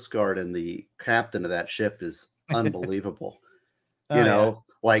the Coast Guard and the captain of that ship is unbelievable. You know,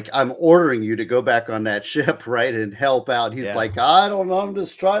 like, I'm ordering you to go back on that ship, right, and help out. He's like, I don't know, I'm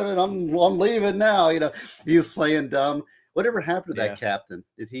just driving. I'm leaving now. You know, he's playing dumb. Whatever happened to that captain?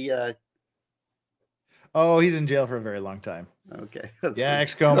 Did he? Oh, he's in jail for a very long time. Okay.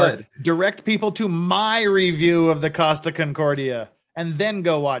 Xcomer, direct people to my review of the Costa Concordia, and then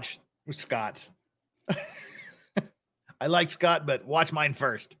go watch Scott's. I like Scott, but watch mine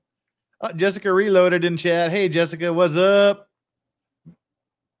first. Jessica Reloaded in chat. Hey, Jessica, what's up?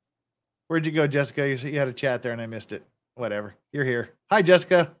 Where'd you go, Jessica? You had a chat there and I missed it. Whatever. You're here. Hi,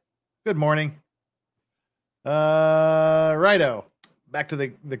 Jessica. Good morning. Righto. Back to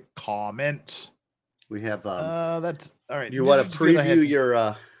the comments. We have that's all right. You want to preview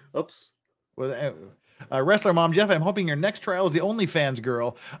your oops. Well, Wrestler Mom Jeff, I'm hoping your next trial is the OnlyFans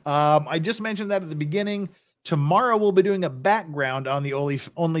girl. I just mentioned that at the beginning. Tomorrow we'll be doing a background on the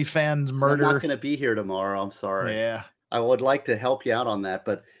OnlyFans murder. I'm not going to be here tomorrow. I'm sorry. Yeah. I would like to help you out on that,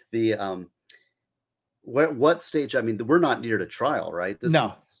 but the what stage? I mean, we're not near to trial, right?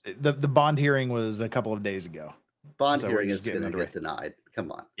 The bond hearing was a couple of days ago. Bond hearing is going to get denied.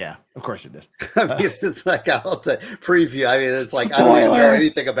 Come on. Yeah, of course it is. I mean, it's like I'll say preview. I mean, it's like spoiler. I don't even know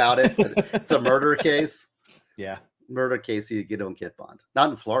anything about it. But it's a murder case. Yeah, murder case. You don't get bond.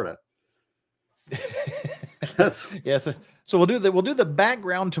 Not in Florida. Yes. So we'll do the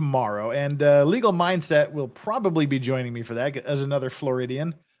background tomorrow, and Legal Mindset will probably be joining me for that as another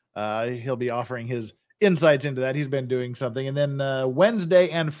Floridian. He'll be offering his insights into that. He's been doing something. And then Wednesday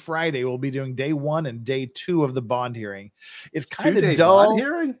and Friday, we'll be doing day 1 and day 2 of the bond hearing. It's kind of dull. Bond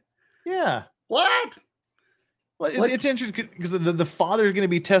hearing? Yeah. What? Well, it's interesting because the father's going to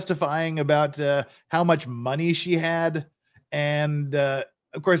be testifying about how much money she had. And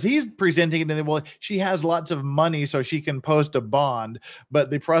of course, he's presenting it. And well, she has lots of money, so she can post a bond. But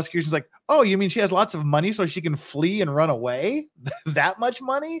the prosecution's like, oh, you mean she has lots of money so she can flee and run away? That much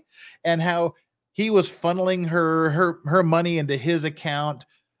money? And how he was funneling her money into his account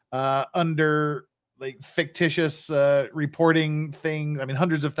under like fictitious reporting things. I mean,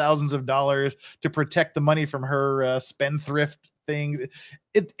 hundreds of thousands of dollars to protect the money from her spendthrift things.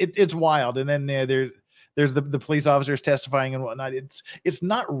 It's wild. And then there's the police officers testifying and whatnot. It's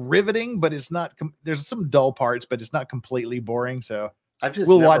not riveting, but it's not. There's some dull parts, but it's not completely boring. So I've just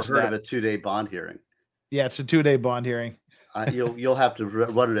we'll never watch heard that. of a 2-day bond hearing. Yeah, it's a 2-day bond hearing. You'll have to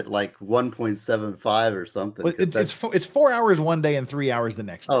run it at like 1.75 or something. Well, it's 4 hours one day and 3 hours the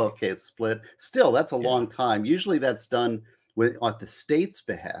next day. Oh, okay, it's split. Still, that's a long time. Usually that's done at the state's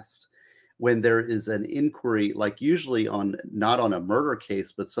behest when there is an inquiry, like usually not on a murder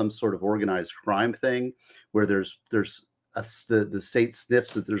case, but some sort of organized crime thing where the state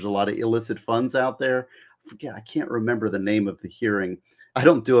sniffs that there's a lot of illicit funds out there. I can't remember the name of the hearing. I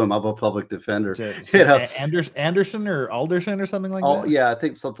don't do them. I'm a public defender. Anderson or Alderson or something like that? Yeah, I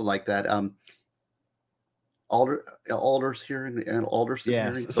think something like that. Alder's hearing and Alderson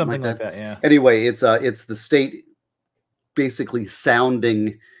hearing, something like that. Yeah. Anyway, it's the state basically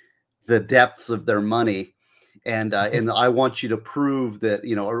sounding the depths of their money, and I want you to prove that,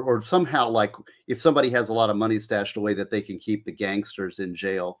 or somehow, like if somebody has a lot of money stashed away, that they can keep the gangsters in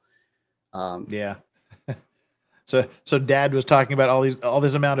jail. Yeah. So Dad was talking about all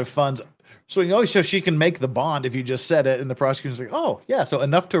this amount of funds. So so she can make the bond if you just said it, and the prosecution's like, oh yeah, so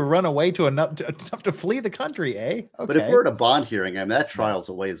enough to run away to enough to flee the country, eh? Okay. But if we're at a bond hearing, I mean that trial's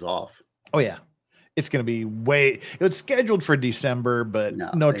a ways off. Oh yeah, it's going to be it's scheduled for December, but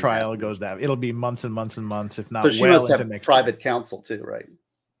no trial goes that. It'll be months and months and months, if not. So she must have private counsel too, right?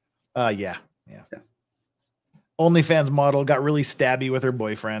 Yeah. OnlyFans model got really stabby with her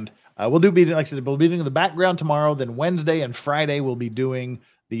boyfriend. We'll be doing the background tomorrow. Then Wednesday and Friday we'll be doing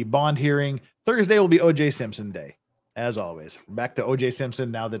the bond hearing. Thursday will be O.J. Simpson Day, as always. Back to O.J. Simpson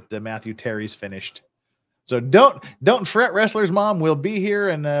now that Matthew Terry's finished. So don't fret, Wrestler's Mom. We'll be here,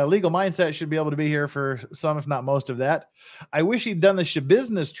 and Legal Mindset should be able to be here for some, if not most of that. I wish he'd done the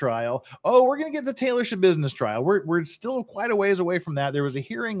Shabusiness trial. Oh, we're gonna get the Taylor Shabusiness trial. We're still quite a ways away from that. There was a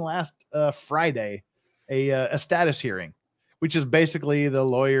hearing last Friday, a status hearing, which is basically the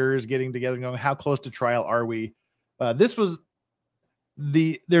lawyers getting together and going, how close to trial are we?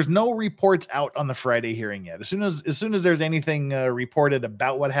 There's no reports out on the Friday hearing yet. As soon as there's anything reported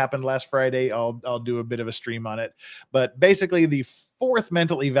about what happened last Friday, I'll do a bit of a stream on it. But basically, the 4th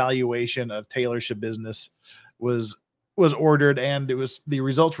mental evaluation of Taylor Shabusiness was ordered, and the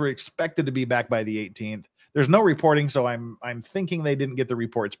results were expected to be back by the 18th. There's no reporting, so I'm thinking they didn't get the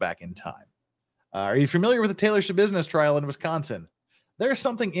reports back in time. Are you familiar with the Taylor Shabusiness trial in Wisconsin? There's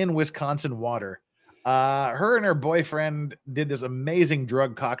something in Wisconsin water. Her and her boyfriend did this amazing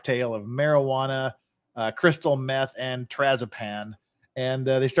drug cocktail of marijuana, crystal meth, and trazepam, and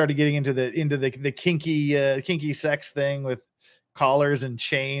they started getting into the kinky sex thing with collars and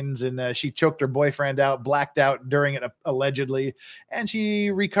chains, and she choked her boyfriend out, blacked out during it allegedly, and she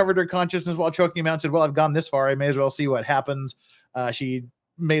recovered her consciousness while choking him out and said, well, I've gone this far, I may as well see what happens. She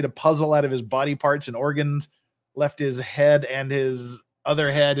made a puzzle out of his body parts and organs, left his head and his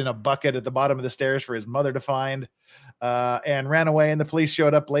other head in a bucket at the bottom of the stairs for his mother to find, and ran away. And the police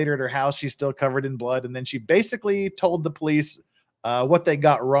showed up later at her house. She's still covered in blood. And then she basically told the police what they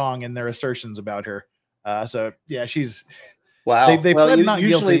got wrong in their assertions about her. So yeah, she's wow. They pled not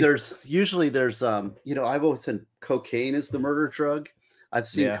usually guilty. there's I've always said cocaine is the murder drug. I've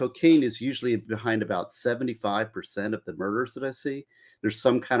seen cocaine is usually behind about 75% of the murders that I see. There's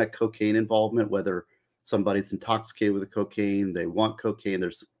some kind of cocaine involvement, whether somebody's intoxicated with the cocaine, they want cocaine.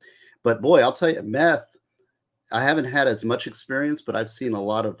 But boy, I'll tell you, meth, I haven't had as much experience, but I've seen a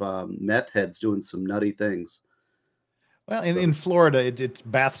lot of meth heads doing some nutty things. Well, in Florida, it's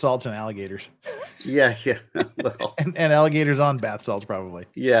bath salts and alligators. Yeah. Well, and alligators on bath salts, probably.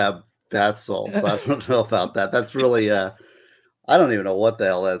 Yeah, bath salts. I don't know about that. That's really, I don't even know what the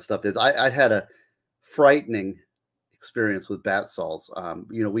hell that stuff is. I had a frightening experience with bath salts.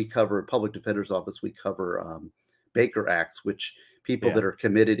 We cover public defender's office. We cover Baker Acts, which people that are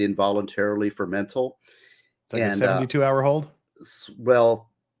committed involuntarily for mental. It's like a 72-hour hold. Well,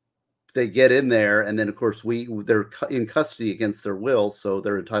 they get in there, and then of course they're in custody against their will, so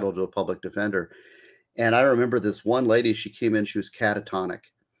they're entitled to a public defender. And I remember this one lady, she came in, she was catatonic.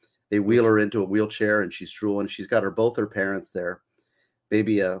 They wheel her into a wheelchair, and she's drooling. She's got both her parents there,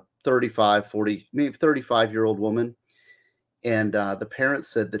 maybe a 35, 40, maybe 35-year-old woman. And the parents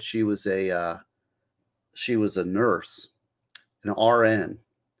said that she was a nurse, an RN,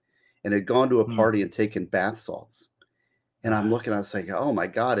 and had gone to a party and taken bath salts. And I'm looking, I was like, oh my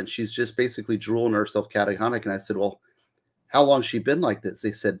God. And she's just basically drooling herself catatonic. And I said, well, how long has she been like this?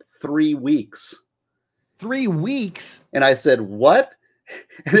 They said 3 weeks. 3 weeks? And I said, what?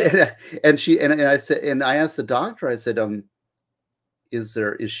 and I said, and I asked the doctor, I said,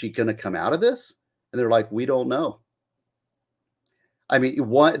 is she going to come out of this? And they're like, we don't know. I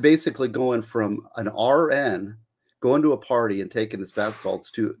mean, basically going from an RN, going to a party and taking this bath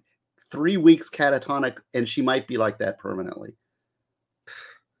salts to 3 weeks catatonic, and she might be like that permanently.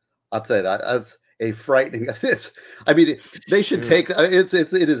 I'll tell you that's a frightening. I mean, they should take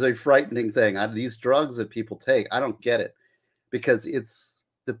it is a frightening thing. These drugs that people take, I don't get it, because it's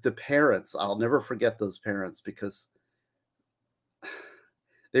the parents. I'll never forget those parents, because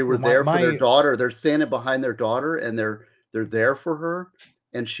they were there for their daughter. They're standing behind their daughter, and they're there for her,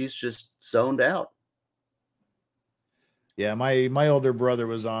 and she's just zoned out. Yeah, my older brother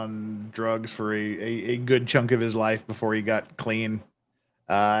was on drugs for a good chunk of his life before he got clean.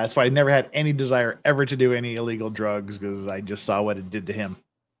 That's why I never had any desire ever to do any illegal drugs, because I just saw what it did to him.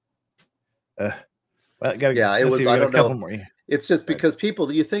 Well, it was. I don't know. More. It's just because people.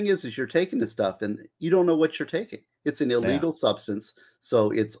 The thing is you're taking this stuff and you don't know what you're taking. It's an illegal substance, so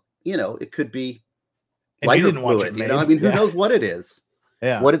it's it could be lighter fluid. You know, I mean, who knows what it is?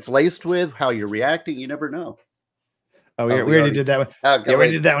 Yeah, what it's laced with, how you're reacting, you never know. Oh, we already did that one. We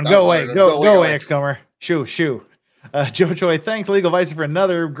already did that one. Go away, go away, X-Comer. Shoo. Joe Choi, thanks, Legal Vice, for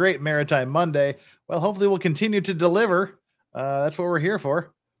another great Maritime Monday. Well, hopefully we'll continue to deliver. That's what we're here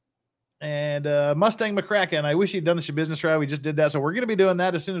for. And Mustang McCracken, I wish he'd done the business trial. We just did that. So we're going to be doing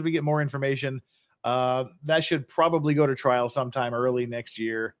that as soon as we get more information. That should probably go to trial sometime early next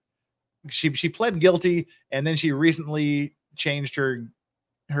year. She pled guilty, and then she recently changed her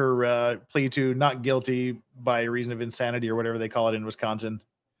plea to not guilty by reason of insanity, or whatever they call it in Wisconsin.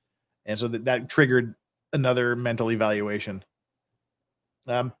 And so that triggered another mental evaluation.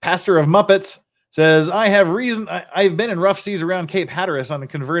 Pastor of Muppets says, I've been in rough seas around Cape Hatteras on a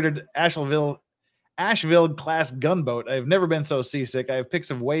converted Asheville class gunboat. I've never been so seasick. I have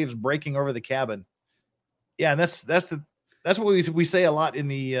pics of waves breaking over the cabin. Yeah, and that's what we say a lot in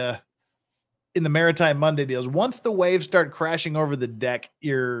the Maritime Monday deals. Once the waves start crashing over the deck,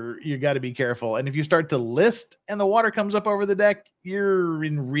 you got to be careful. And if you start to list and the water comes up over the deck, you're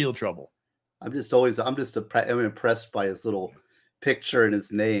in real trouble. I'm impressed by his little picture and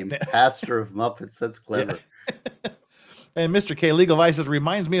his name, Pastor of Muppets. That's clever. Yeah. And Mr. K, Legal Vices,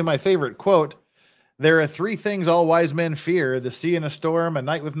 reminds me of my favorite quote. There are 3 things all wise men fear: the sea in a storm, a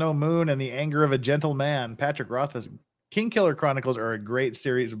night with no moon, and the anger of a gentle man. Patrick Rothfuss. Kingkiller Chronicles are a great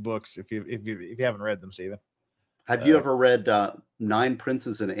series of books. If you haven't read them, Stephen. Have you ever read 9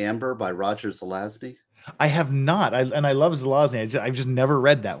 Princes in Amber by Roger Zelazny? I have not. I love Zelazny. I've just never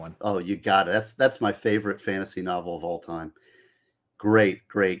read that one. Oh, you got it. That's my favorite fantasy novel of all time. Great.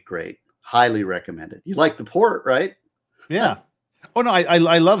 Highly recommended. You like the port, right? Yeah. Oh no, I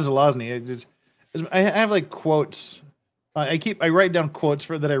love Zelazny. I have like quotes. I write down quotes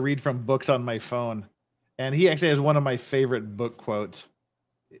that I read from books on my phone, and he actually has one of my favorite book quotes.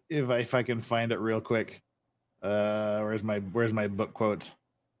 If I can find it real quick. Where's my book quotes?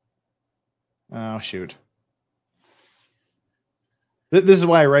 Oh shoot. This is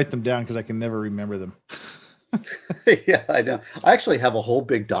why I write them down, because I can never remember them. Yeah, I know. I actually have a whole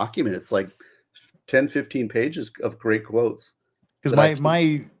big document. It's like 10, 15 pages of great quotes. Because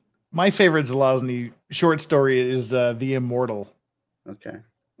my favorite Zelazny short story is The Immortal. Okay.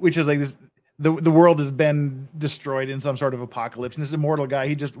 Which is like this: the world has been destroyed in some sort of apocalypse, and this immortal guy,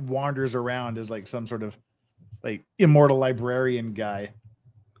 he just wanders around as like some sort of like immortal librarian guy.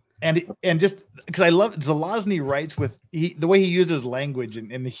 And just because I love Zelazny writes with the way he uses language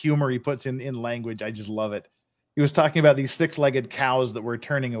and the humor he puts in language, I just love it. He was talking about these 6-legged cows that were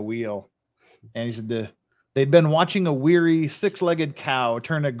turning a wheel, and he said they'd been watching a weary 6-legged cow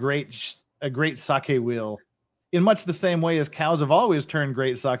turn a great sake wheel, in much the same way as cows have always turned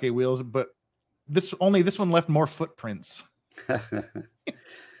great sake wheels, but this one left more footprints.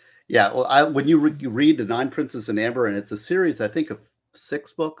 Yeah, well, when you read the 9 Princes in Amber, and it's a series, I think, of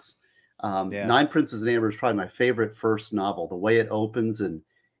 6 books. 9 Princes in Amber is probably my favorite first novel. The way it opens and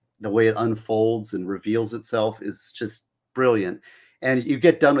the way it unfolds and reveals itself is just brilliant. and you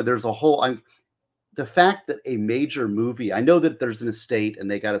get done with, there's a whole, the fact that a major movie, I know that there's an estate and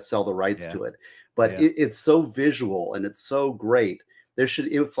they got to sell the rights to it, but it's so visual and it's so great.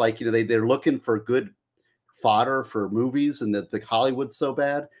 It's like, they're looking for good fodder for movies, and that the Hollywood's so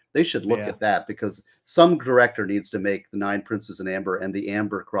bad. They should look at that, because some director needs to make The Nine Princes and Amber and the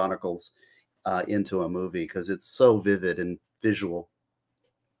Amber Chronicles into a movie, because it's so vivid and visual.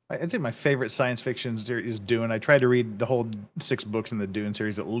 I'd say my favorite science fiction series is Dune. I try to read the whole 6 books in the Dune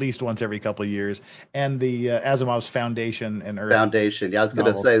series at least once every couple of years, and the Asimov's Foundation and Earth. Foundation. Yeah, I was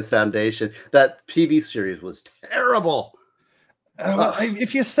going to say it's Foundation. That TV series was terrible.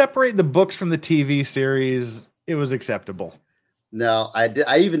 If you separate the books from the TV series, it was acceptable. No,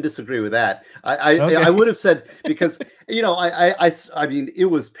 I even disagree with that. I would have said, because I mean, it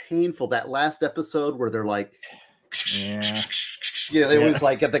was painful, that last episode where they're like, they always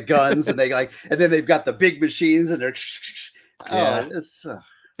like get the guns, and they like, and then they've got the big machines, and they're it's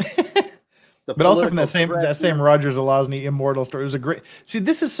but also from that same Roger Zelazny Immortal story. It was a great. See,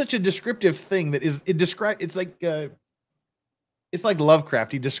 this is such a descriptive thing that it's like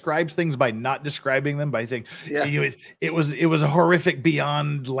Lovecraft. He describes things by not describing them, by saying it was a horrific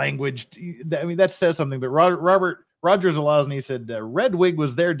beyond language. I mean, that says something. But Roger Zelazny said, Redwig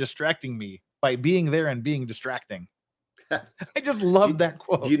was there distracting me by being there and being distracting. I just love that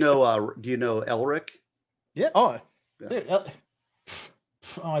quote. Do you know Elric? Yeah. I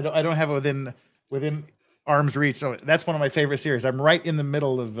don't have it within arm's reach. So that's one of my favorite series. I'm right in the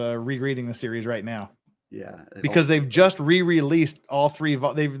middle of rereading the series right now. Yeah, because they've just re-released all 3.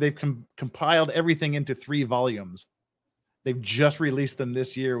 They've compiled everything into 3 volumes. They've just released them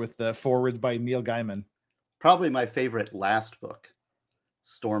this year with the forwards by Neil Gaiman. Probably my favorite last book,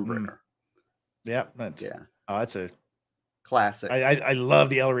 Stormbringer. Yeah, that's a classic. I love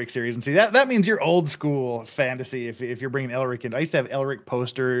the Elric series, and see that means you're old school fantasy. If you're bringing Elric in, I used to have Elric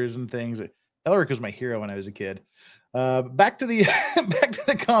posters and things. Elric was my hero when I was a kid. Back to the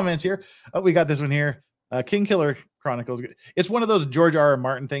comments here. Oh, we got this one here. King Killer Chronicles. It's one of those George R.R.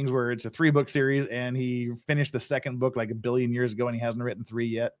 Martin things where it's a 3-book series, and he finished the 2nd book like a billion years ago, and he hasn't written 3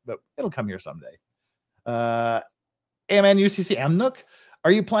 yet, but it'll come here someday. AMN UCC Amnook.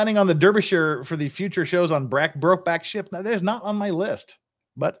 Are you planning on the Derbyshire for the future shows on Brokeback Ship? Now, there's not on my list,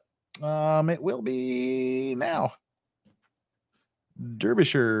 but it will be now.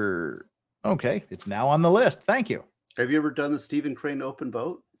 Derbyshire. Okay, it's now on the list. Thank you. Have you ever done the Stephen Crane open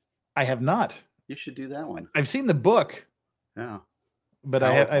boat? I have not. You should do that one. I've seen the book. Yeah, but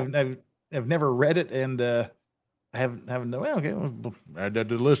I've never read it, and I haven't. Well, okay, add that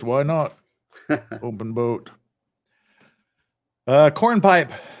to the list. Why not? Open boat.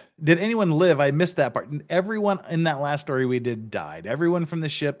 Cornpipe. Did anyone live? I missed that part. Everyone in that last story we did died. Everyone from the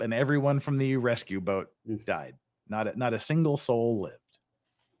ship and everyone from the rescue boat died. Not a single soul lived.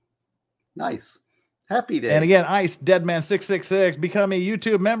 Nice. Happy day. And again, Ice Deadman666, become a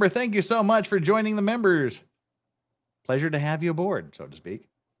YouTube member. Thank you so much for joining the members. Pleasure to have you aboard, so to speak.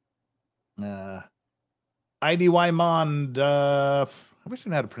 IDY Mond. I wish I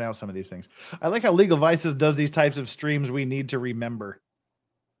knew how to pronounce some of these things. I like how Legal Vices does these types of streams we need to remember.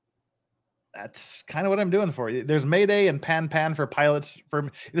 That's kind of what I'm doing for you. There's Mayday and Pan for pilots.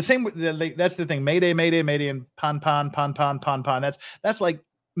 For the same. That's the thing. Mayday, and Pan. That's like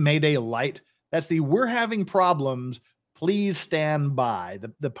Mayday Light. That's the we're having problems. Please stand by.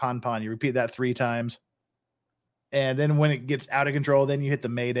 The Pan. You repeat that 3 times. And then when it gets out of control, then you hit the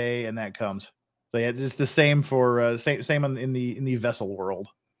Mayday, and that comes. So yeah, it's the same for same in the vessel world.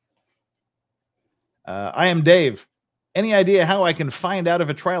 I am Dave. Any idea how I can find out if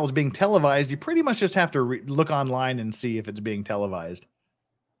a trial is being televised? You pretty much just have to look online and see if it's being televised.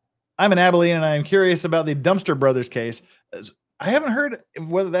 I'm in Abilene, and I am curious about the Dumpster Brothers case. I haven't heard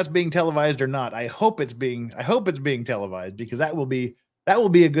whether that's being televised or not. I hope it's being televised, because that will be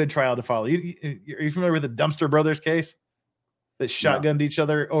a good trial to follow. Are you familiar with the Dumpster Brothers case? That shotgunned each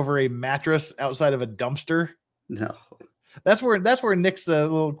other over a mattress outside of a dumpster? No. That's where Nick's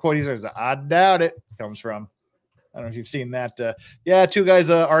little quote he says, "I doubt it," comes from. I don't know if you've seen that. Yeah, 2 guys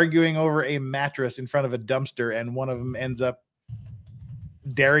arguing over a mattress in front of a dumpster, and one of them ends up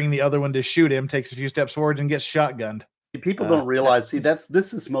daring the other one to shoot him, takes a few steps forward, and gets shotgunned. People don't realize. See,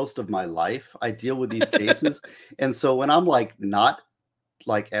 this is most of my life. I deal with these cases, and so when I'm not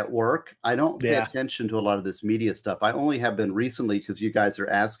at work, I don't pay attention to a lot of this media stuff. I only have been recently, because you guys are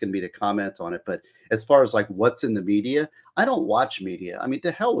asking me to comment on it. But as far as what's in the media, I don't watch media. I mean,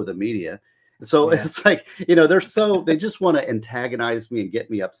 to hell with the media. So it's like, they just want to antagonize me and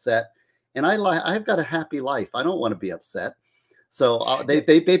get me upset. And I've got a happy life. I don't want to be upset. So they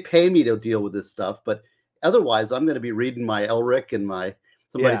pay me to deal with this stuff. But otherwise, I'm going to be reading my Elric and my.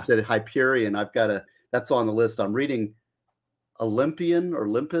 Somebody said Hyperion. I've got that's on the list. I'm reading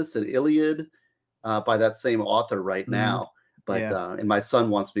Olympus and Iliad by that same author right now. But and my son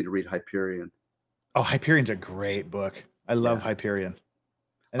wants me to read Hyperion. Oh, Hyperion's a great book. I love Hyperion.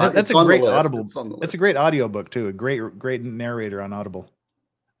 And that's a great Audible. It's a great audio book too. A great narrator on Audible.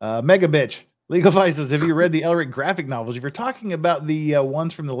 Mega Bitch. Legal Vice says, have you read the Elric graphic novels? If you're talking about the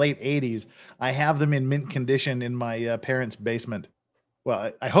ones from the late 80s, I have them in mint condition in my parents' basement.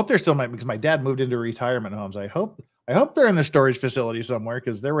 Well, I hope they're still because my dad moved into retirement homes. I hope they're in the storage facility somewhere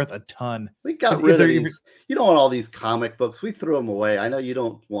because they're worth a ton. We got rid of these. You don't want all these comic books. We threw them away. I know you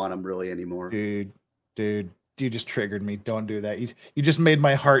don't want them really anymore. Dude, you just triggered me. Don't do that. You just made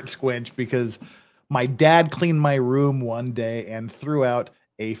my heart squinch because my dad cleaned my room one day and threw out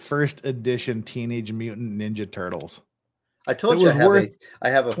a first edition Teenage Mutant Ninja Turtles. I told you I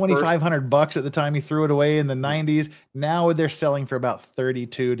have a $2,500 at the time he threw it away in the 90s. Now they're selling for about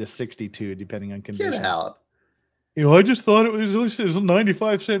 32 to 62, depending on condition. Get out. I just thought it was a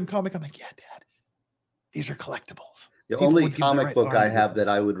 95-cent comic. I'm like, yeah, Dad, these are collectibles. The only comic book I have that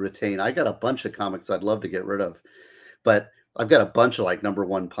I would retain. I got a bunch of comics I'd love to get rid of, but I've got a bunch of like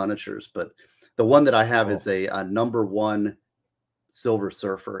 #1 Punishers. But the one that I have is a #1 Silver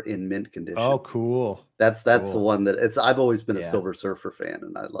Surfer in mint condition. Oh, cool. That's the one that I've always been a Silver Surfer fan,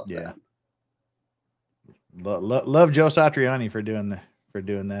 and I love that. Love Joe Satriani for doing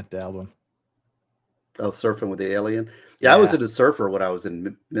that album. Oh, Surfing with the Alien. Yeah, I was a surfer when I was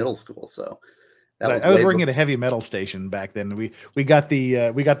in middle school, so I was working at a heavy metal station back then. We got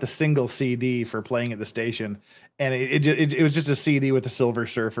the single CD for playing at the station, and it was just a CD with a Silver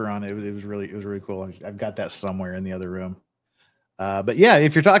Surfer on it. It was really cool. I've got that somewhere in the other room. But yeah,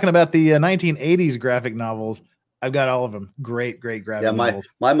 if you're talking about the 1980s graphic novels, I've got all of them. Great graphic novels.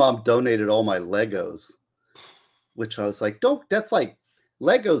 My mom donated all my Legos, which I was like, that's like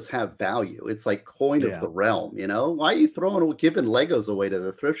Legos have value. It's like coin of the realm, you know? Why are you giving Legos away to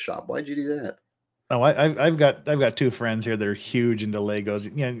the thrift shop? Why'd you do that? Oh, I've got two friends here that are huge into Legos,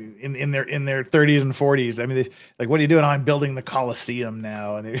 you know, in their 30s and 40s. I mean, like, what are you doing? I'm building the Coliseum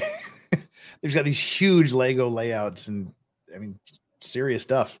now. And they've got these huge Lego layouts, and I mean, serious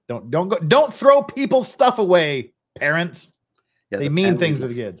stuff. Don't throw people's stuff away, parents. They mean things to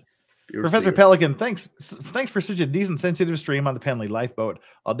the kids. Professor Pelican, thanks for such a decent, sensitive stream on the Penley Lifeboat.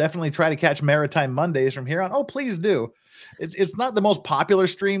 I'll definitely try to catch Maritime Mondays from here on. Oh, please do. It's not the most popular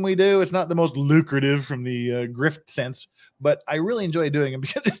stream we do. It's not the most lucrative from the grift sense, but I really enjoy doing it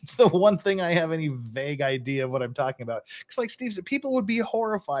because it's the one thing I have any vague idea of what I'm talking about. Because like Steve said, people would be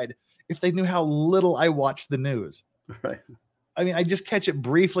horrified if they knew how little I watch the news. Right. I mean, I just catch it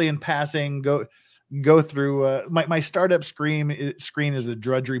briefly in passing, go through my startup screen is the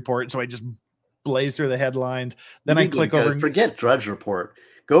Drudge Report, so I just blaze through the headlines. Then I click over. Forget Drudge Report.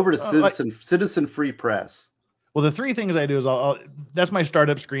 Go over to Citizen Free Press. Well, the three things I do is that's my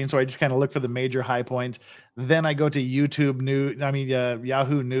startup screen, so I just kind of look for the major high points. Then I go to Yahoo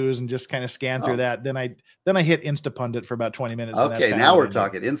News and just kind of scan through that. Then I hit Instapundit for about 20 minutes. Okay, now we're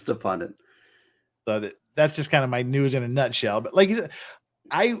talking Instapundit. So that's just kind of my news in a nutshell. But like you said,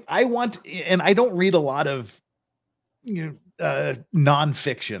 I want, and I don't read a lot of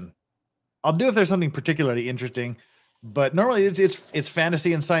nonfiction. I'll do if there's something particularly interesting, but normally it's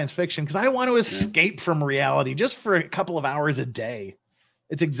fantasy and science fiction because I want to escape from reality just for a couple of hours a day.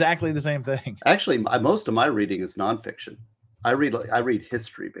 It's exactly the same thing. Actually, most of my reading is nonfiction. I read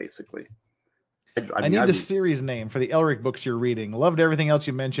history basically. I need the series name for the Elric books you're reading. Loved everything else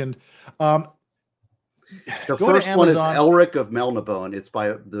you mentioned. The first one is Elric of Melniboné. It's by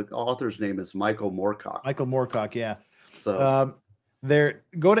the author's name is Michael Moorcock. Michael Moorcock, yeah. So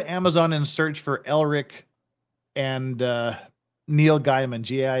go to Amazon and search for Elric and Neil Gaiman,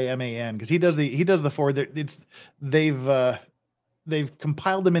 Gaiman, because he does the four. They've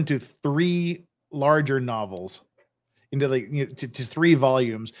compiled them into 3 larger novels, into to 3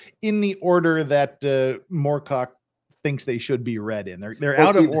 volumes in the order that Moorcock thinks they should be read in. They're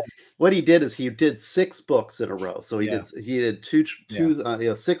out of order. What he did is he did 6 books in a row. So he did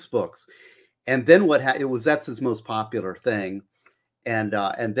 6 books, and then that's his most popular thing, and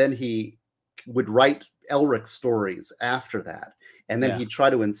then he would write Elric stories after that, and then he'd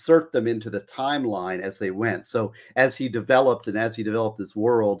try to insert them into the timeline as they went. So as he developed this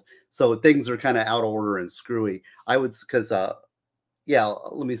world, so things are kind of out of order and screwy. Let me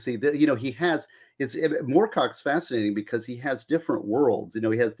see. He has. Moorcock's fascinating because he has different worlds.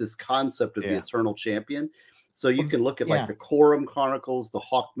 He has this concept of the Eternal Champion. So you can look at like the Corum Chronicles, the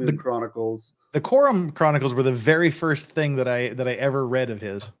Hawkmoon Chronicles. The Corum Chronicles were the very first thing that I ever read of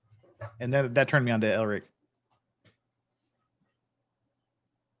his, and that turned me on to Elric.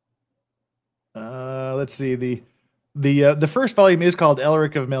 Let's see, the first volume is called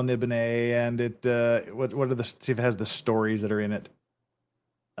Elric of Melniboné, and it what are the, see if it has the stories that are in it.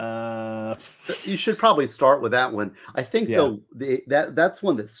 You should probably start with that one. I think Yeah. though that's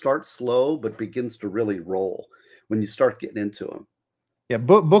one that starts slow but begins to really roll when you start getting into them. Yeah,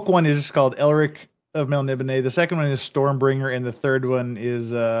 book one is called Elric of Melniboné. The second one is Stormbringer, and the third one is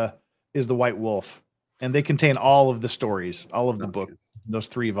the White Wolf. And they contain all of the stories, all of the book, those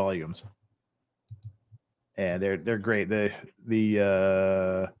 3 volumes. And they're great. The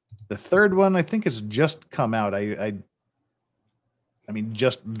third one I think has just come out. I mean,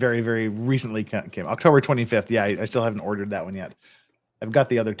 just very, very recently came October 25th. Yeah, I still haven't ordered that one yet. I've got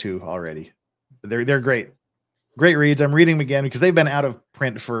the other 2 already. They're great. Great reads. I'm reading them again because they've been out of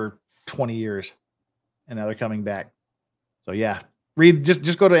print for 20 years, and now they're coming back. So yeah, read.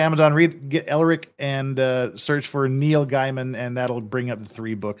 Just go to Amazon, get Elric, and search for Neil Gaiman, and that'll bring up the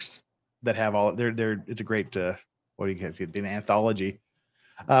 3 books that have all. It's a great. What do you guys get? An anthology.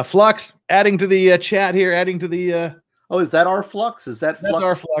 Flux adding to the chat here. Adding to the. Oh, is that our Flux? Is that that's Flux?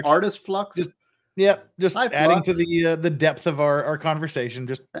 our Flux? Artist Flux? Just Hi, adding Flux. to the depth of our conversation.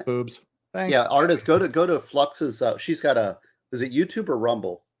 Just boobs. Thanks. Yeah, artist, go to Flux's. She's got a. Is it YouTube or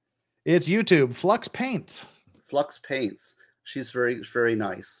Rumble? It's YouTube. Flux Paints. Flux Paints. She's very, very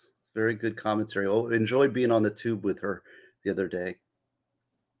nice. Very good commentary. Oh, enjoyed being on the tube with her the other day.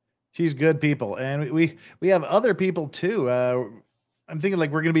 She's good people, and we have other people too. I'm thinking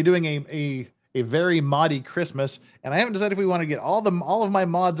like we're going to be doing a very moddy Christmas, and I haven't decided if we want to get all of my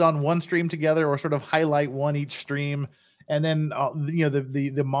mods on one stream together or sort of highlight one each stream. And then,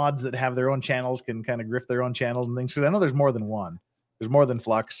 the mods that have their own channels can kind of grift their own channels and things. Because I know there's more than one. There's more than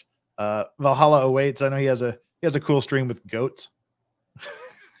Flux. Valhalla awaits. I know he has a cool stream with goats.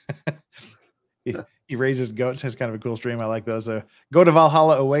 he raises goats. Has kind of a cool stream. I like those. Go to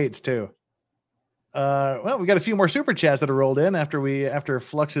Valhalla awaits too. Well, we got a few more super chats that are rolled in after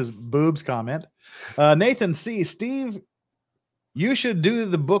Flux's boobs comment. Nathan C. Steve, you should do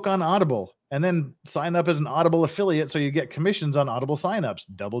the book on Audible and then sign up as an Audible affiliate so you get commissions on Audible signups.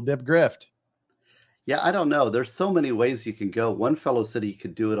 Double dip grift. Yeah, I don't know. There's so many ways you can go. One fellow said he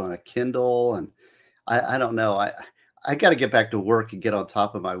could do it on a Kindle, and I don't know. I got to get back to work and get on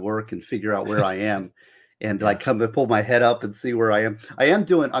top of my work and figure out where I am, and like come and pull my head up and see where I am.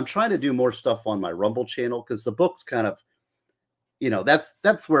 I'm trying to do more stuff on my Rumble channel because the book's kind of,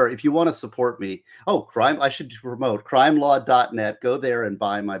 that's where if you want to support me. Oh, I should promote crimelaw.net. Go there and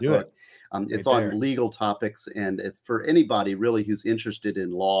buy my book. It's on legal topics, and it's for anybody really who's interested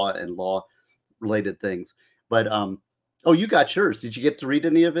in law and law-related things. But oh, you got yours. Did you get to read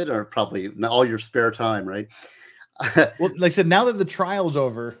any of it, or probably all your spare time, right? Well, like I said, now that the trial's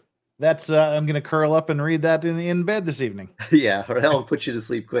over, that's I'm going to curl up and read that in bed this evening. Yeah, or that'll put you to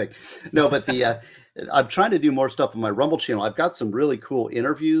sleep quick. No, but I'm trying to do more stuff on my Rumble channel. I've got some really cool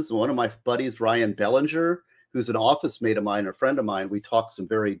interviews. One of my buddies, Ryan Bellinger, who's an office mate of mine, a friend of mine, we talk some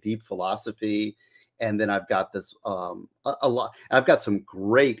very deep philosophy. And then I've got this a lot. I've got some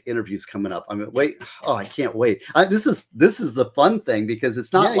great interviews coming up. I mean, I can't wait. This is the fun thing because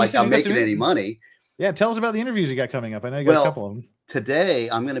it's not like I'm making any money. Yeah, tell us about the interviews you got coming up. I know you got a couple of them. Today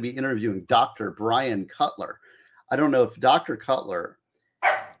I'm going to be interviewing Dr. Brian Cutler. I don't know if Dr. Cutler.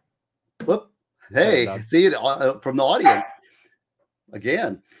 Whoop! Hey, see it from the audience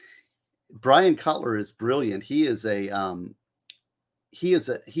again. Brian Cutler is brilliant. He is a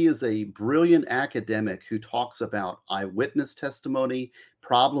brilliant academic who talks about eyewitness testimony,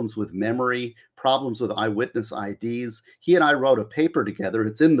 problems with memory, problems with eyewitness IDs. He and I wrote a paper together.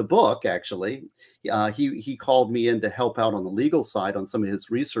 It's in the book, actually. He called me in to help out on the legal side on some of his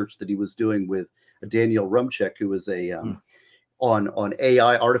research that he was doing with Daniel Rumchek, who was on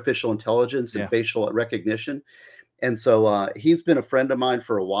AI, artificial intelligence, and facial recognition. And so he's been a friend of mine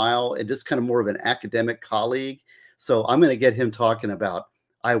for a while and just kind of more of an academic colleague. So I'm going to get him talking about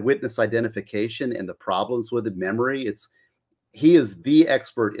eyewitness identification and the problems with the memory. He is the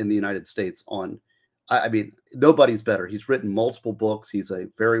expert in the United States on, I mean, nobody's better. He's written multiple books. He's a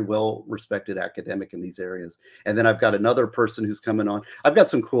very well-respected academic in these areas. And then I've got another person who's coming on. I've got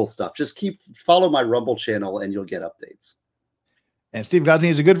some cool stuff. Just follow my Rumble channel and you'll get updates. And Steve Gosney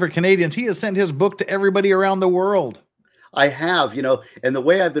is good for Canadians. He has sent his book to everybody around the world. I have, and the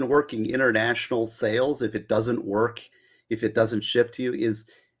way I've been working international sales, if it doesn't work, if it doesn't ship to you, is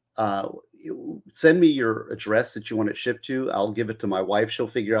send me your address that you want it shipped to. I'll give it to my wife. She'll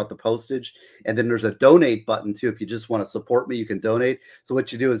figure out the postage. And then there's a donate button too. If you just want to support me, you can donate. So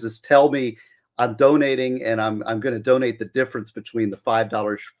what you do is just tell me I'm donating, and I'm going to donate the difference between the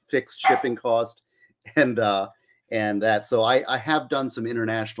 $5 fixed shipping cost and And that, so I have done some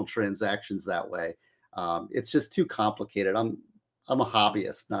international transactions that way. It's just too complicated. I'm a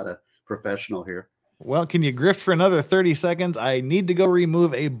hobbyist, not a professional here. Well, can you grift for another 30 seconds? I need to go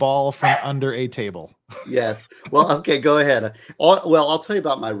remove a ball from under a table. Yes. Well, okay, go ahead. Well, I'll tell you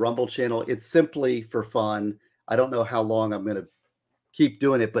about my Rumble channel. It's simply for fun. I don't know how long I'm going to keep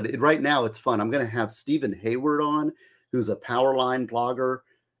doing it, but right now it's fun. I'm going to have Stephen Hayward on, who's a Powerline blogger,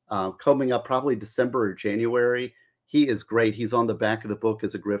 coming up probably December or January. He is great. He's on the back of the book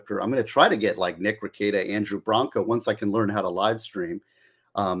as a grifter. I'm going to try to get like Nick Rekieta, Andrew Bronco, once I can learn how to live stream.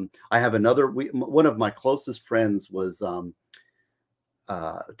 I have another, one of my closest friends was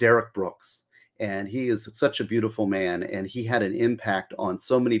Derek Brooks, and he is such a beautiful man, and he had an impact on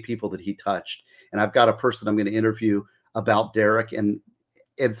so many people that he touched. And I've got a person I'm going to interview about Derek, and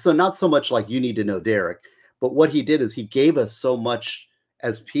so not so much like you need to know Derek, but what he did is he gave us so much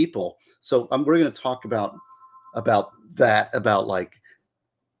as people. So we're going to talk about that, about like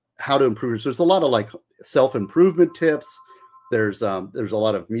how to improve. There's a lot of like self-improvement tips. There's a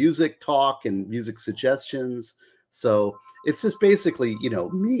lot of music talk and music suggestions. So it's just basically, you know,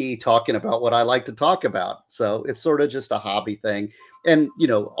 me talking about what I like to talk about. So it's sort of just a hobby thing. And, you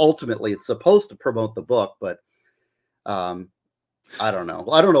know, ultimately it's supposed to promote the book, but I don't know.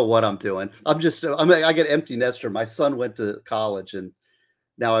 I don't know what I'm doing. I get empty nester. My son went to college, and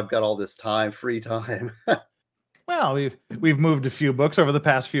now I've got all this time, free time. Well, we've moved a few books over the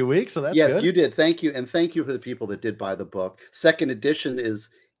past few weeks, so that's yes, good. You did. Thank you, and thank you for the people that did buy the book. Second edition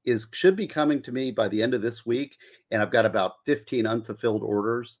should be coming to me by the end of this week, and I've got about 15 unfulfilled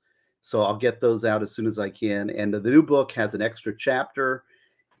orders, so I'll get those out as soon as I can. And the new book has an extra chapter.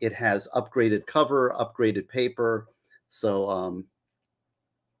 It has upgraded cover, upgraded paper. So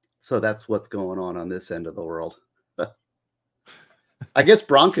so that's what's going on this end of the world. I guess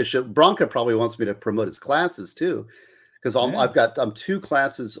Bronca probably wants me to promote his classes too, because I'm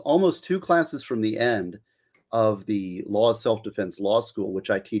almost two classes from the end of the Law of Self-Defense Law School, which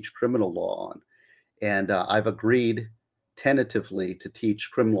I teach criminal law on. And I've agreed tentatively to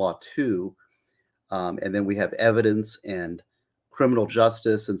teach Crim Law 2. And then we have evidence and criminal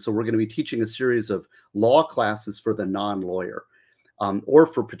justice. And so we're going to be teaching a series of law classes for the non-lawyer, or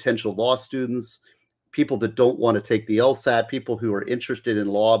for potential law students, people that don't want to take the LSAT, people who are interested in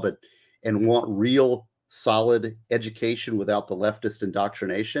law and want real solid education without the leftist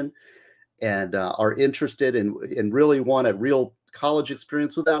indoctrination, and are interested and really want a real college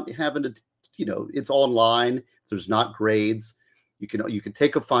experience without having to, you know, it's online. There's not grades. You can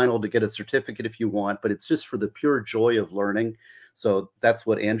take a final to get a certificate if you want, but it's just for the pure joy of learning. So that's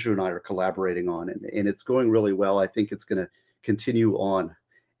what Andrew and I are collaborating on, and it's going really well. I think it's going to continue on,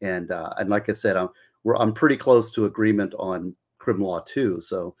 and like I said, I'm pretty close to agreement on Crim Law 2,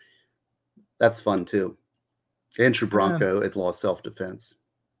 so that's fun too. Andrew Bronco at Law Self-Defense.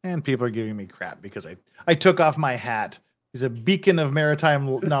 And people are giving me crap because I took off my hat. He's a beacon of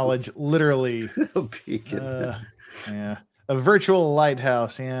maritime knowledge, literally. A beacon. Yeah. A virtual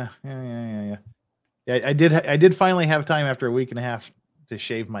lighthouse. Yeah. I did finally have time after a week and a half to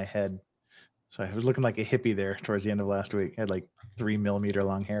shave my head. So I was looking like a hippie there towards the end of last week. I had like 3 millimeter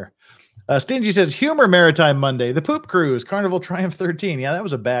long hair. Stingy says, humor Maritime Monday, the poop cruise, Carnival Triumph 13. Yeah, that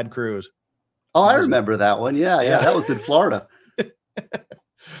was a bad cruise. Oh, I remember that one. Yeah, that was in Florida.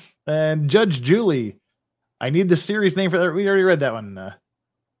 And Julie, I need the series name for that. We already read that one.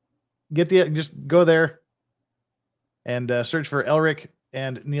 Just go there and search for Elric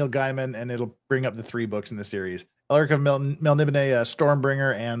and Neil Gaiman, and it'll bring up the 3 books in the series. Elric of Melniboné,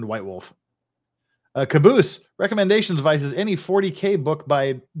 Stormbringer, and White Wolf. Caboose, recommendations devices, any 40K book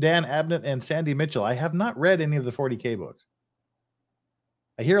by Dan Abnett and Sandy Mitchell. I have not read any of the 40K books.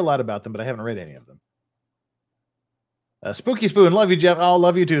 I hear a lot about them, but I haven't read any of them. Spooky Spoon, love you, Jeff. Oh,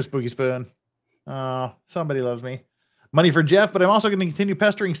 love you too, Spooky Spoon. Oh, somebody loves me. Money for Jeff, but I'm also going to continue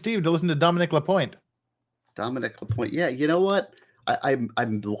pestering Steve to listen to Dominic Lapointe. Dominic Lapointe. Yeah, you know what? I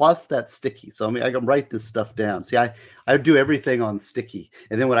lost that sticky, so I can write this stuff down. See, I do everything on sticky,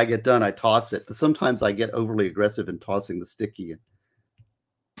 and then when I get done, I toss it. But sometimes I get overly aggressive in tossing the sticky.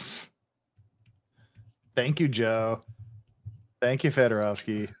 Thank you, Joe. Thank you,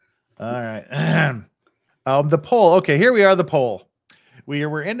 Fedorovsky. All right. The poll. Okay, here we are. The poll.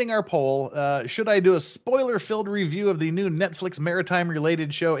 We're ending our poll. Should I do a spoiler-filled review of the new Netflix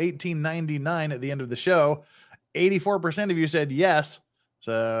maritime-related show 1899 at the end of the show? 84% of you said yes,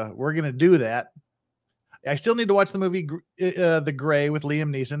 so we're gonna do that. I still need to watch the movie The Gray with Liam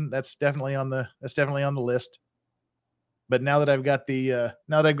Neeson. That's definitely on the list. But now that I've got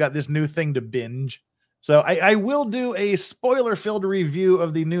this new thing to binge, so I will do a spoiler-filled review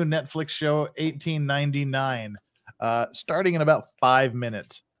of the new Netflix show 1899. starting in about 5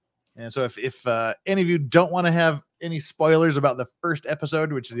 minutes. And so if any of you don't want to have any spoilers about the first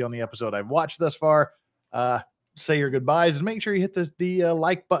episode, which is the only episode I've watched thus far, say your goodbyes and make sure you hit the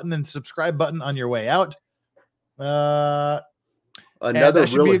like button and subscribe button on your way out. Another that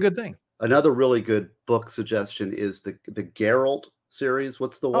should be a good thing. Another really good book suggestion is the Geralt series.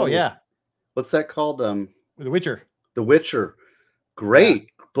 What's the one? Oh yeah, what's that called? The Witcher. The Witcher.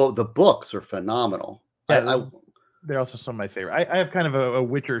 Great. But the books are phenomenal. Yeah, they're also some of my favorite. I have kind of a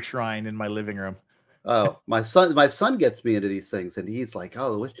Witcher shrine in my living room. Oh, my son gets me into these things, and he's like,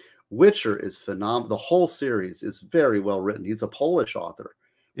 "Oh, the Witcher is phenomenal. The whole series is very well written." He's a Polish author.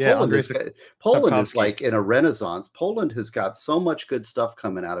 Yeah, Poland is like in a renaissance. Poland has got so much good stuff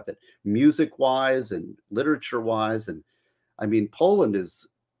coming out of it, music-wise and literature-wise, and I mean, Poland is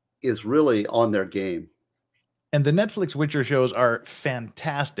really on their game. And the Netflix Witcher shows are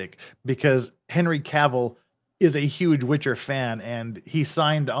fantastic because Henry Cavill is a huge Witcher fan, and he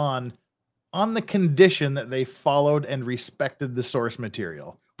signed on the condition that they followed and respected the source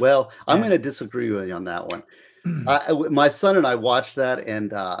material. Well, I'm going to disagree with you on that one. My son and I watched that,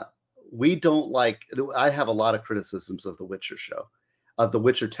 and we don't like. I have a lot of criticisms of the Witcher show, of the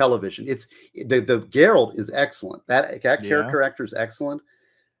Witcher television. It's the Geralt is excellent. That character actor is excellent,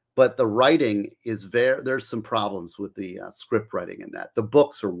 but the writing is there's some problems with the script writing in that. The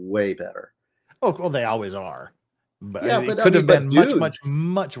books are way better. Oh, well, they always are. But yeah, it could have been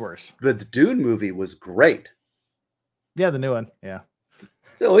much worse. The Dune movie was great. Yeah, the new one. Yeah.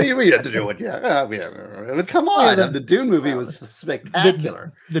 We had to do it. Yeah. Come on. The Dune movie was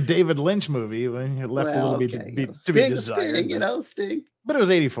spectacular. The David Lynch movie left a little bit to be desired. Sting. But it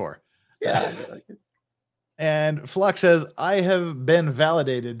was 84. Yeah. And Flux says, I have been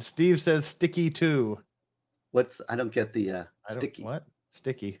validated. Steve says sticky too. I don't get the sticky. What?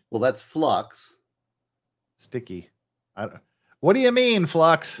 Sticky. Well, that's Flux. Sticky. What do you mean,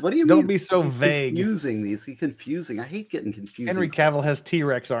 Flux? What do you mean? Don't be so vague. He's confusing. I hate getting confusing. Henry Cavill has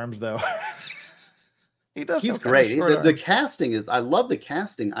T-Rex arms, though. He's great. The casting is. I love the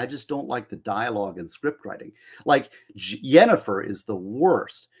casting. I just don't like the dialogue and script writing. Like Yennefer is the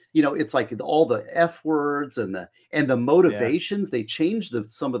worst. You know, it's like all the F words and the motivations. Yeah. They changed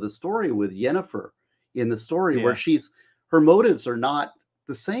some of the story with Yennefer in the story where her motives are not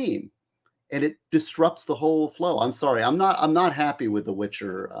the same. And it disrupts the whole flow. I'm sorry. I'm not happy with the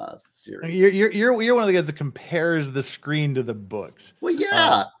Witcher series. You're one of the guys that compares the screen to the books. Well,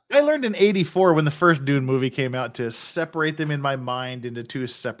 yeah. I learned in '84 when the first Dune movie came out to separate them in my mind into two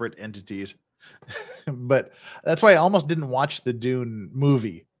separate entities. But that's why I almost didn't watch the Dune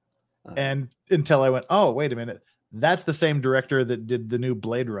movie, and until I went, oh, wait a minute, that's the same director that did the new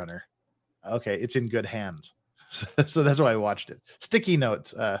Blade Runner. Okay, it's in good hands. So that's why I watched it. Sticky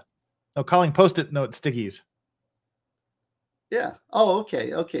notes. Calling Post-it note stickies. Yeah. Oh,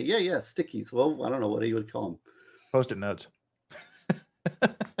 okay. Okay. Yeah. Stickies. Well, I don't know what you would call them. Post-it notes.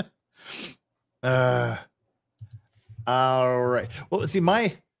 All right. Well, let's see.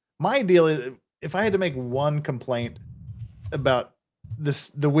 My deal is, if I had to make one complaint about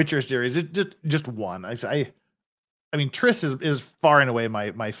the Witcher series, just one. I mean, Triss is far and away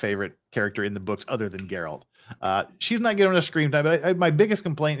my favorite character in the books, other than Geralt. She's not getting enough screen time, but my biggest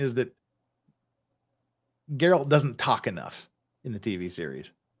complaint is that Geralt doesn't talk enough in the TV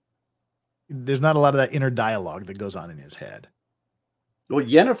series. There's not a lot of that inner dialogue that goes on in his head. Well,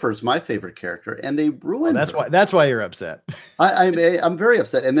 Yennefer's my favorite character, and they ruined. That's why you're upset. I'm very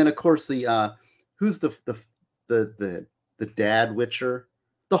upset. And then of course who's the dad Witcher?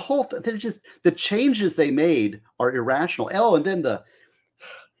 The whole they're just the changes they made are irrational. Oh, and then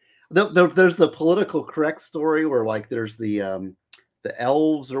there's the political correct story where like there's the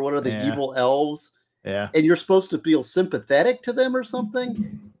elves, or what are the evil elves? Yeah. And you're supposed to feel sympathetic to them or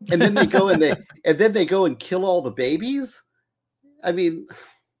something. And then they go and go and kill all the babies. I mean,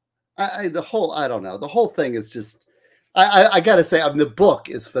 I don't know. The whole thing is just I gotta say, the book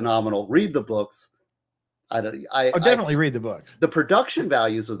is phenomenal. Read the books. Definitely read the books. The production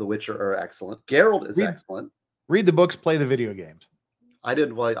values of The Witcher are excellent. Geralt is excellent. Read the books, play the video games. I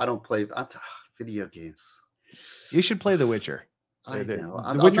don't play video games. You should play The Witcher. I know.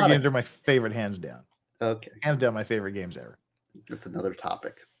 The Witcher games are my favorite, hands down. Okay. Hands down, my favorite games ever. That's another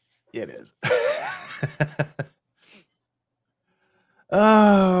topic. It is.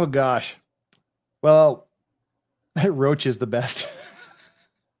 Oh, gosh. Well, Roach is the best.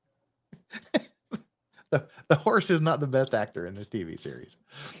 The horse is not the best actor in this TV series.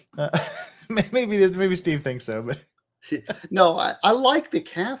 Maybe Steve thinks so, but no, I like the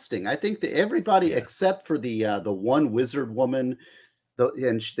casting. I think that everybody except for the one wizard woman,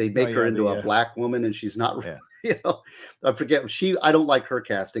 And they make her into a black woman, and she's not. You know, I forget. I don't like her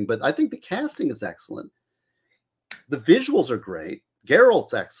casting, but I think the casting is excellent. The visuals are great.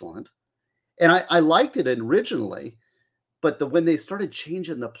 Geralt's excellent, and I liked it originally. But when they started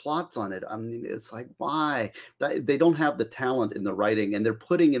changing the plots on it, I mean, it's like, why? They don't have the talent in the writing, and they're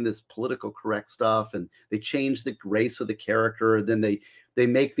putting in this political correct stuff, and they change the race of the character. And then they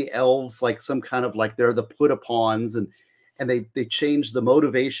make the elves like some kind of like they're the put-upons, and they change the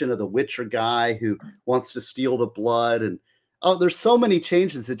motivation of the Witcher guy who wants to steal the blood. And there's so many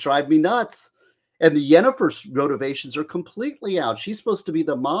changes that drive me nuts. And the Yennefer's motivations are completely out. She's supposed to be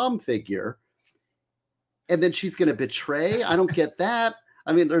the mom figure, and then she's going to betray. I don't get that.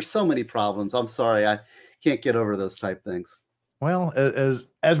 I mean, there's so many problems. I'm sorry, I can't get over those type things. Well, as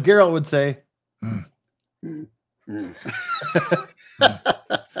Geralt would say.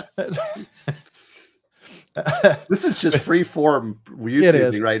 This is just free form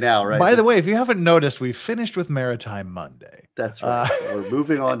YouTubing right now, right? By the way, if you haven't noticed, we finished with Maritime Monday. That's right. We're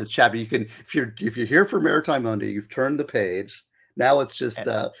moving on to chapter. You can, if you're here for Maritime Monday, you've turned the page. Now it's just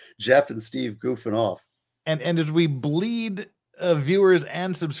Jeff and Steve goofing off. And as we bleed viewers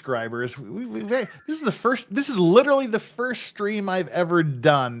and subscribers, this is literally the first stream I've ever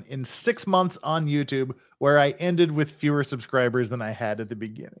done in 6 months on YouTube where I ended with fewer subscribers than I had at the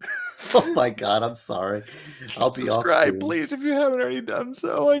beginning. Oh my God, I'm sorry. I'll be off soon. Please, if you haven't already done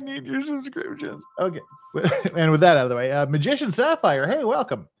so. I need your subscriptions. Okay. And with that out of the way, Magician Sapphire, hey,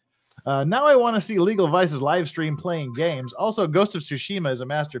 welcome. Now I want to see Legal Vice's live stream playing games. Also, Ghost of Tsushima is a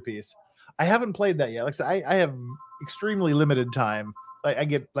masterpiece. I haven't played that yet. Like I said, I have extremely limited time. I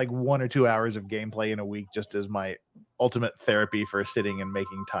get like 1 or 2 hours of gameplay in a week just as my ultimate therapy for sitting and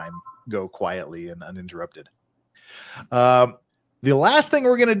making time go quietly and uninterrupted. The last thing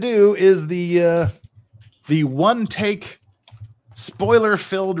we're going to do is the one-take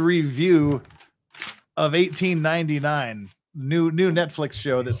spoiler-filled review of 1899, new Netflix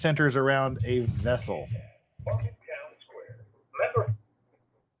show that centers around a vessel.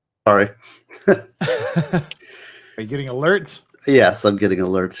 Sorry. Are you getting alerts? Yes, I'm getting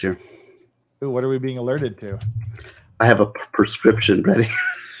alerts here. Ooh, what are we being alerted to? I have a prescription ready.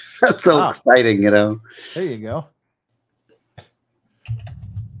 That's so exciting, you know. There you go.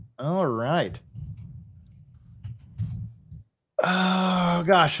 All right. Oh,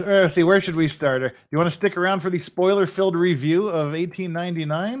 gosh. Let's see. Where should we start? Do you want to stick around for the spoiler-filled review of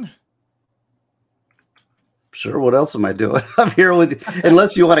 1899? Sure. What else am I doing? I'm here with you,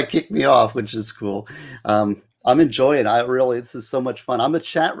 unless you want to kick me off, which is cool. I'm enjoying it. This is so much fun. I'm a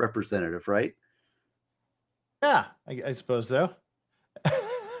chat representative, right? Yeah, I suppose so.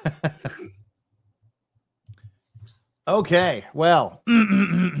 Okay, well, all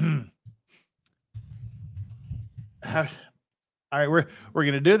right, we're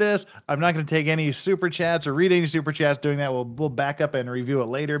gonna do this. I'm not gonna take any super chats or read any super chats. Doing that, we'll back up and review it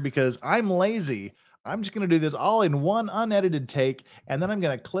later because I'm lazy. I'm just gonna do this all in one unedited take, and then I'm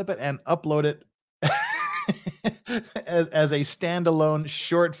gonna clip it and upload it as a standalone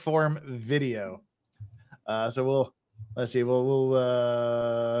short form video. So let's see.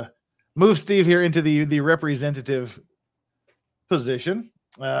 We'll move Steve here into the representative position.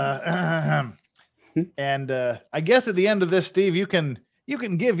 And I guess at the end of this, Steve, you can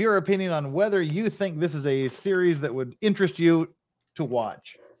give your opinion on whether you think this is a series that would interest you to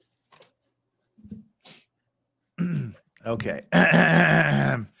watch. Okay.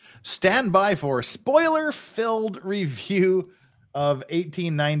 Stand by for spoiler-filled review of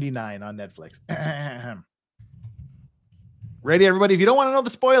 1899 on Netflix. Ready, everybody? If you don't want to know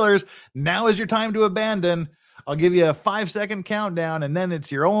the spoilers, now is your time to abandon. I'll give you a 5-second countdown, and then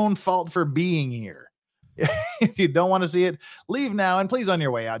it's your own fault for being here. If you don't want to see it, leave now, and please, on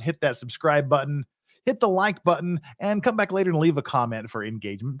your way out, hit that subscribe button, hit the like button, and come back later and leave a comment for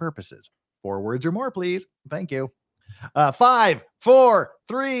engagement purposes. 4 words or more, please. Thank you. 5, 4,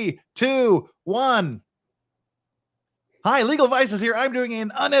 3, 2, 1. Hi, Legal Vice is here. I'm doing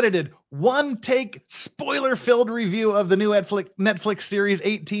an unedited, one-take, spoiler-filled review of the new Netflix series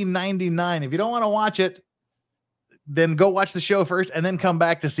 1899. If you don't want to watch it, then go watch the show first and then come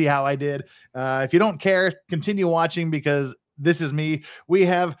back to see how I did. If you don't care, continue watching because this is me. We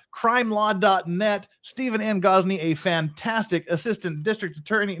have crimelaw.net, Stephen N. Gosney, a fantastic assistant district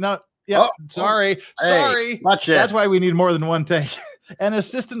attorney. Sorry. That's why we need more than one take. An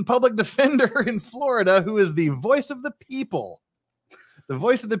assistant public defender in Florida who is the voice of the people. The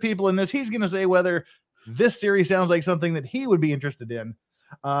voice of the people in this. He's going to say whether this series sounds like something that he would be interested in.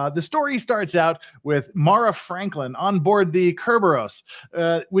 The story starts out with Mara Franklin on board the Kerberos,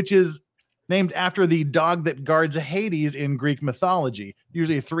 which is named after the dog that guards Hades in Greek mythology.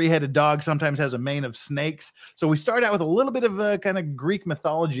 Usually a three-headed dog, sometimes has a mane of snakes. So we start out with a little bit of a kind of Greek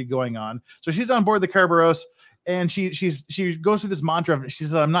mythology going on. So she's on board the Kerberos, and she goes through this mantra. She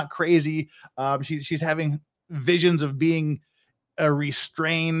says, "I'm not crazy." She's having visions of being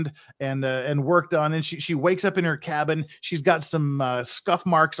restrained and worked on, and she wakes up in her cabin. She's got some scuff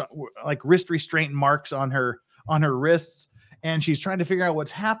marks, like wrist restraint marks on her wrists, and she's trying to figure out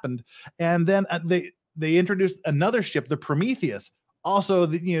what's happened. And then they introduced another ship, the Prometheus. Also,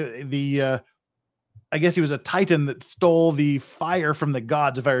 I guess he was a Titan that stole the fire from the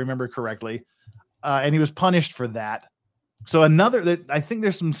gods, if I remember correctly, and he was punished for that. So I think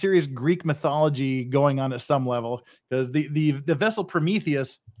there's some serious Greek mythology going on at some level, because the vessel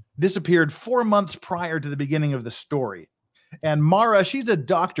Prometheus disappeared 4 months prior to the beginning of the story. And Mara, she's a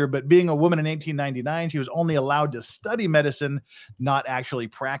doctor, but being a woman in 1899, she was only allowed to study medicine, not actually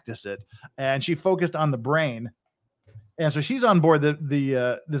practice it. And she focused on the brain. And so she's on board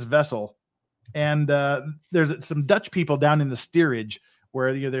this vessel. And there's some Dutch people down in the steerage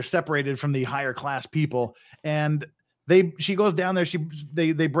where they're separated from the higher class people. And she goes down there.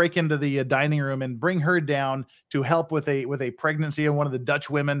 They break into the dining room and bring her down to help with a pregnancy of one of the Dutch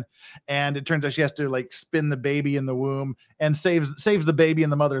women. And it turns out she has to like spin the baby in the womb and saves the baby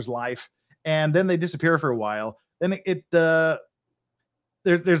and the mother's life. And then they disappear for a while. Then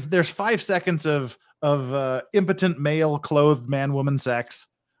there's 5 seconds of impotent male clothed man woman sex.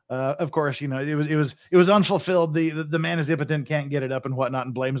 Of course, it was unfulfilled. The man is impotent, can't get it up and whatnot,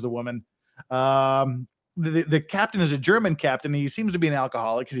 and blames the woman. The captain is a German captain. He seems to be an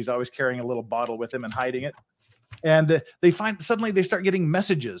alcoholic because he's always carrying a little bottle with him and hiding it. And suddenly they start getting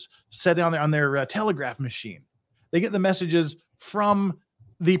messages set on their telegraph machine. They get the messages from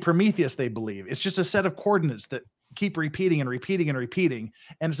the Prometheus, they believe. It's just a set of coordinates that keep repeating and repeating and repeating.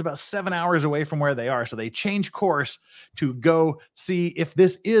 And it's about 7 hours away from where they are. So they change course to go see if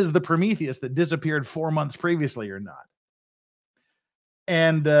this is the Prometheus that disappeared 4 months previously or not.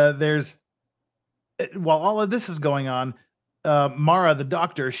 And while all of this is going on, Mara, the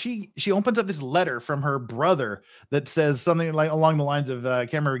doctor, she opens up this letter from her brother that says something like along the lines of, I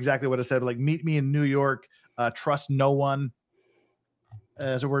can't remember exactly what it said, but like, "Meet me in New York, trust no one."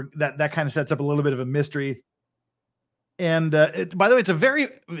 So that kind of sets up a little bit of a mystery. And by the way, it's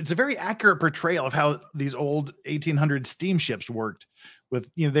a very accurate portrayal of how these old 1800 steamships worked. With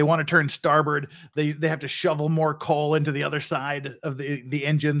they want to turn starboard, they have to shovel more coal into the other side of the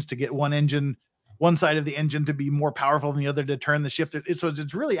engines to get one side of the engine to be more powerful than the other to turn the ship. So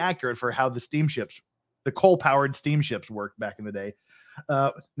it's really accurate for how the coal-powered steamships worked back in the day.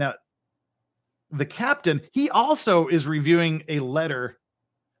 Now, the captain, he also is reviewing a letter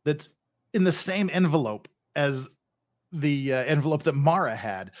that's in the same envelope as the envelope that Mara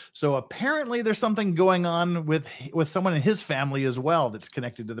had. So apparently there's something going on with someone in his family as well that's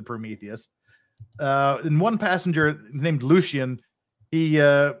connected to the Prometheus. And one passenger named Lucien, he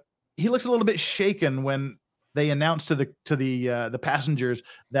looks a little bit shaken when they announce to the passengers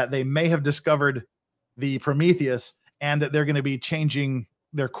that they may have discovered the Prometheus and that they're going to be changing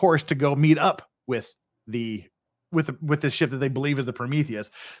their course to go meet up with the ship that they believe is the Prometheus.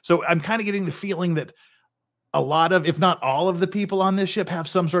 So I'm kind of getting the feeling that a lot of, if not all of the people on this ship have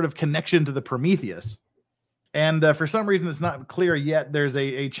some sort of connection to the Prometheus. And for some reason, it's not clear yet. There's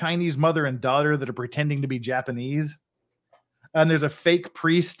a Chinese mother and daughter that are pretending to be Japanese. And there's a fake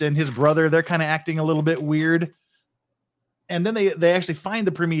priest and his brother. They're kind of acting a little bit weird. And then they actually find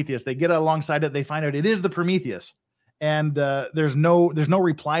the Prometheus. They get alongside it. They find out it is the Prometheus. And there's no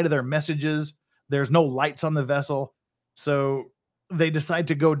reply to their messages. There's no lights on the vessel. So they decide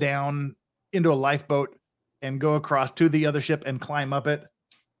to go down into a lifeboat and go across to the other ship and climb up it.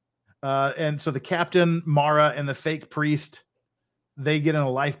 And so the captain, Mara, and the fake priest, they get in a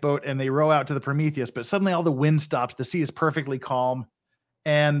lifeboat and they row out to the Prometheus, but suddenly all the wind stops. The sea is perfectly calm.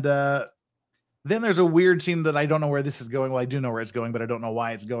 And then there's a weird scene that I don't know where this is going. Well, I do know where it's going, but I don't know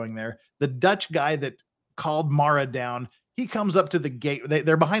why it's going there. The Dutch guy that called Mara down, he comes up to the gate.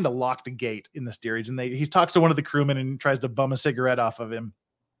 They're behind a locked gate in the steerage, and he talks to one of the crewmen and tries to bum a cigarette off of him.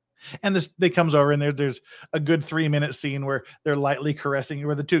 And they comes over, and there's a good 3-minute scene where they're lightly caressing,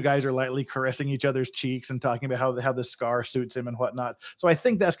 where the two guys are lightly caressing each other's cheeks and talking about how the scar suits him and whatnot. So I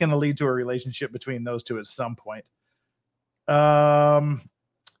think that's going to lead to a relationship between those two at some point. Now,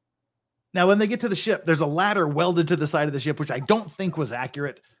 when they get to the ship, there's a ladder welded to the side of the ship, which I don't think was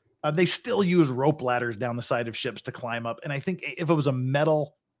accurate. They still use rope ladders down the side of ships to climb up. And I think if it was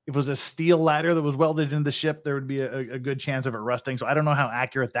a steel ladder that was welded into the ship, there would be a good chance of it rusting. So I don't know how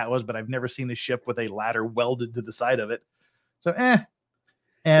accurate that was, but I've never seen a ship with a ladder welded to the side of it. So,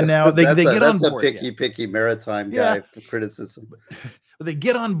 And now they get on board. That's a picky maritime guy for criticism. But they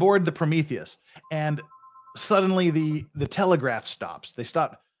get on board the Prometheus, and suddenly the telegraph stops. They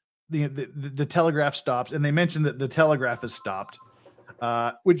stop. The telegraph stops, and they mention that the telegraph has stopped.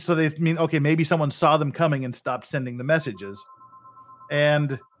 Which so they mean, okay, maybe someone saw them coming and stopped sending the messages.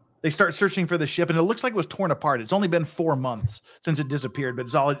 And they start searching for the ship, and it looks like it was torn apart. It's only been 4 months since it disappeared, but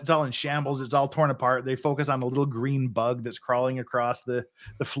it's all in shambles. It's all torn apart. They focus on a little green bug that's crawling across the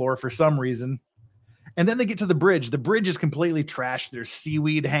floor for some reason. And then they get to the bridge. The bridge is completely trashed. There's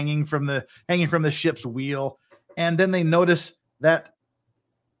seaweed hanging from the ship's wheel. And then they notice that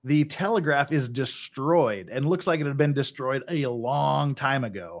the telegraph is destroyed and looks like it had been destroyed a long time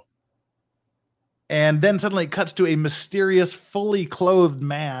ago. And then suddenly it cuts to a mysterious, fully clothed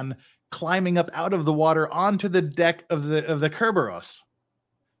man climbing up out of the water onto the deck of the Kerberos.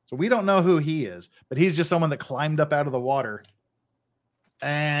 So we don't know who he is, but he's just someone that climbed up out of the water.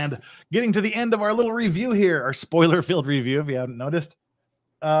 And getting to the end of our little review here, our spoiler-filled review, if you haven't noticed.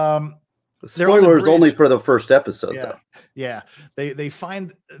 Spoilers only for the first episode, though. Yeah, they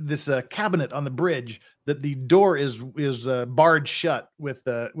find this cabinet on the bridge that the door is barred shut with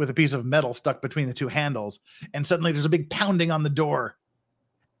a piece of metal stuck between the two handles, and suddenly there's a big pounding on the door,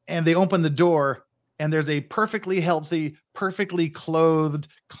 and they open the door, and there's a perfectly healthy, perfectly clothed,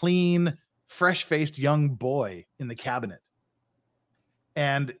 clean, fresh-faced young boy in the cabinet,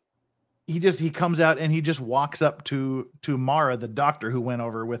 and he comes out and he just walks up to Mara, the doctor who went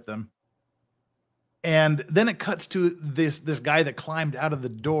over with them. And then it cuts to this guy that climbed out of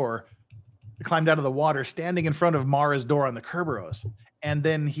the water, standing in front of Mara's door on the Kerberos. And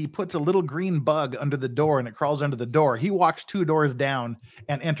then he puts a little green bug under the door, and it crawls under the door. He walks 2 doors down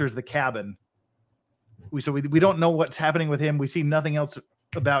and enters the cabin. We don't know what's happening with him. We see nothing else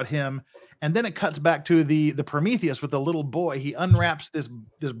about him. And then it cuts back to the Prometheus with the little boy. He unwraps this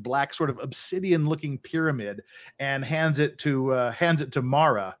black sort of obsidian-looking pyramid and hands it to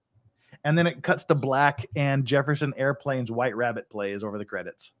Mara. And then it cuts to black, and Jefferson Airplane's White Rabbit plays over the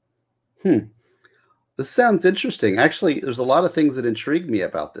credits. This sounds interesting. Actually, there's a lot of things that intrigue me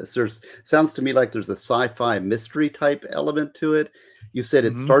about this. Sounds to me like there's a sci-fi mystery type element to it. You said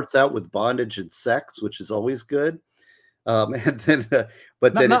it starts out with bondage and sex, which is always good. And then,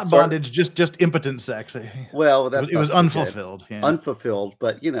 but then not bondage, just impotent sex. Well, it was unfulfilled. Yeah. Unfulfilled,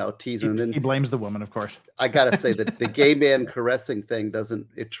 but teaser. And then he blames the woman, of course. I gotta say that the gay man caressing thing doesn't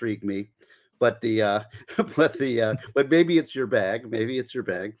intrigue me, but but maybe it's your bag. Maybe it's your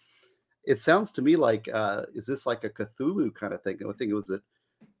bag. It sounds to me like is this like a Cthulhu kind of thing? I think it was a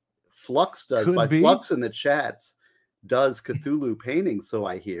Flux does Could by be. Flux in the chats does Cthulhu paintings, so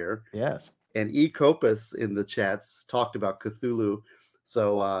I hear. Yes. And E. Copus in the chats talked about Cthulhu.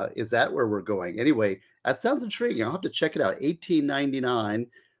 So is that where we're going? Anyway, that sounds intriguing. I'll have to check it out.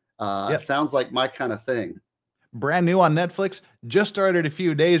 $18.99. Sounds like my kind of thing. Brand new on Netflix. Just started a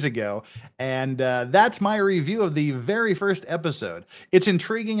few days ago. And that's my review of the very first episode. It's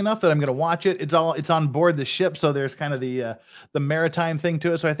intriguing enough that I'm going to watch it. It's on board the ship. So there's kind of the maritime thing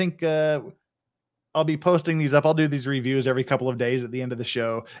to it. So I think I'll be posting these up. I'll do these reviews every couple of days at the end of the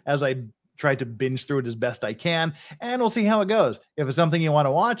show as I try to binge through it as best I can, and we'll see how it goes. If it's something you want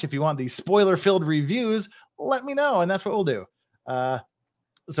to watch, if you want these spoiler-filled reviews, let me know, and that's what we'll do.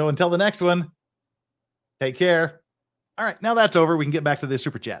 So until the next one, take care. All right, now that's over. We can get back to the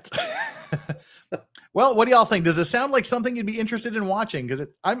super chats. Well, what do y'all think? Does it sound like something you'd be interested in watching? Because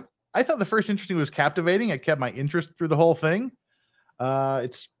I thought the first interesting was captivating. It kept my interest through the whole thing.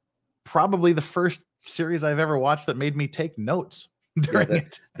 It's probably the first series I've ever watched that made me take notes. The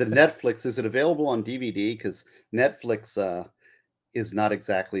Netflix, is it available on DVD? Because Netflix is not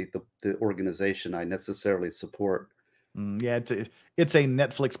exactly the organization I necessarily support. Yeah, it's a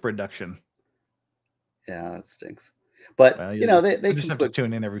Netflix production. Yeah, that stinks. But they just have to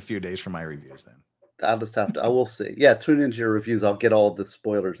tune in every few days for my reviews. Then I'll just have to. I will see. Yeah, tune into your reviews. I'll get all the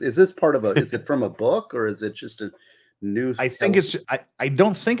spoilers. Is this part of is it from a book, or is it just a news? I think it's. I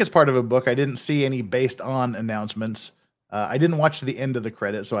don't think it's part of a book. I didn't see any based on announcements. I didn't watch the end of the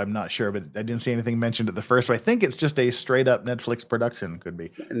credits, so I'm not sure, but I didn't see anything mentioned at the first. So I think it's just a straight up Netflix production. Could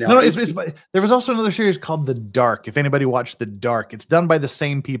be. No, there was also another series called The Dark. If anybody watched The Dark, it's done by the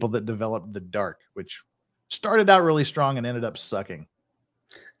same people that developed The Dark, which started out really strong and ended up sucking.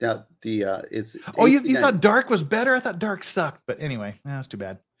 Now it's. Oh, you thought Dark was better? I thought Dark sucked, but anyway, that's too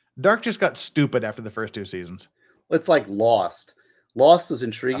bad. Dark just got stupid after the first 2 seasons. It's like Lost. Lost was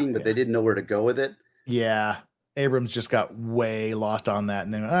intriguing, but they didn't know where to go with it. Yeah. Abrams just got way lost on that,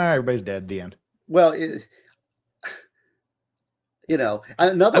 and then everybody's dead at the end. Well, You know,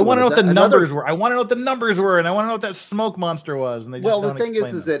 another. I want to know one, what the another- numbers were. I want to know what the numbers were, and I want to know what that smoke monster was. And they just Well, the don't thing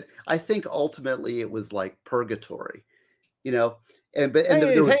explain is them. that I think ultimately it was like purgatory, you know, and Hey,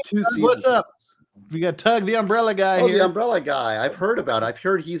 there was hey, 2 Tug, seasons. what's up? We got Tug, the umbrella guy Oh, here. the umbrella guy. I've heard about it. I've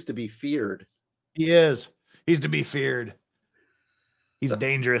heard he's to be feared. He is. He's to be feared. He's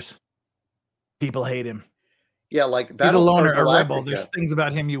dangerous. People hate him. Yeah, like He's a Battlestar loner, a rebel. Galactica. There's things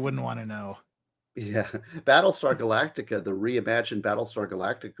about him you wouldn't want to know. Yeah, Battlestar Galactica, the reimagined Battlestar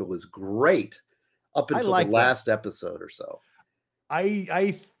Galactica was great up I until like the that. last episode or so.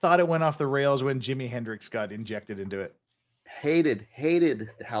 I thought it went off the rails when Jimi Hendrix got injected into it. Hated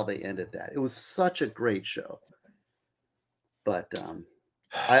how they ended that. It was such a great show. But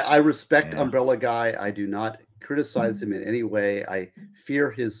I respect Umbrella Guy. I do not criticize him in any way. I fear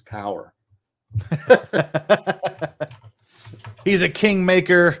his power. He's a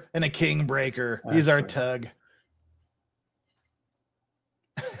kingmaker and a king breaker. He's our Tug.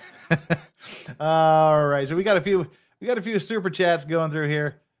 All right, so we got a few super chats going through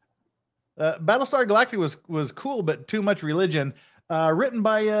here. Battlestar Galactica was cool, but too much religion. Written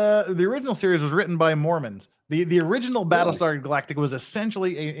by the original series was written by Mormons. The original Battlestar Galactica was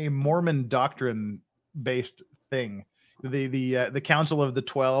essentially a Mormon doctrine based thing. The Council of the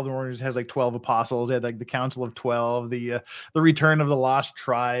 12, the Mormons has like 12 apostles. They had like the Council of 12, the Return of the Lost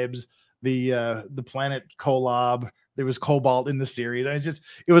Tribes, the planet Kolob. There was Cobalt in the series.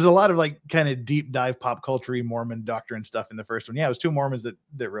 It was a lot of like kind of deep dive pop culture Mormon doctrine stuff in the first one. Yeah, it was 2 Mormons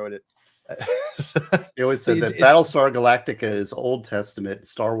that wrote it. They always said that Battlestar Galactica is Old Testament,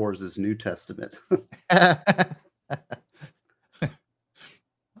 Star Wars is New Testament.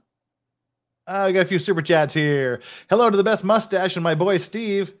 I got a few super chats here. Hello to the best mustache and my boy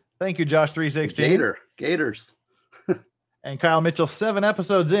Steve. Thank you, Josh316. Gators. And Kyle Mitchell, 7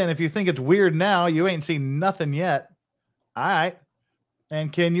 episodes in. If you think it's weird now, you ain't seen nothing yet. All right.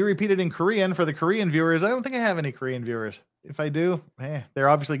 And can you repeat it in Korean for the Korean viewers? I don't think I have any Korean viewers. If I do, they're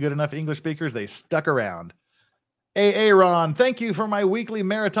obviously good enough English speakers. They stuck around. Hey, Ron, thank you for my weekly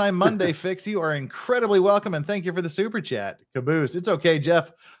Maritime Monday fix. You are incredibly welcome, and thank you for the super chat. Caboose. It's okay,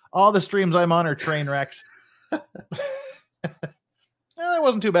 Jeff. All the streams I'm on are train wrecks. That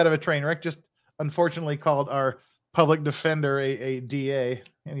wasn't too bad of a train wreck. Just unfortunately called our public defender a DA,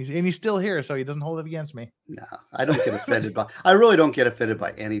 and he's still here, so he doesn't hold it against me. No, I don't get offended by. I really don't get offended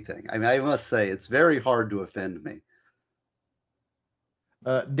by anything. I mean, I must say it's very hard to offend me.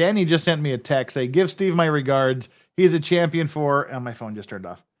 Danny just sent me a text. Say, give Steve my regards. He's a champion for. And my phone just turned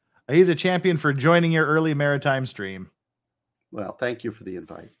off. He's a champion for joining your early Maritime stream. Well, thank you for the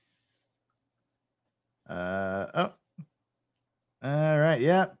invite. All right.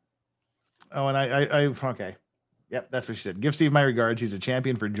 Yeah. Oh, and I okay. Yep, that's what she said. Give Steve my regards. He's a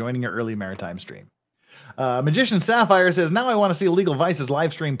champion for joining your early Maritime stream. Magician Sapphire says, now I want to see Legal Vice's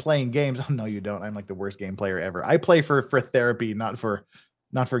live stream playing games. Oh, no, you don't. I'm like the worst game player ever. I play for therapy, not for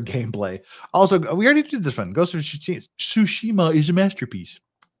gameplay. Also, we already did this one. Ghost of Tsushima is a masterpiece.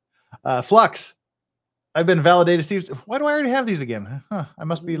 Flux. I've been validated. Steve, why do I already have these again? Huh, I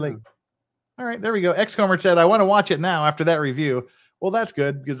must be late. All right, there we go. Xcomer said, I want to watch it now after that review. Well, that's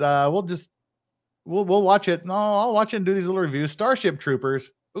good because we'll watch it. No, I'll watch it and do these little reviews. Starship Troopers.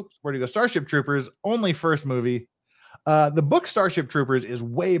 Oops, where'd you go? Starship Troopers, only first movie. The book Starship Troopers is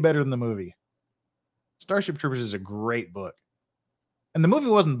way better than the movie. Starship Troopers is a great book. And the movie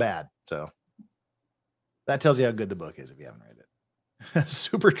wasn't bad. So that tells you how good the book is if you haven't read it.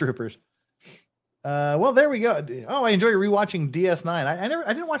 Super Troopers. Well, there we go. Oh, I enjoy rewatching DS9. I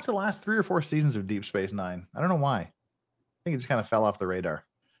didn't watch the last 3 or 4 seasons of Deep Space Nine. I don't know why. I think it just kind of fell off the radar.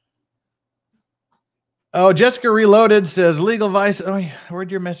 Oh, Jessica Reloaded says Legal Vice. Oh,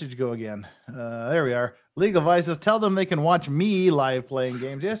 where'd your message go again? There we are. Legal Vice says, tell them they can watch me live playing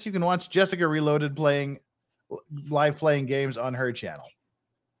games. Yes, you can watch Jessica Reloaded live playing games on her channel.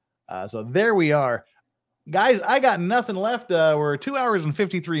 So there we are. Guys, I got nothing left. We're 2 hours and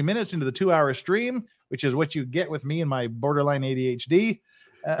 53 minutes into the 2-hour stream, which is what you get with me and my borderline ADHD.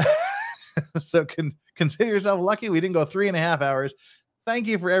 So consider yourself lucky. We didn't go 3.5 hours. Thank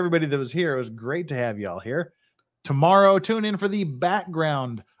you for everybody that was here. It was great to have y'all here. Tomorrow, tune in for the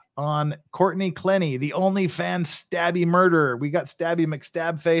background on Courtney Clenny, the OnlyFans stabby murderer. We got Stabby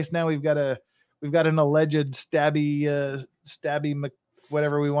McStabface now. We've got an alleged stabby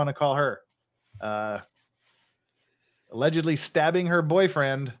whatever we want to call her. Allegedly stabbing her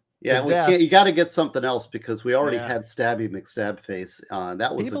boyfriend. Yeah, you got to get something else because we already had Stabby McStabface.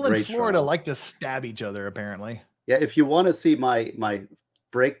 That was people a great in Florida trial. like to stab each other, apparently. Yeah, if you want to see my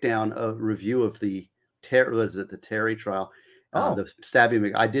breakdown review of the Terry trial, the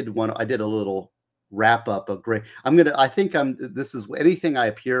Stabby, I did a little wrap up a great. This is anything I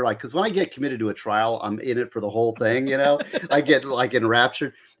appear like, because when I get committed to a trial, I'm in it for the whole thing. You know, I get like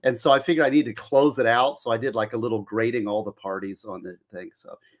enraptured, and so I figured I need to close it out. So I did like a little grading all the parties on the thing.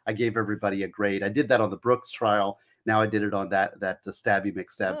 So I gave everybody a grade. I did that on the Brooks trial. Now I did it on that Stabby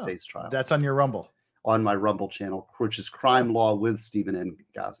McStab face trial. That's on your Rumble. On my Rumble channel, which is Crime Law with Stephen N.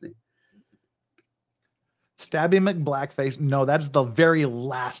 Gosney. Stabby McBlackface. No, that's the very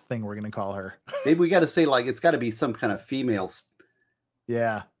last thing we're going to call her. Maybe we got to say, like, it's got to be some kind of female.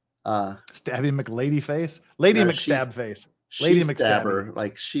 Yeah. Stabby McLadyface. Lady McStabface. Lady McStabber,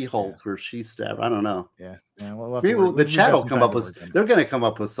 like She-Hulk or She-Stabber. I don't know. Yeah. Maybe the chat will come up with. They're going to come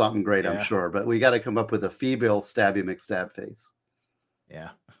up with something great, I'm sure. But we got to come up with a female Stabby McStabface. Yeah.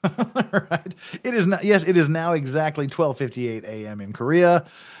 Right. It is not. Yes, it is now exactly 12:58 a.m. in Korea.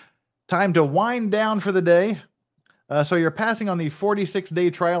 Time to wind down for the day. So you're passing on the 46-day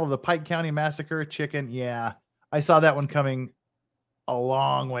trial of the Pike County Massacre chicken. Yeah, I saw that one coming a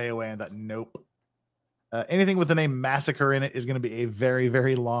long way away. And thought, nope. Anything with the name Massacre in it is going to be a very,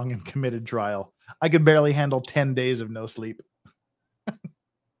 very long and committed trial. I could barely handle 10 days of no sleep.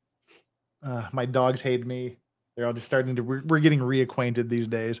 My dogs hate me. They're all just starting to. We're getting reacquainted these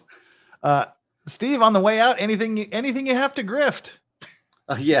days. Steve, on the way out, anything you have to grift?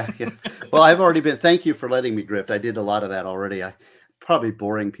 Yeah. Well, I've already been. Thank you for letting me grift. I did a lot of that already. I probably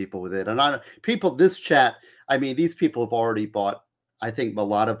boring people with it. And this chat. I mean, these people have already bought, I think, a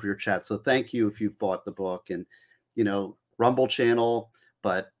lot of your chat. So thank you if you've bought the book and, Rumble channel.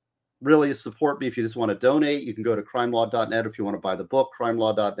 But really support me if you just want to donate. You can go to crimelaw.net if you want to buy the book,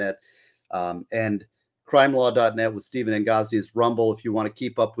 crimelaw.net. And crimelaw.net with Stephen N. Gosney's Rumble if you want to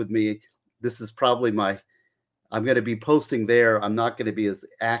keep up with me. This is probably I'm going to be posting there. I'm not going to be as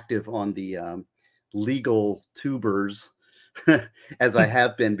active on the legal tubers as I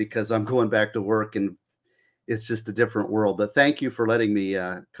have been because I'm going back to work and it's just a different world. But thank you for letting me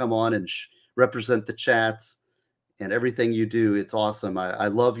come on and represent the chats and everything you do. It's awesome. I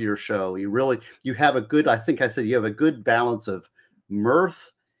love your show. You have a good, I think I said you have a good balance of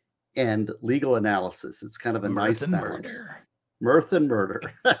mirth and legal analysis. It's kind of a nice balance. Mirth and murder.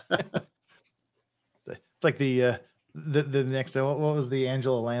 It's like the next, what was the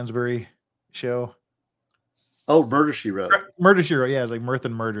Angela Lansbury show? Oh, Murder, She Wrote. Murder, She Wrote. Yeah, it's like Mirth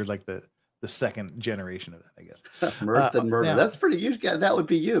and Murder is like the second generation of that, I guess. Mirth and Murder. That's pretty huge. That would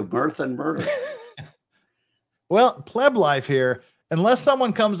be you. Mirth and Murder. Well, pleb life here. Unless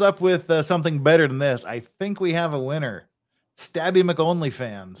someone comes up with something better than this, I think we have a winner. Stabby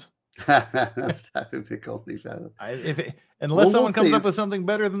McOnlyFans. Stabby McOnlyFans. Unless someone comes up with something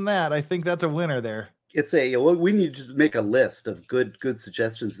better than that, I think that's a winner there. We need to just make a list of good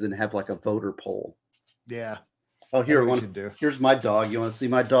suggestions and then have like a voter poll. Yeah. Oh, here's my dog. You want to see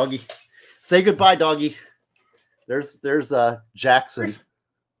my doggy? Say goodbye, doggy. There's Jackson.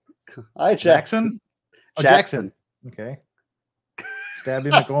 Hi, Jackson. Oh, Jackson. Okay.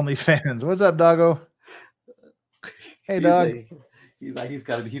 Stabby McOnlyFans. What's up, doggo? Hey, dog.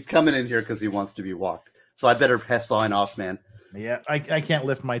 He's coming in here because he wants to be walked. So I better sign off, man. Yeah, I can't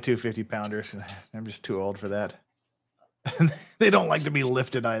lift my 250-pounders. I'm just too old for that. They don't like to be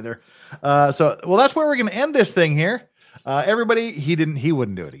lifted either. That's where we're going to end this thing here. Everybody, he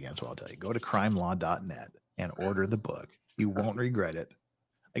wouldn't do it again. So I'll tell you, go to crimelaw.net and order the book. You won't regret it.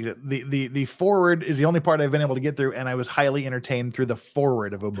 Like the forward is the only part I've been able to get through, and I was highly entertained through the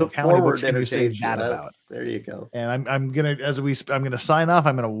forward of a book. How many books can you say that about? There you go. And I'm gonna sign off.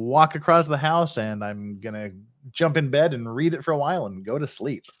 I'm gonna walk across the house and I'm gonna jump in bed and read it for a while and go to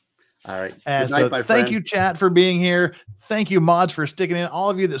sleep. All right. Good night, my friend. Thank you, chat, for being here. Thank you, mods, for sticking in. All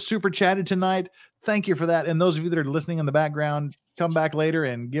of you that super chatted tonight, thank you for that. And those of you that are listening in the background, come back later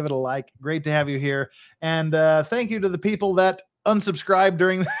and give it a like. Great to have you here. And thank you to the people that unsubscribed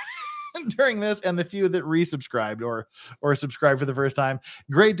during this and the few that resubscribed or subscribed for the first time.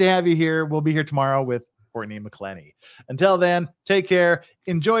 Great to have you here. We'll be here tomorrow with Courtney McClenny. Until then, take care.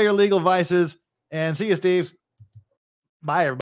 Enjoy your legal vices and see you, Steve. Bye, everybody.